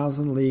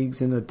 1,000 leagues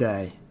in a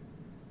day.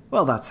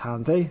 Well, that's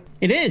handy.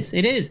 It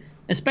is.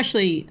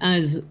 Especially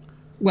as,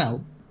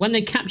 well, when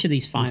they capture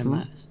these fire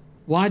mers,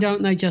 why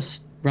don't they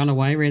just run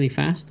away really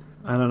fast?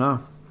 I don't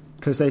know.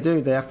 Because they do.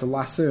 They have to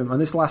lasso him.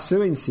 And this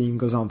lassoing scene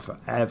goes on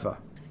forever.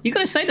 You've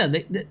got to say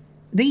that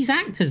these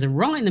actors are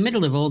right in the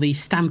middle of all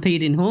these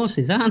stampeding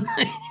horses, aren't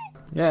they?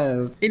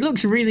 Yeah. It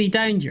looks really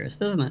dangerous,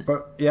 doesn't it?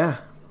 But, yeah.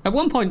 At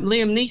one point,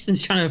 Liam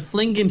Neeson's trying to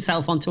fling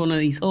himself onto one of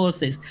these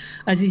horses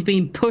as he's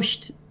being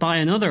pushed by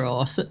another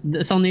horse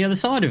that's on the other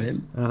side of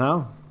him. I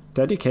know.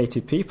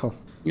 Dedicated people.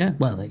 Yeah,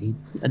 well,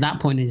 at that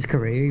point in his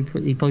career,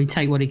 he'd probably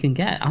take what he can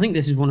get. I think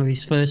this is one of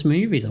his first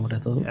movies, I would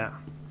have thought. Yeah.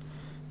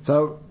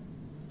 So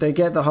they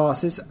get the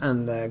horses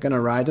and they're going to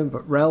ride them,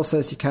 but Rel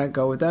says he can't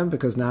go with them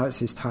because now it's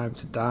his time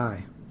to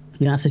die.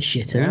 Yeah, that's a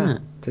shitter, isn't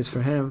it? It is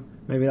for him.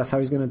 Maybe that's how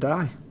he's going to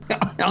die.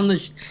 On the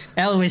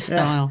Elvis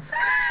style.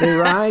 They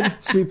ride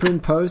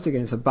superimposed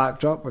against a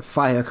backdrop with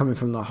fire coming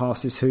from the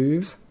horses'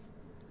 hooves.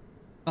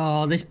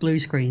 Oh, this blue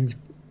screen's...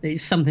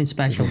 It's something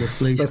special, this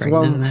blue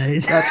screen, isn't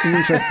it? That's an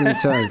interesting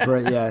term for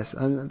it, yes.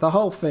 And the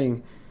whole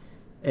thing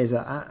is...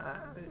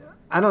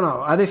 I don't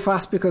know. Are they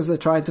fast because they're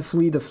trying to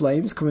flee the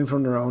flames coming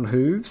from their own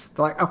hooves?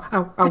 They're like,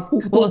 ow,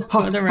 ooh,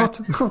 hot.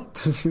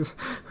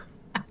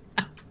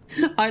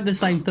 I had the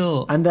same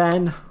thought. And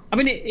then... I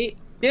mean,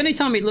 the only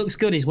time it looks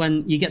good is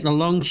when you get the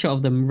long shot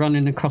of them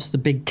running across the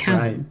big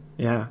chasm.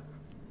 Right, yeah.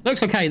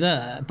 Looks okay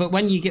there, but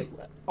when you get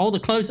all the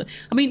closer...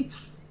 I mean,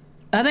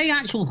 are they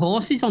actual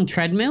horses on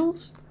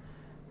treadmills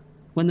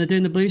when they're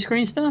doing the blue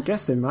screen stuff? I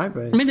guess they might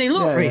be. I mean, they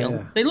look real.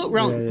 Yeah. They look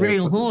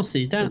real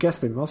horses, don't they? I guess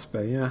they must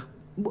be, yeah.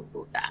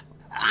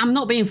 I'm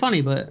not being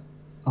funny, but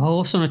a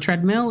horse on a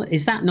treadmill,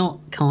 is that not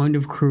kind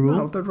of cruel?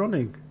 No, they're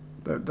running.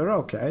 They're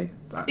okay.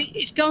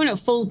 It's going at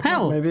full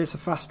pelt. Well, maybe it's a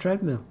fast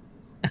treadmill.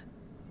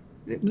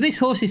 This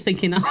horse is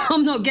thinking,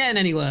 I'm not getting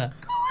anywhere.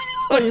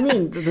 What do you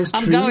mean? There's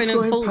trees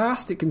going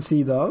past. It can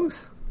see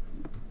those.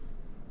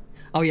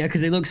 Oh, yeah,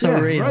 because it looks so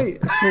real. Right.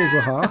 It fools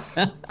the horse.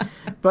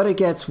 But it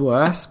gets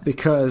worse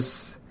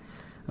because,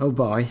 oh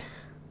boy,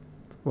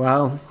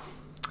 well,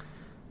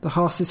 the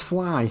horses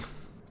fly.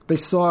 They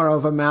soar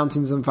over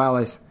mountains and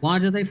valleys. Why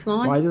do they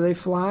fly? Why do they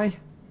fly?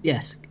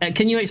 Yes.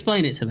 Can you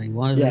explain it to me?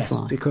 Why do they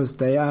fly? Yes, because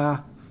they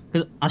are...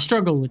 Because I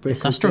struggle with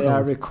this. They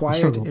are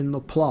required in the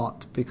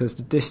plot because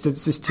the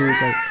distance is too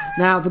great.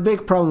 Now, the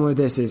big problem with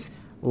this is,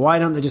 why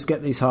don't they just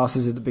get these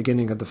horses at the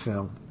beginning of the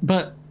film?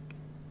 But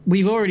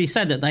we've already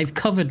said that they've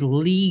covered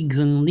leagues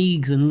and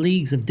leagues and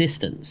leagues of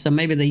distance, so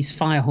maybe these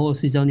fire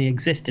horses only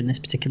exist in this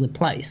particular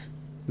place.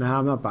 No,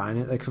 I'm not buying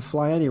it. They can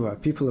fly anywhere.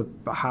 People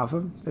have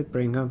them. They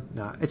bring them.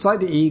 No, it's like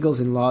the eagles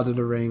in Lord of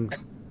the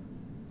Rings.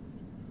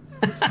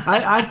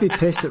 I'd be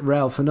pissed at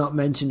Rel for not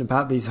mentioning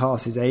about these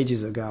horses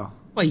ages ago.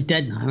 Well, he's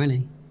dead now, isn't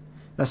he?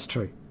 That's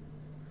true.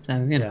 So,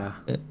 you know.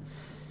 Yeah.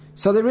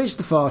 So they reach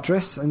the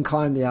fortress and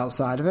climb the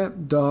outside of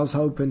it. Doors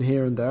open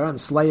here and there,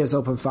 and Slayers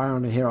open fire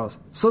on the heroes.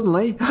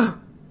 Suddenly,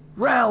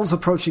 Rel's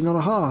approaching on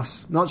a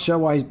horse. Not sure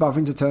why he's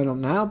bothering to turn up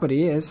now, but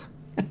he is.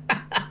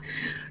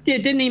 Yeah,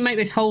 didn't he make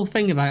this whole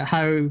thing about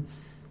how,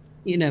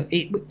 you know,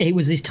 it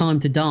was his time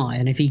to die,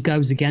 and if he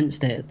goes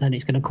against it, then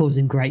it's going to cause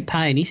him great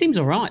pain. He seems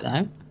all right,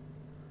 though.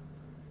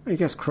 He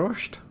gets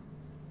crushed.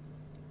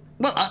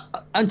 Well,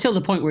 until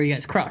the point where he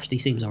gets crushed, he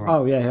seems all right.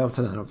 Oh, yeah, up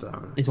to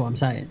that. Is what I'm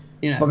saying.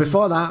 You know. But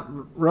before that,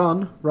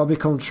 Robbie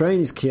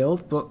Coltrane is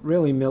killed, but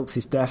really milks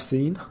his death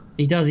scene.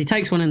 He does. He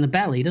takes one in the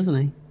belly, doesn't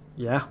he?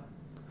 Yeah.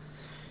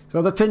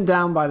 So they're pinned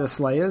down by the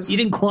Slayers. You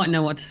didn't quite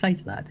know what to say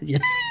to that, did you?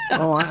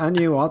 Oh, I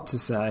knew what to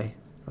say.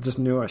 I just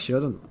knew I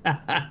shouldn't.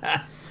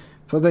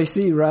 But they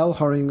see Rel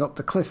hurrying up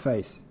the cliff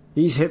face.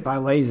 He's hit by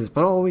lasers,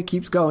 but he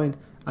keeps going.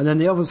 And then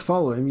the others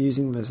follow him,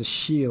 using him as a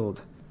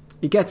shield.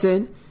 He gets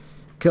in,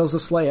 kills the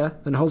Slayer,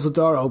 and holds the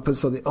door open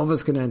so the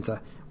others can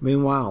enter.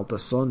 Meanwhile, the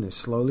sun is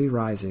slowly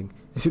rising.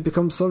 If it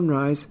becomes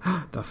sunrise,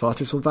 the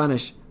fortress will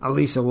vanish, and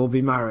Lisa will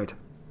be married.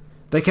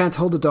 They can't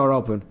hold the door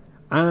open,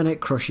 and it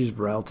crushes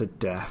Rel to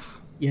death.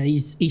 Yeah,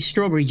 he's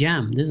strawberry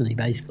jammed, isn't he,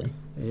 basically?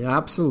 Yeah,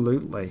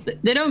 absolutely.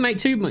 They don't make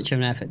too much of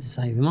an effort to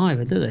save him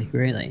either, do they?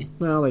 Really?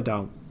 No, they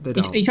don't. They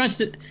don't. He tries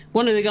to.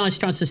 One of the guys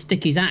tries to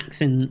stick his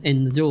axe in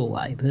the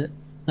doorway, but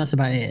that's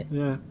about it.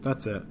 Yeah,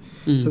 that's it.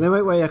 So they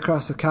make way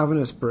across the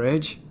cavernous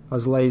bridge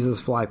as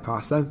lasers fly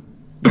past them.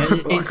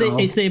 It's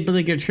the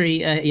obligatory,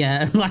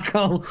 black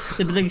hole,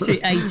 the obligatory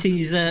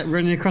 80s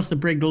running across the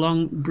bridge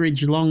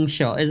long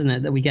shot, isn't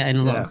it? That we get in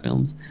a lot of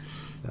films.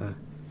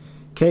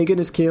 Kagan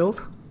is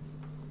killed.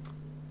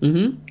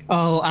 Mm-hmm.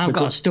 Oh, I've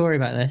got a story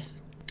about this.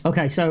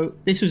 Okay, so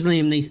this was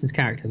Liam Neeson's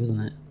character,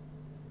 wasn't it?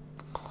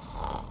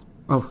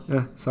 Oh,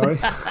 yeah, sorry.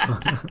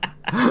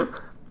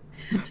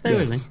 Stay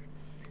with me.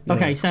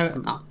 Okay,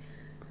 so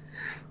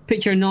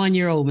picture a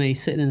 9-year-old me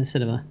sitting in the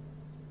cinema.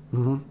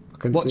 Mm-hmm. I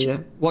can see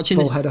it. Watching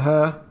full head of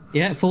hair.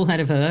 Yeah, full head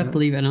of hair,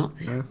 believe it or not.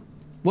 Yeah.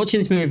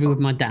 Watching this movie with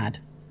my dad,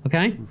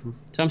 okay? Mm-hmm.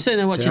 So I'm sitting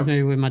there watching this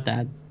movie with my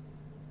dad,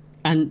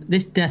 and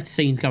this death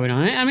scene's going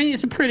on. I mean,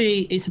 it's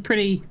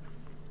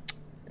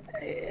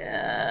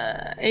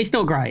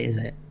not great, is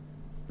it?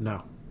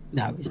 No,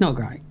 it's not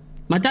great.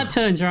 My dad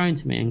turns around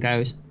to me and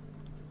goes,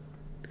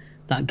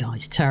 "That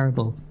guy's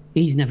terrible.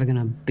 He's never going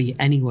to be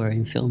anywhere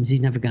in films. He's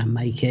never going to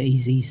make it.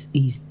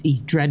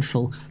 He's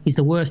dreadful. He's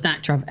the worst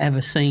actor I've ever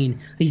seen.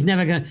 He's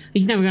never going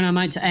to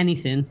amount to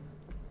anything."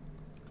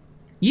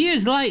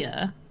 Years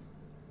later,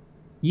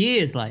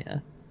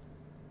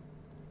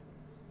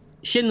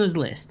 Schindler's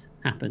List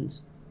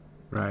happens.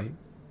 Right.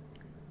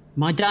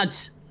 My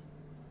dad's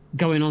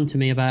going on to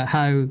me about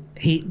how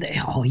he's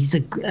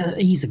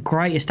the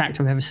greatest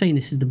actor I've ever seen.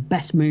 This is the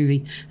best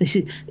movie.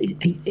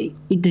 He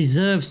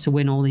deserves to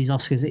win all these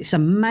Oscars. It's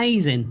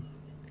amazing.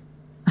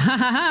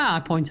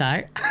 I point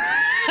out.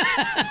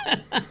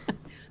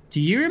 Do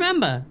you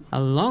remember how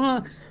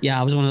long? Yeah,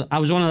 I was one of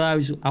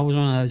those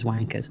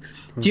wankers.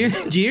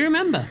 Do you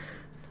remember?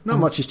 Not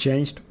much has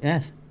changed.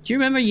 Yes. Do you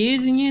remember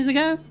years and years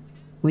ago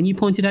when you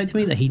pointed out to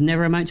me that he'd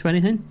never amount to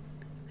anything?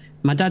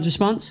 My dad's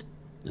response?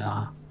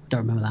 Don't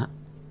remember that.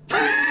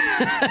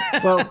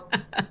 Well,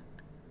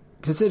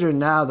 considering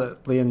now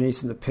that Liam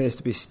Neeson appears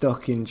to be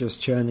stuck in just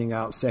churning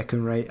out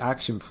second-rate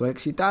action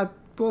flicks, your dad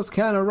was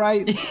kind of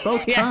right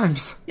both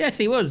times. Yes,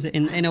 he was.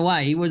 In a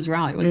way, he was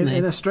right, wasn't he?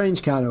 In a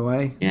strange kind of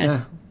way.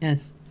 Yes,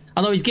 yes.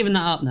 Although he's given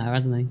that up now,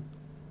 hasn't he?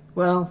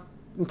 Well,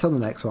 until the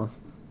next one.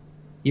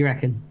 You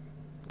reckon?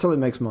 Until it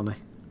makes money.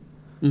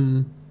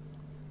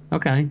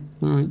 Okay,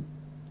 all right.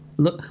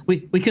 Look, we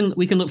can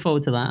look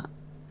forward to that.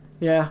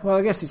 Yeah, well,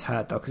 I guess it's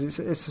hard, though, because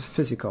it's a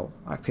physical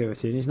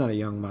activity, and he's not a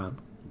young man.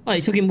 Well,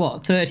 it took him,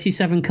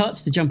 37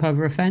 cuts to jump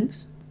over a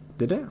fence?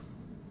 Did it?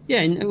 Yeah,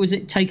 and was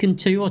it Taken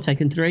 2 or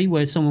Taken 3,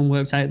 where someone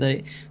worked out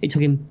that it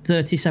took him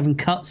 37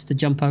 cuts to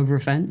jump over a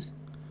fence?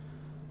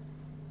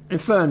 In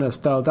fairness,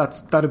 though,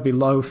 that'd be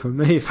low for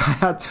me if I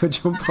had to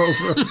jump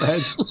over a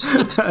fence.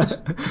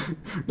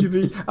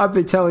 I'd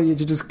be telling you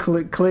to just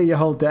clear your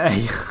whole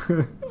day.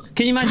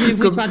 Can you imagine if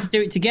we tried to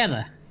do it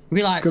together? We'd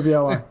be like... Could be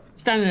our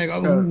standing there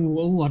going,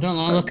 I don't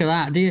like the look of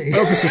that, do you? I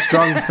hope it's a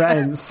strong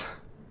fence.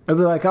 I'd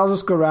be like, I'll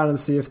just go around and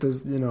see if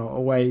there's, a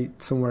way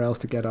somewhere else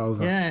to get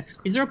over. Yeah.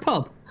 Is there a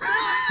pub?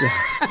 Yeah.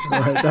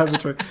 Right, that'd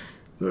be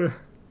true.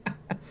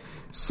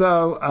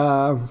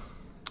 So,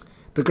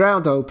 the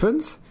ground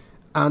opens,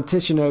 and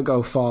Tish and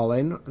Ergo fall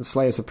in, and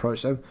Slayers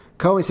approach them.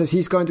 Cohen says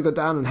he's going to go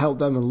down and help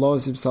them and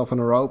lowers himself on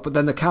a rope, but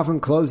then the cavern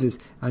closes,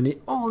 and he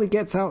only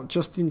gets out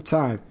just in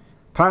time.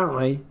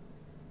 Apparently,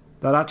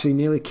 that actually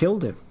nearly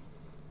killed him.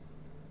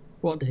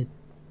 What did?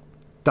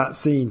 That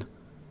scene.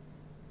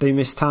 They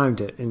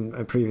mistimed it in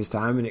a previous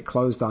time, and it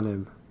closed on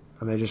him,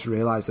 and they just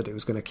realised that it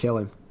was going to kill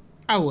him.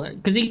 Oh,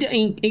 because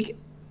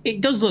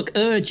it does look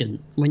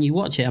urgent when you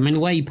watch it. I mean, the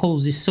way he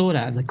pulls his sword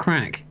out of the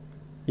crack.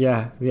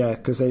 Yeah,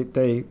 because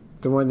they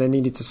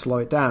needed to slow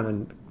it down,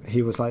 and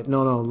he was like,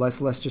 no,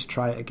 let's just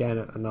try it again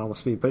at a normal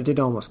speed. But it did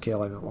almost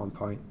kill him at one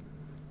point.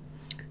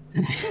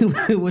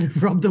 It would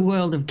have robbed the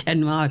world of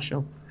Ken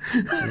Marshall.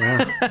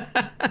 Yeah.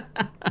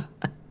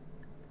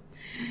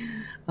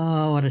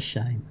 Oh, what a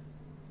shame.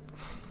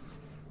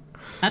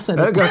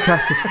 Ergo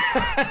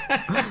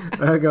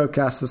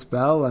casts a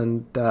spell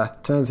and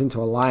turns into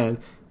a lion,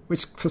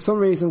 which for some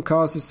reason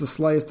causes the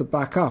Slayers to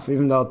back off,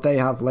 even though they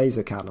have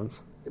laser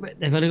cannons. But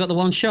they've only got the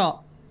one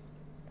shot.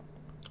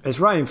 It's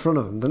right in front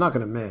of them. They're not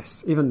going to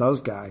miss, even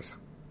those guys.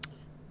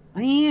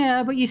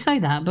 Yeah, but you say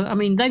that, but I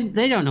mean,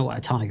 they don't know what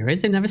a tiger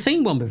is. They've never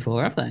seen one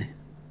before, have they?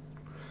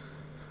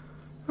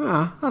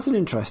 That's an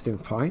interesting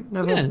point.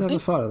 Never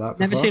thought of that before.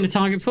 Never seen a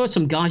tiger before.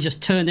 Some guy just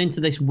turned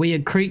into this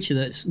weird creature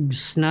that's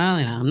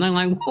snarling at them. They're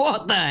like,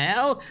 what the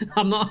hell?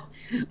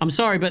 I'm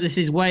sorry, but this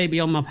is way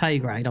beyond my pay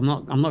grade. I'm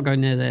not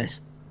going near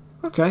this.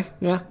 Okay,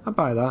 yeah, I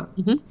buy that.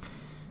 Mm-hmm.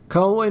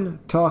 Colwyn,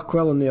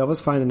 Torquil and the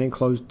others find an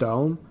enclosed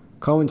dome.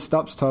 Colwyn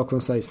stops Torquil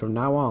and says, from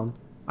now on,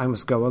 I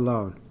must go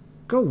alone.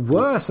 Go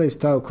where, says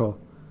Torquil.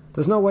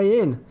 There's no way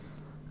in.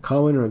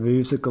 Colwyn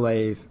removes the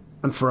glaive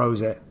and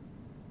throws it.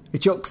 He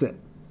chucks it.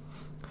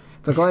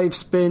 The glaive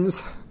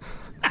spins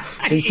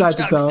inside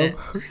the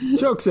dome.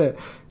 Chucks it.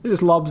 He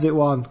just lobs it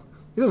one.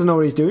 He doesn't know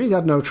what he's doing. He's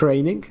had no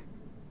training.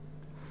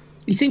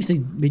 He seems to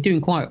be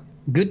doing quite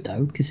good,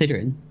 though,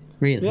 considering.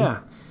 really. Yeah.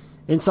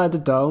 Inside the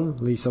dome,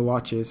 Lisa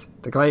watches.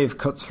 The glaive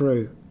cuts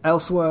through.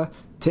 Elsewhere,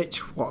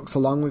 Titch walks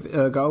along with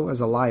Ergo as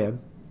a lion.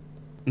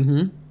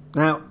 Mm-hmm.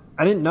 Now,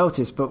 I didn't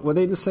notice, but were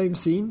they in the same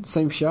scene,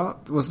 same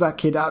shot? Was that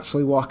kid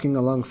actually walking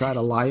alongside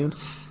a lion?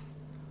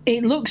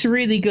 It looks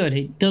really good.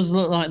 It does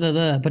look like they're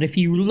there, but if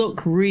you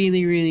look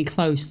really, really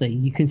closely,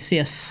 you can see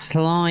a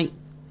slight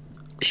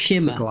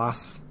shimmer. It's a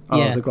glass. Oh,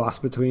 Yeah. there's a glass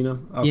between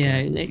them.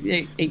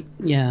 Okay. Yeah,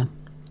 yeah.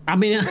 I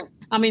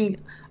mean,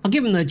 I'll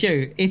give them their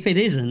due. If it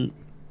isn't,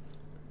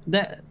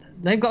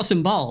 they've got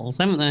some balls,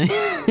 haven't they?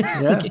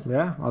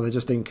 Yeah. Or they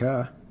just didn't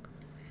care.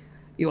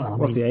 Well,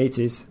 What's the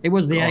 80s? It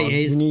was the Go on.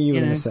 80s. You knew you were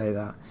know. going to say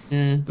that.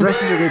 Yeah. The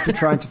rest of the group are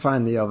trying to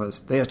find the others.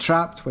 They are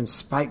trapped when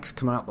spikes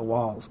come out the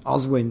walls.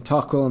 Oswin,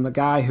 Tocqueville, and the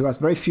guy who has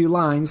very few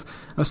lines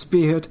are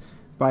speared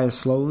by a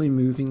slowly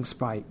moving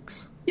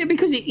spikes. Yeah,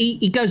 because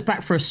he goes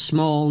back for a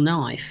small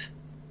knife.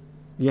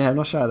 Yeah, I'm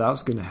not sure that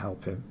was going to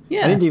help him.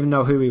 Yeah. I didn't even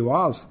know who he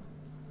was.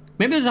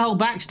 Maybe there's a whole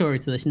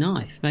backstory to this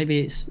knife. Maybe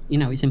it's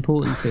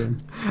important to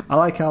him. I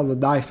like how the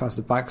knife has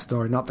the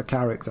backstory, not the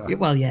character.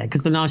 Well, yeah,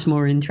 because the knife's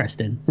more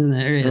interesting, isn't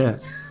it? Really? Yeah.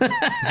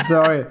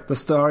 The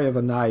story of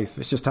a knife.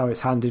 It's just how it's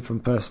handed from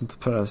person to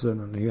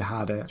person and who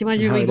had it. Do you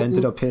imagine and how it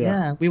ended up here.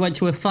 Yeah, we went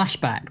to a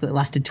flashback that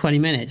lasted 20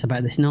 minutes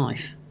about this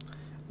knife.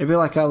 It'd be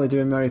like how they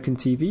do American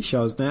TV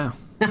shows now.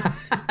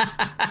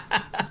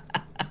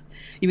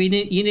 You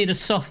need a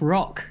soft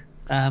rock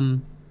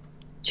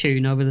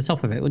tune over the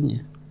top of it, wouldn't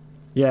you?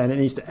 Yeah, and it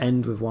needs to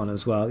end with one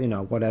as well.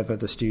 Whatever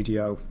the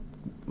studio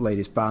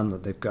latest band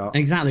that they've got.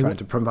 Exactly. Trying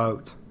to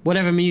promote.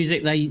 Whatever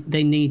music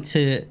they need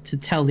to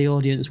tell the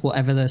audience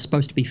whatever they're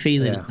supposed to be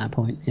feeling Yeah. at that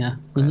point. Yeah.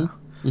 Mm-hmm.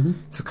 Yeah.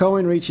 So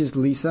Cohen reaches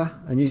Lisa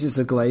and uses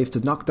the glaive to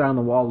knock down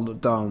the wall of the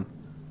dome.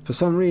 For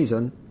some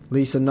reason,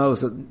 Lisa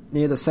knows that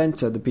near the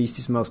centre the beast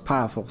is most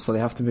powerful, so they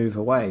have to move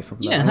away from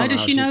Yeah, that. how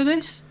does she know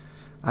this?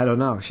 I don't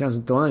know. She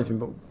hasn't done anything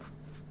but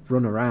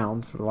run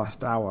around for the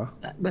last hour.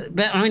 But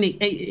I mean,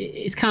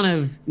 it's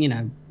kind of,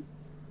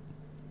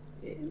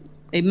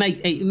 it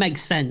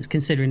makes sense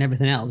considering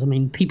everything else. I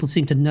mean, people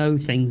seem to know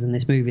things in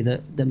this movie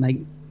that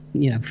make,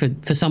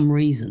 for some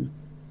reason.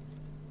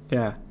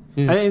 Yeah.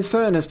 And in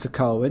fairness to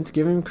Colwyn, to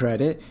give him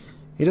credit,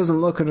 he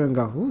doesn't look at her and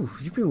go, "Ooh,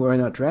 you've been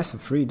wearing that dress for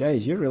 3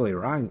 days. You're really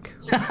rank."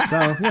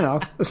 So,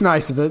 it's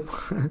nice of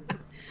him.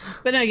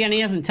 But then again, he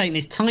hasn't taken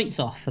his tights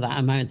off for that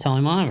amount of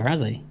time either,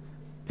 has he?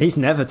 He's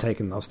never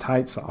taken those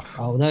tights off.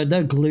 Oh,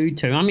 they're glued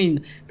to him. I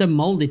mean, they're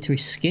moulded to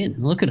his skin.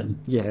 Look at him.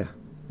 Yeah,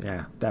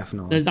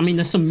 definitely.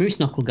 There's some moose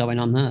knuckle going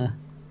on there.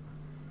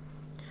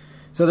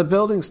 So the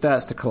building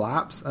starts to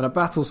collapse, and a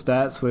battle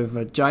starts with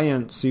a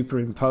giant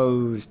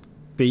superimposed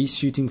beast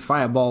shooting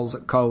fireballs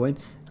at Colwyn,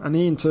 and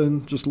he in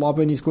turn just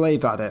lobbing his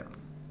glaive at it.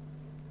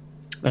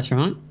 That's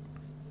right.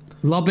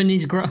 Lobbing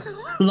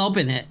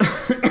it.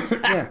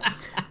 Yeah.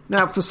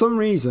 Now, for some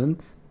reason,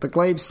 the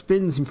glaive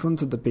spins in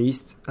front of the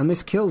beast, and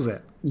this kills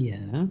it.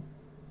 Yeah.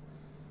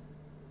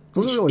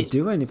 Doesn't really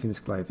do anything, this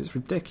glaive. It's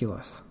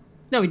ridiculous.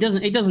 No, it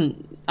doesn't. It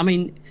doesn't. I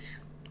mean,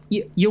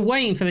 you're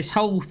waiting for this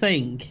whole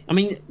thing. I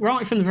mean,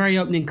 right from the very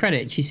opening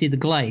credits, you see the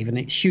glaive, and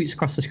it shoots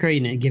across the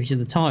screen, and it gives you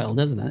the title,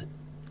 doesn't it?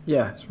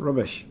 Yeah, it's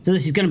rubbish. So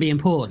this is going to be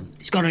important.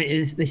 It's got to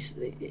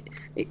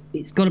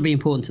be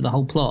important to the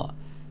whole plot,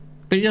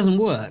 but it doesn't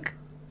work.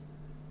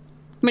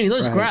 I mean, it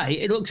looks great.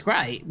 It looks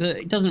great, but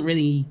it doesn't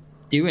really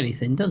do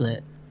anything, does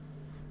it?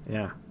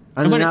 Yeah,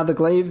 and then now the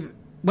glaive.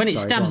 When it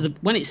stabs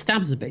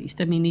the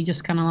beast, I mean, he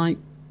just kind of like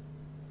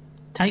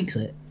takes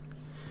it.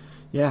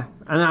 Yeah,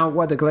 and now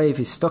where the glaive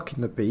is stuck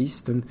in the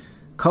beast, and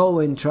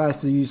Colwyn tries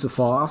to use the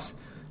force,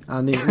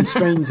 and he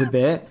strains a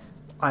bit,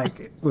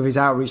 like with his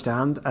outreached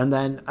hand, and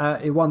then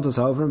he wanders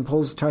over and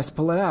tries to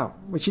pull it out.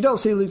 Which you don't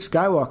see Luke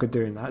Skywalker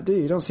doing that, do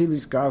you? You don't see Luke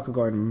Skywalker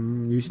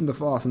going using the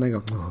force, and then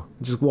go and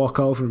just walk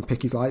over and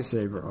pick his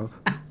lightsaber up.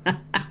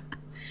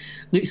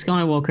 Luke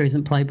Skywalker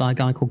isn't played by a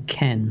guy called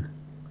Ken.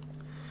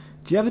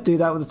 Do you ever do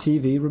that with a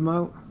TV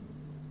remote?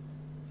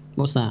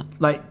 What's that?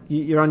 Like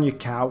you're on your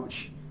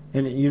couch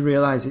and you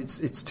realise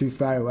it's too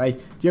far away. Do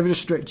you ever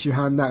just stretch your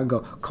hand out and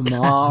go, "Come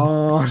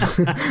on,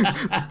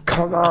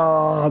 come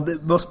on,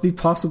 it must be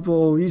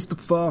possible. Use the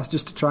force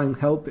just to try and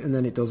help it," and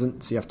then it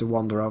doesn't, so you have to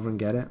wander over and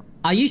get it.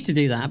 I used to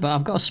do that, but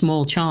I've got a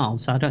small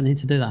child, so I don't need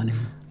to do that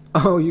anymore.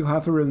 Oh, you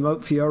have a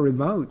remote for your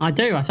remote? I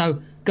do. So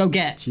go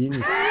get.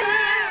 Genius.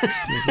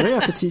 Maybe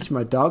I could teach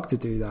my dog to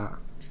do that.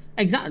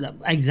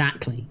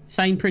 Exactly.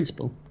 Same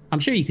principle. I'm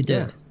sure you could do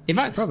it. If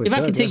I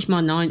could teach my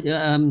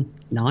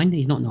 9,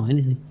 he's not 9,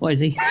 is he? What is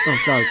he? Oh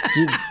God,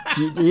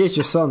 he is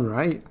your son,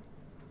 right?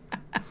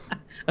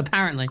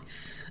 Apparently,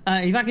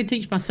 if I could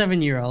teach my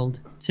 7-year-old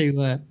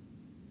to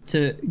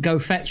go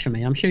fetch for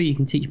me, I'm sure you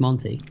can teach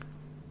Monty.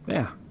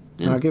 Yeah.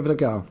 I'll give it a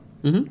go.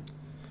 Mm-hmm.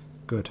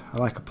 Good. I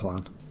like a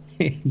plan.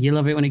 You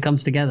love it when it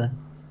comes together.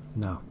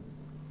 No.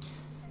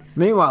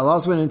 Meanwhile,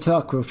 Oswin and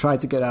Tuck will try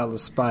to get out of the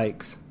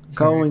spikes.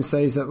 Colwyn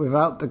says that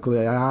without the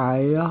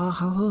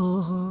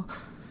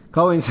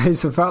Colwyn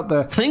says without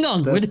the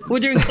Klingon. We're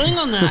doing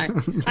Klingon now.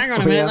 Hang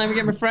on a minute. Let me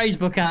get my phrase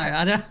book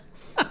out.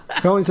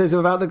 Colwyn says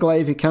without the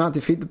glaive, he cannot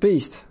defeat the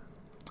beast.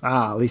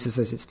 Lisa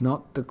says it's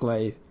not the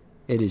glaive,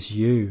 it is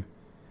you.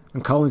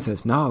 And Colin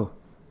says, no,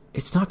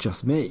 it's not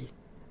just me.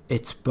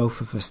 It's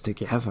both of us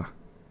together.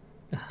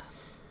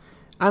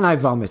 And I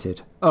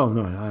vomited. Oh,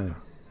 no, no.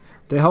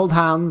 They hold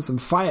hands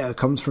and fire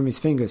comes from his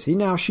fingers. He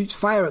now shoots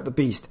fire at the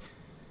beast.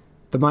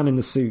 The man in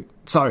the suit,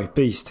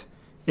 beast,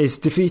 is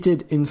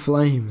defeated in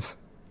flames.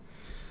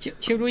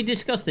 Should we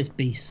discuss this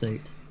beast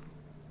suit?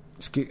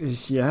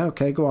 Yeah,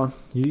 okay, go on.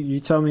 You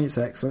tell me it's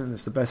excellent and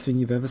it's the best thing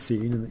you've ever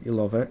seen and that you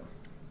love it.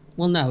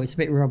 Well, no, it's a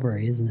bit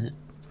rubbery, isn't it?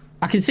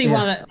 I can see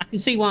why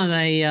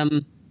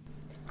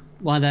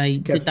they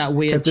did that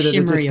weird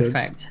shimmery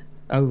effect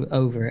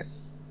over it.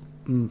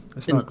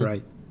 It's not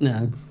great.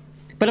 No,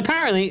 but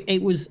apparently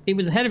it was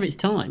ahead of its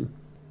time.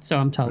 So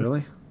I'm told.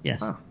 Really?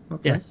 Yes. Oh,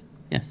 okay.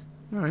 Yes.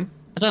 All right.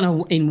 I don't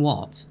know in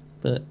what,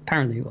 but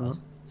apparently it was.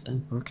 So.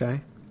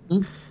 Okay.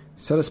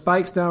 So the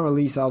Spikes now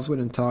release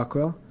Oswin and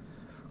Tarquil.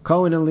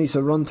 Colin and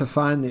Lisa run to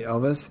find the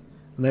others,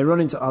 and they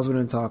run into Oswin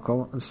and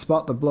Tarquil and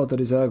spot the blood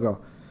that is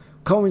Ergo.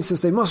 Colin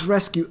says they must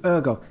rescue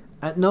Ergo.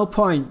 At no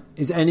point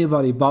is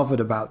anybody bothered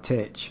about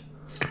Titch.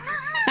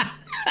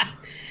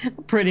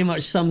 Pretty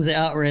much sums it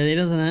up, really,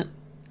 doesn't it?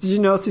 Did you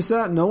notice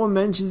that? No one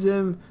mentions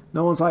him.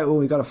 No one's like, "Oh,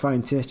 we got to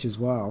find Titch as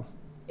well."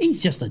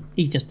 He's just a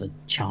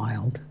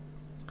child.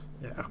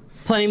 Yeah.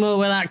 Plenty more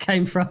where that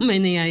came from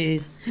in the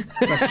 80s.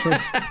 That's true.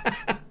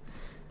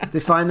 They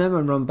find them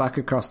and run back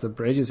across the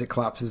bridge as it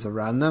collapses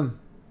around them.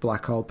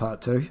 Black Hole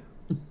Part 2.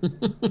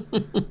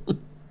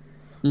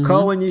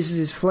 Colin uses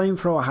his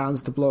flamethrower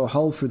hands to blow a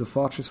hole through the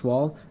fortress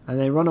wall, and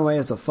they run away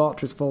as the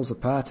fortress falls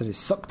apart and is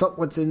sucked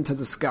upwards into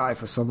the sky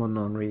for some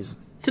unknown reason.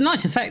 It's a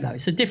nice effect, though.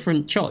 It's a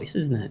different choice,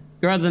 isn't it?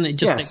 Rather than it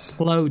just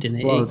exploding,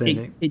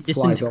 it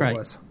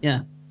disintegrates. Upwards.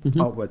 Yeah.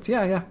 Upwards.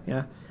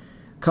 Yeah.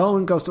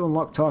 Colin goes to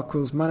unlock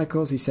Tarquil's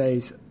manacles. He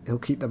says he'll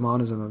keep them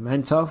on as a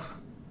memento.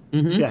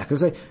 Yeah,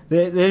 because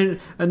they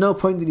at no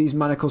point did these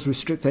manacles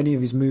restrict any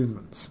of his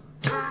movements.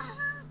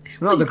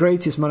 Not the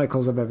greatest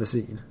manacles I've ever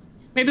seen.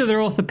 Maybe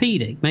they're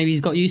orthopedic. Maybe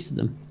he's got used to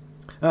them.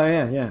 Oh,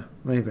 yeah,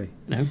 maybe.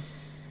 No.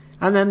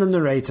 And then the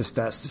narrator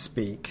starts to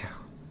speak.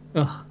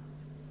 Oh.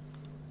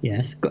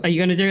 Yes. Are you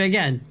going to do it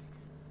again?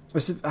 I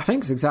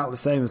think it's exactly the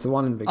same as the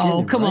one in the beginning.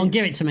 Oh, come on,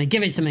 give it to me.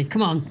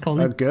 Come on,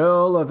 Colin. A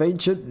girl of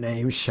ancient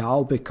name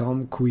shall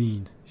become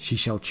queen. She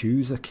shall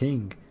choose a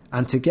king.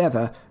 And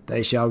together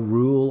they shall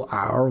rule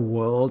our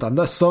world, and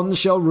the sun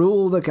shall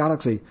rule the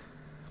galaxy.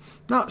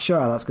 Not sure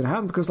how that's going to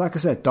happen, because like I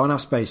said, don't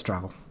have space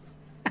travel.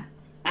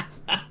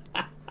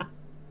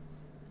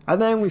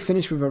 And then we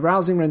finish with a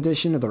rousing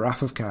rendition of the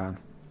Wrath of Khan.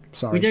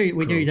 Sorry.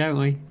 We do, don't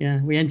we? Yeah,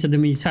 we enter the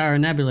Mutara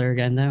Nebula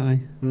again, don't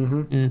we?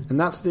 Mm-hmm. Yeah. And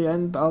that's the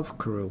end of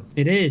Cruel.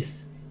 It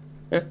is.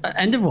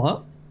 End of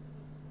what?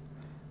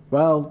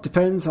 Well,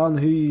 depends on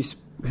who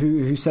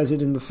says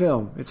it in the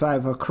film. It's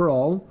either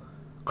Cruel,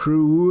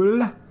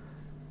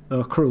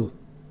 or Cruel.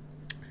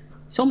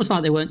 It's almost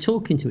like they weren't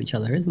talking to each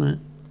other, isn't it?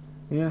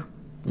 Yeah.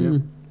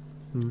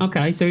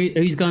 Okay, so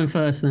who's going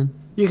first then?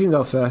 You can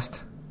go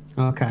first.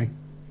 Okay.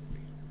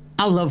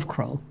 I love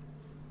Kroll.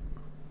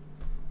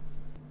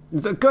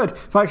 Good.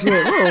 Thanks.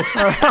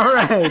 All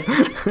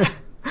right.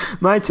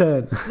 My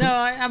turn. No,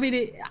 I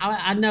mean,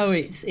 I know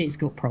it's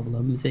got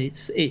problems.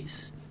 It's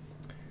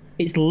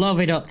love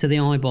it up to the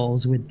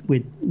eyeballs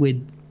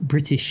with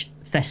British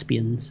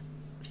thespians,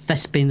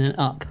 thespian it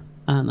up,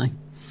 aren't they?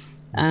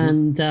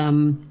 And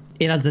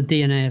it has the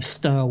DNA of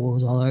Star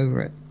Wars all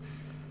over it.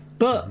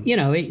 But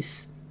I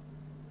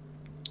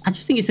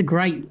just think it's a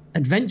great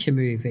adventure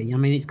movie. I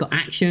mean, it's got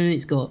action,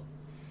 it's got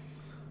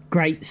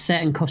great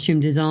set and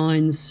costume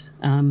designs,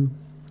 and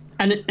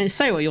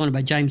say what you want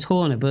about James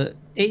Horner, but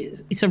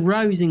it's a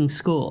rousing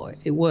score.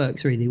 It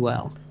works really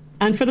well,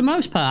 and for the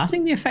most part, I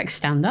think the effects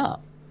stand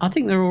up. I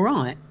think they're all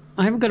right.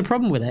 I haven't got a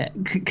problem with it,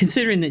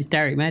 considering that it's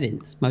Derek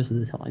Meddings most of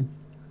the time,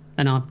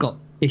 and I've got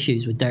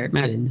issues with Derek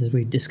Meddings, as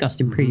we've discussed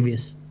in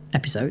previous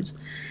episodes.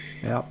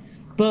 Yeah,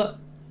 but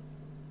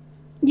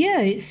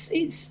yeah,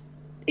 it's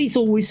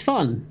always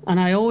fun, and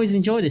I always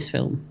enjoy this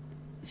film.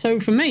 So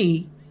for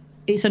me,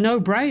 it's a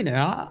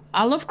no-brainer.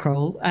 I love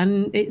Kroll,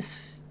 and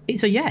it's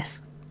a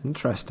yes.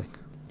 Interesting.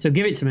 So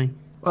give it to me.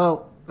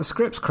 Well, the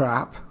script's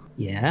crap.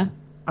 Yeah.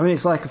 I mean,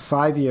 it's like a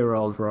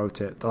 5-year-old wrote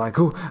it. They're like,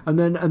 oh, and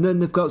then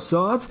they've got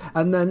swords,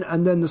 and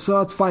then the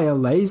swords fire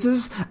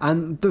lasers,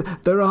 and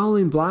they're all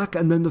in black,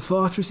 and then the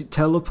fortress, it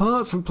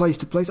teleports from place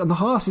to place, and the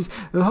horses,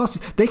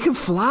 they can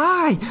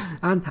fly,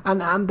 and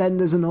then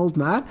there's an old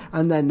man,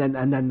 and then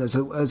there's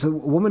a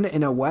woman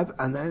in a web,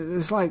 and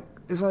it's like,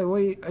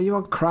 wait, are you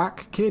on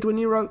crack, kid, when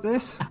you wrote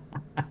this?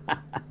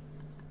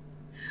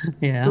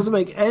 Yeah. Doesn't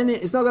make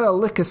it's not got a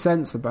lick of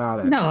sense about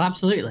it. No,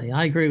 absolutely.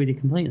 I agree with you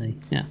completely.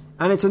 Yeah.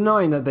 And it's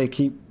annoying that they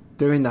keep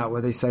doing that,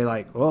 where they say,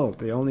 like, oh,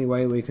 the only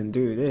way we can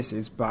do this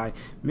is by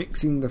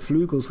mixing the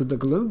flugels with the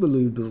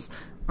globalubels.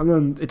 And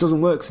then it doesn't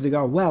work, so they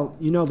go, well,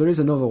 there is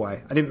another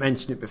way. I didn't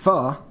mention it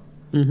before.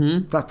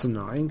 Mm-hmm. That's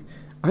annoying.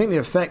 I think the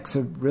effects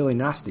are really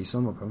nasty,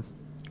 some of them.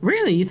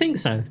 Really? You think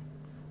so?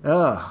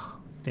 Ugh.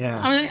 Yeah.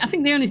 I mean, I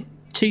think the only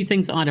two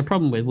things that I had a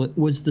problem with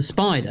was the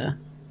spider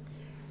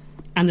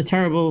and the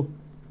terrible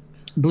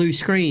blue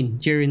screen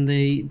during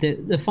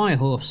the fire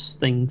horse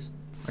things.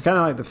 I kind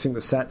of like to think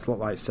the sets look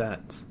like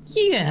sets.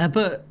 Yeah,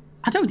 but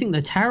I don't think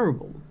they're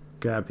terrible.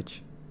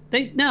 Garbage.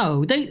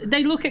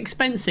 They look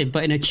expensive,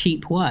 but in a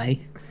cheap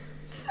way.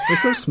 They're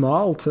so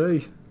small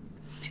too.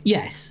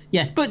 Yes,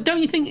 but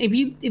don't you think if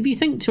you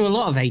think to a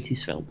lot of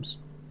 80s films,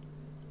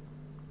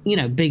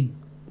 big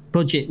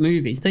budget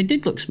movies, they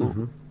did look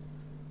small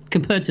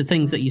compared to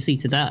things that you see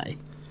today.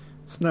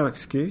 It's no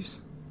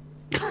excuse.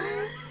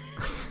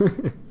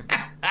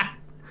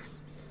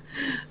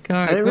 Go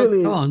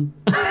on.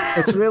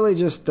 It's really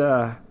just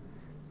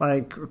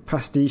like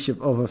pastiche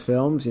of other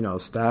films,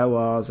 Star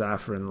Wars,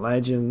 Arthur and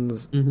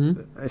Legends.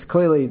 It's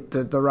clearly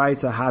the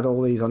writer had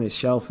all these on his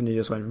shelf and he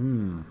just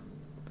went,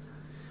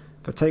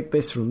 if I take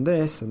this from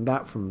this and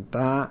that from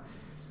that.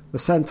 The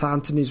St.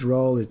 Anthony's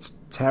role is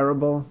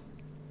terrible.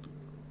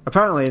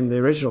 Apparently in the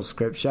original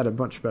script she had a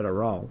much better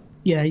role.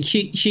 Yeah,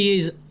 she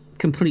is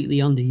completely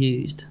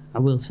underused. I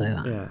will say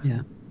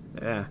that.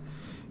 Yeah.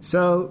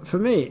 So for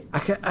me,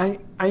 I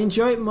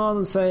enjoy it more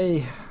than,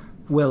 say,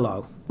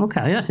 Willow.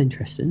 Okay, that's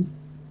interesting.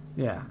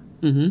 Yeah.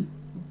 Mm-hmm.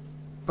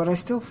 But I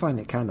still find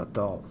it kind of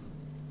dull.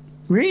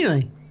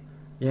 Really?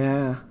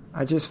 Yeah,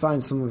 I just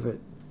find some of it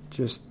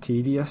just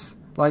tedious.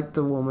 Like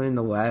The Woman in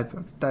the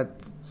Web.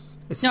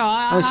 This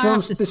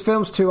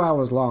film's 2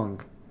 hours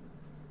long.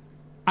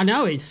 I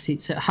know it is.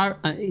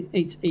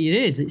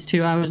 It's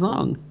 2 hours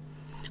long.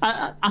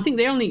 I think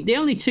the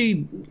only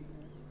two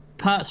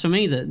parts for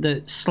me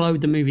that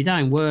slowed the movie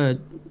down were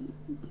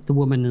The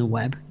Woman in the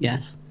Web,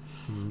 yes,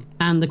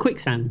 and the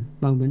quicksand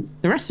moment.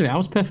 The rest of it I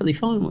was perfectly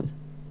fine with.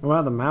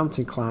 Well, the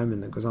mountain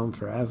climbing that goes on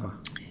forever.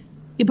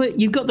 Yeah, but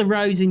you've got the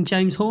Rose in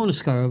James Horner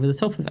score over the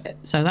top of it,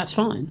 so that's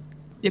fine.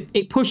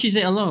 It pushes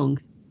it along.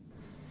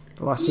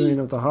 The lassoing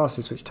of the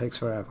horses, which takes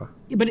forever.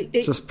 Yeah, but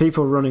it's just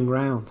people running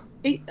round.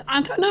 I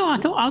don't know. I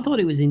thought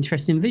it was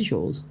interesting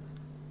visuals.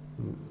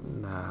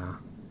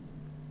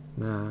 Nah,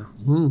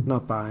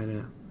 not buying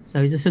it.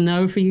 So is this a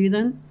no for you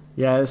then?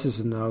 Yeah, this is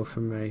a no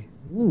for me.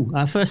 Ooh,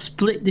 our first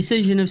split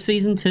decision of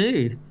season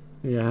 2.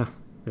 Yeah.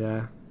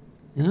 Oh.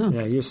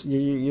 Yeah,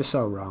 you're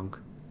so wrong.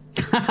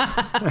 Is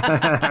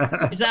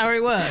that how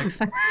it works?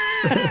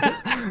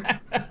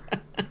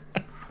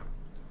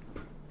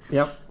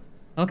 Yep.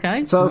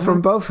 Okay. So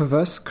from both of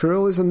us,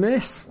 Cruel is a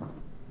miss.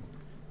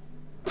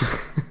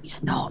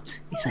 It's not.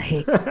 It's a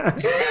hit.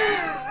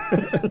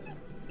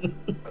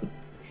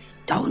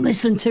 Don't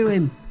listen to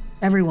him.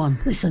 Everyone,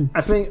 listen.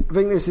 I think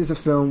this is a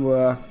film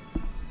where,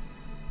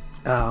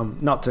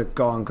 not to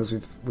go on because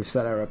we've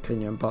said our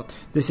opinion, but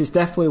this is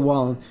definitely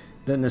one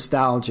that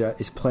nostalgia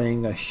is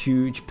playing a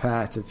huge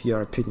part of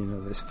your opinion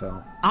of this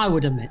film. I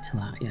would admit to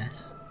that,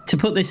 yes. To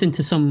put this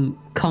into some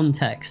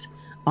context,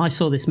 I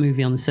saw this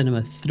movie on the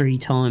cinema 3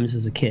 times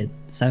as a kid,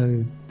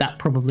 so that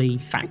probably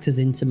factors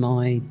into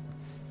my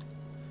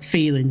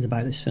feelings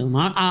about this film.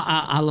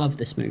 I love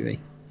this movie.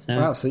 So.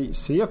 Wow, so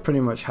you're pretty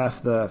much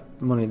half the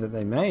money that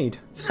they made.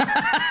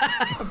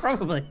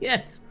 Probably,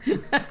 yes.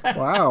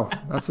 Wow,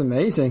 that's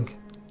amazing.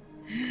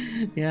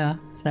 Yeah,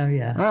 so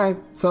yeah. All right,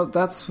 so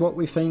that's what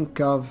we think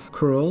of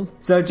Cruel.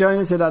 So join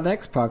us at our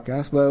next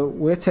podcast where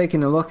we're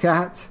taking a look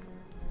at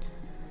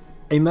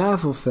a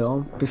Marvel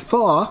film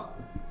before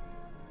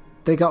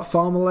they got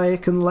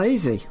formulaic and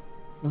lazy.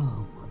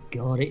 Oh my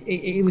god,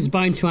 it was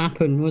bound to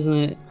happen,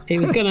 wasn't it? It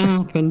was going to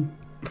happen.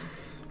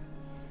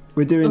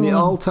 We're doing the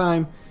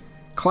all-time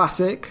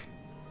classic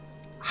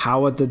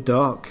Howard the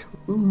Duck.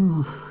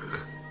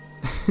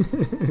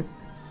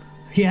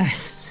 Yes.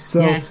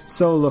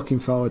 So looking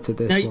forward to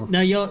this one. No,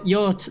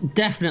 you're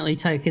definitely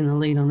taking the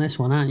lead on this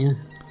one, aren't you?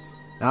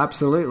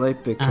 Absolutely,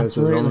 because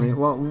there's only...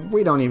 Well,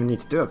 we don't even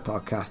need to do a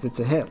podcast. It's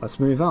a hit. Let's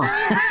move on.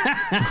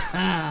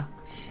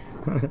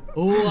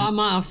 Oh, I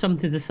might have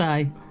something to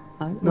say.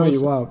 No,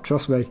 you won't.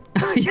 Trust me.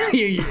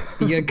 You're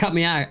going to cut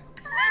me out.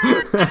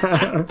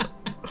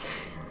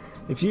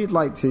 If you'd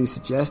like to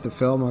suggest a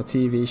film or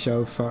TV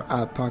show for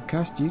our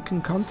podcast, you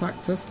can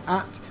contact us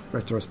at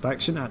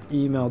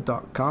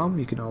retrospection@email.com.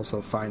 You can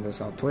also find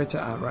us on Twitter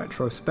at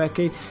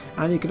retrospecky,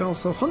 and you can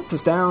also hunt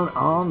us down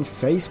on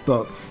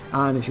Facebook.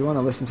 And if you want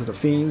to listen to the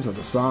themes or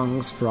the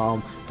songs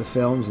from the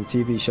films and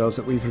TV shows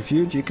that we've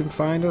reviewed, you can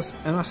find us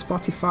in our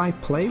Spotify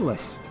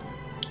playlist.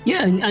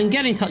 Yeah, and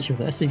get in touch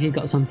with us if you've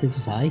got something to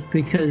say,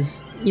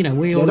 because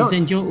we always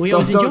enjoy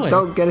it.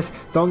 Don't get us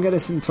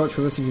in touch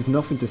with us if you've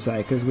nothing to say,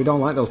 because we don't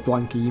like those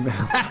blank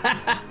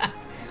emails.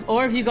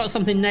 Or if you've got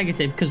something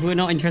negative, because we're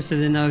not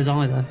interested in those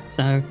either.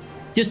 So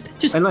just.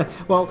 No.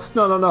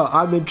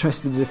 I'm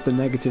interested if they're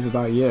negative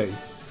about you,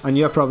 and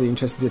you're probably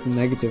interested if they're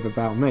negative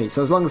about me.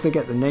 So as long as they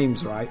get the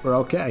names right, we're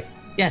okay.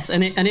 Yes,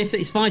 and if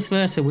it's vice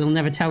versa, we'll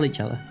never tell each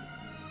other.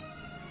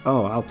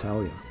 Oh, I'll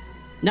tell you.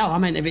 No, I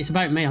mean, if it's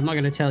about me, I'm not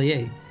going to tell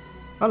you.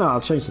 Oh, no,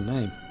 I'll change the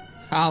name.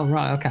 Oh,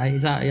 right, okay.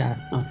 Is that... Yeah,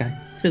 okay.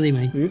 Silly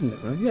me.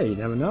 Yeah, you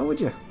never know, would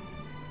you?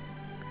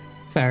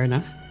 Fair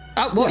enough.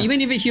 Oh, what? Yeah. You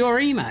mean if it's your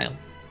email?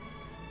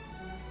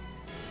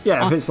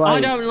 Yeah, if it's like...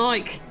 I don't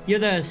like... You're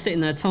there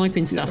sitting there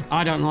typing stuff. Yeah.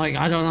 I don't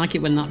like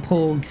it when that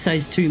Paul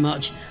says too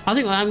much. I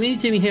think I need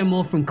to hear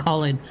more from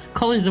Colin.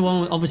 Colin's the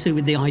one, obviously,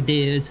 with the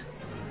ideas.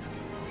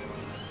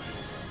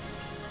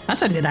 That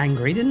sounded a bit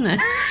angry, didn't it?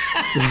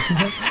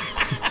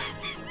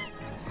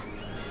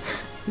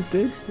 It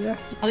did, yeah.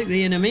 I think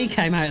the inner me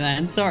came out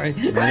then, sorry. I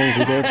think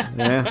you did,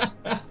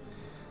 yeah.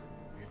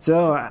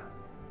 So,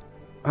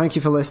 thank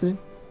you for listening.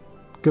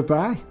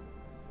 Goodbye.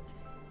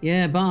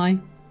 Yeah, bye.